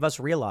longer than any of us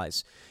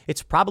realize.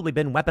 It's probably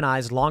been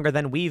weaponized longer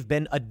than we've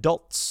been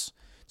adults.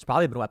 It's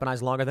probably been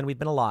weaponized longer than we've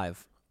been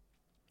alive.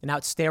 And now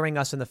it's staring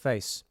us in the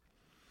face.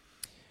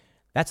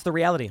 That's the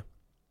reality.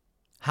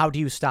 How do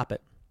you stop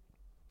it?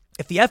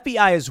 If the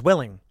FBI is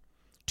willing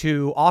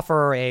to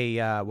offer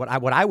a what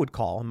I would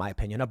call, in my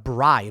opinion, a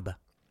bribe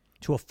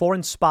to a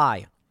foreign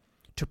spy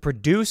to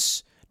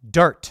produce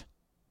dirt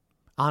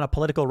on a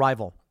political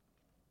rival,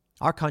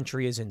 our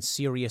country is in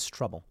serious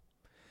trouble.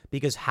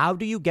 Because how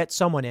do you get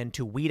someone in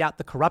to weed out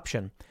the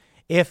corruption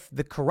if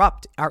the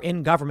corrupt are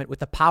in government with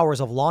the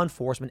powers of law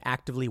enforcement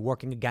actively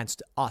working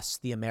against us,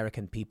 the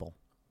American people?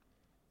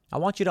 I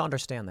want you to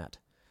understand that.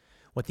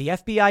 What the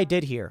FBI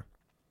did here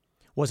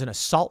was an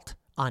assault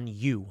on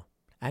you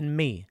and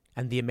me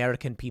and the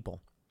American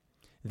people.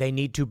 They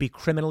need to be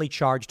criminally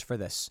charged for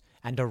this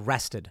and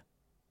arrested.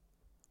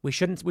 We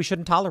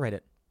shouldn't tolerate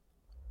it.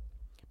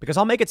 Because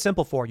I'll make it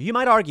simple for you. You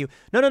might argue,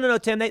 no,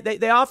 Tim,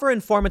 they offer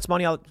informants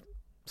money.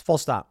 Full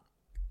stop.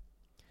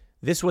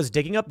 This was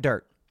digging up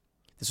dirt.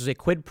 This was a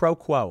quid pro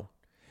quo.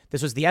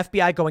 This was the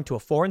FBI going to a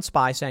foreign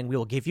spy saying, we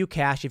will give you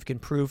cash if you can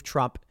prove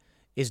Trump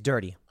is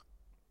dirty.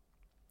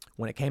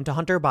 When it came to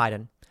Hunter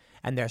Biden,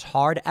 and there's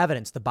hard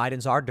evidence the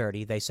Bidens are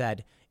dirty, they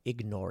said,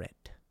 ignore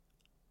it.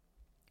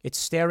 It's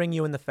staring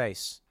you in the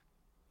face.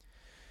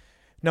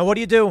 Now, what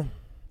do?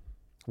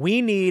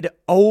 We need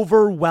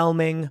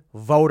overwhelming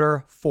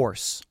voter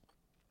force.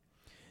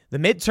 The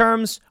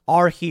midterms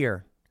are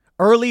here.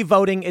 Early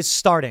voting is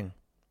starting.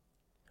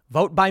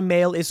 Vote by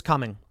mail is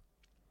coming.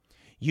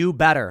 You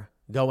better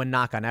go and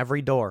knock on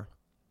every door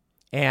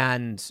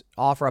and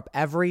offer up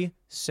every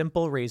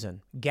simple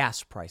reason.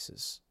 Gas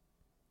prices.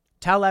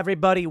 Tell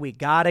everybody we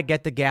got to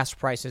get the gas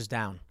prices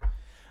down.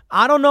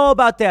 I don't know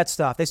about that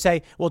stuff. They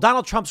say, well,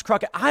 Donald Trump's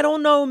crooked. I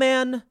don't know,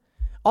 man.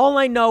 All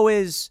I know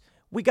is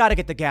we got to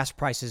get the gas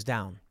prices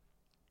down.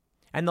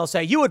 And they'll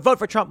say, you would vote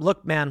for Trump.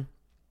 Look, man,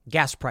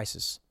 gas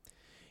prices.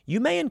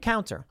 You may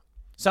encounter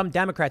some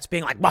Democrats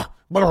being like,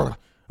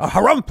 a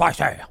haram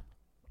price.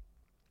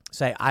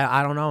 Say,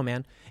 I don't know,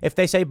 man. If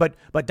they say, but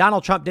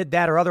Donald Trump did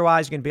that or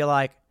otherwise, you can be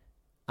like,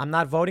 I'm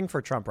not voting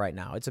for Trump right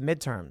now. It's a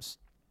midterms.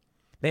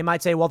 They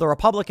might say, well, the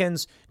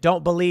Republicans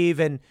don't believe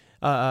in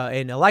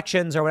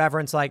elections or whatever.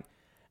 And it's like,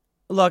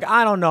 look,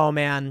 I don't know,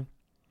 man.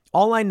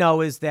 All I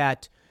know is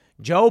that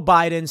Joe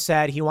Biden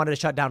said he wanted to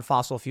shut down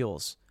fossil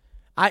fuels.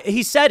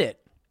 He said it.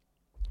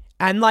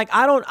 And like,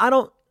 I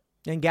don't,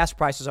 and gas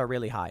prices are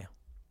really high.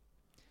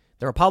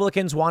 The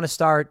Republicans want to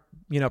start,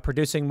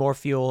 producing more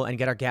fuel and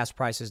get our gas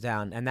prices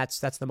down. And that's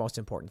the most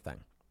important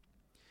thing.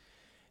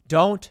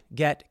 Don't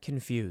get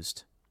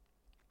confused.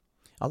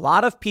 A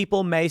lot of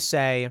people may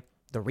say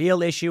the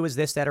real issue is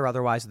this, that, or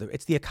otherwise.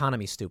 It's the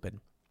economy, stupid.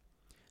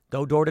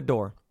 Go door to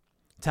door.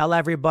 Tell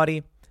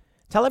everybody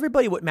Tell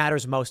everybody what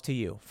matters most to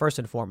you, first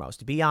and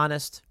foremost. Be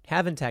honest,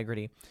 have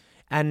integrity,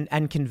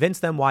 and convince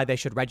them why they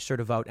should register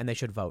to vote and they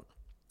should vote.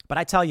 But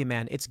I tell you,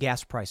 man, it's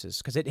gas prices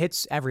because it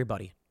hits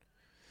everybody.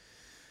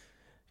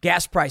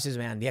 Gas prices,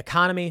 man. The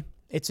economy,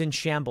 it's in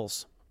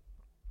shambles.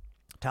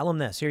 Tell them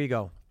this. Here you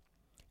go.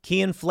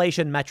 Key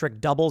inflation metric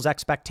doubles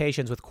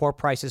expectations with core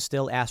prices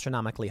still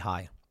astronomically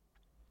high.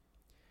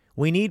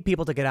 We need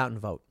people to get out and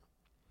vote.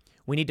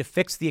 We need to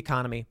fix the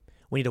economy.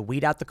 We need to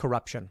weed out the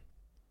corruption.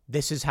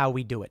 This is how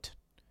we do it.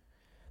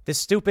 This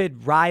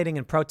stupid rioting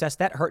and protest,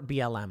 that hurt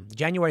BLM. The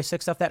January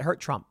 6th stuff, that hurt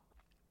Trump.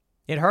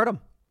 It hurt him.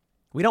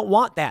 We don't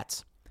want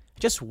that. We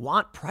just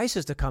want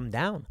prices to come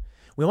down.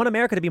 We want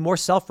America to be more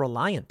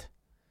self-reliant.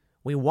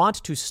 We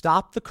want to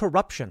stop the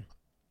corruption.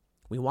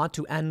 We want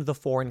to end the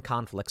foreign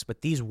conflicts,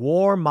 but these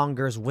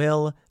warmongers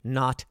will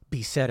not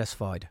be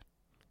satisfied.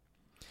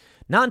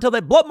 Not until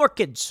they blow up more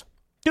kids.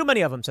 Too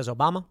many of them, says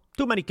Obama.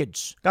 Too many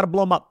kids. Got to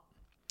blow them up.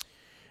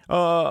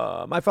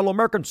 My fellow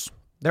Americans,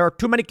 there are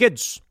too many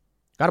kids.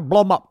 Got to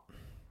blow them up.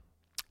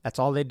 That's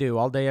all they do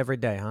all day, every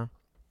day, huh?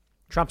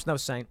 Trump's no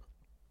saint.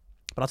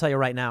 But I'll tell you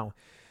right now,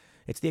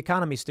 it's the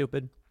economy,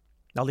 stupid.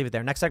 I'll leave it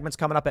there. Next segment's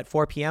coming up at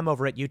 4 p.m.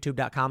 over at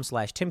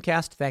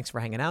youtube.com/Timcast. Thanks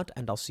for hanging out,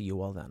 and I'll see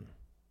you all then.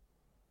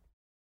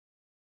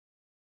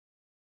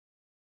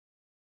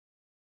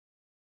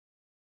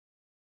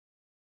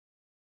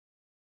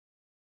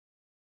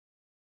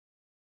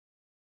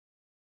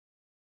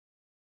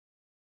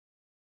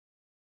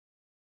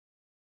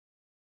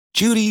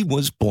 Judy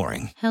was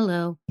boring.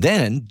 Hello.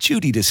 Then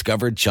Judy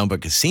discovered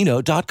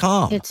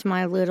ChumbaCasino.com. It's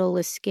my little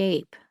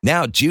escape.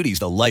 Now Judy's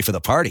the life of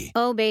the party.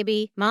 Oh,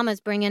 baby, mama's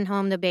bringing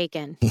home the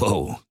bacon.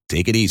 Whoa,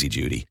 take it easy,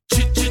 Judy.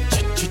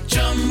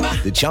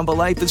 The Chumba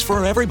life is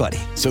for everybody.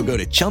 So go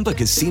to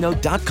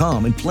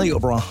ChumbaCasino.com and play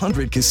over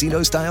 100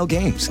 casino-style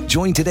games.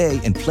 Join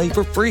today and play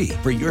for free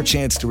for your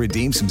chance to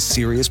redeem some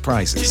serious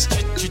prizes.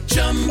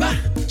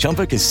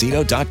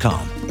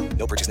 ChumbaCasino.com.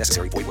 No purchase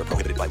necessary. Void where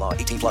prohibited by law.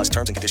 18+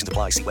 terms and conditions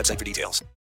apply. See website for details.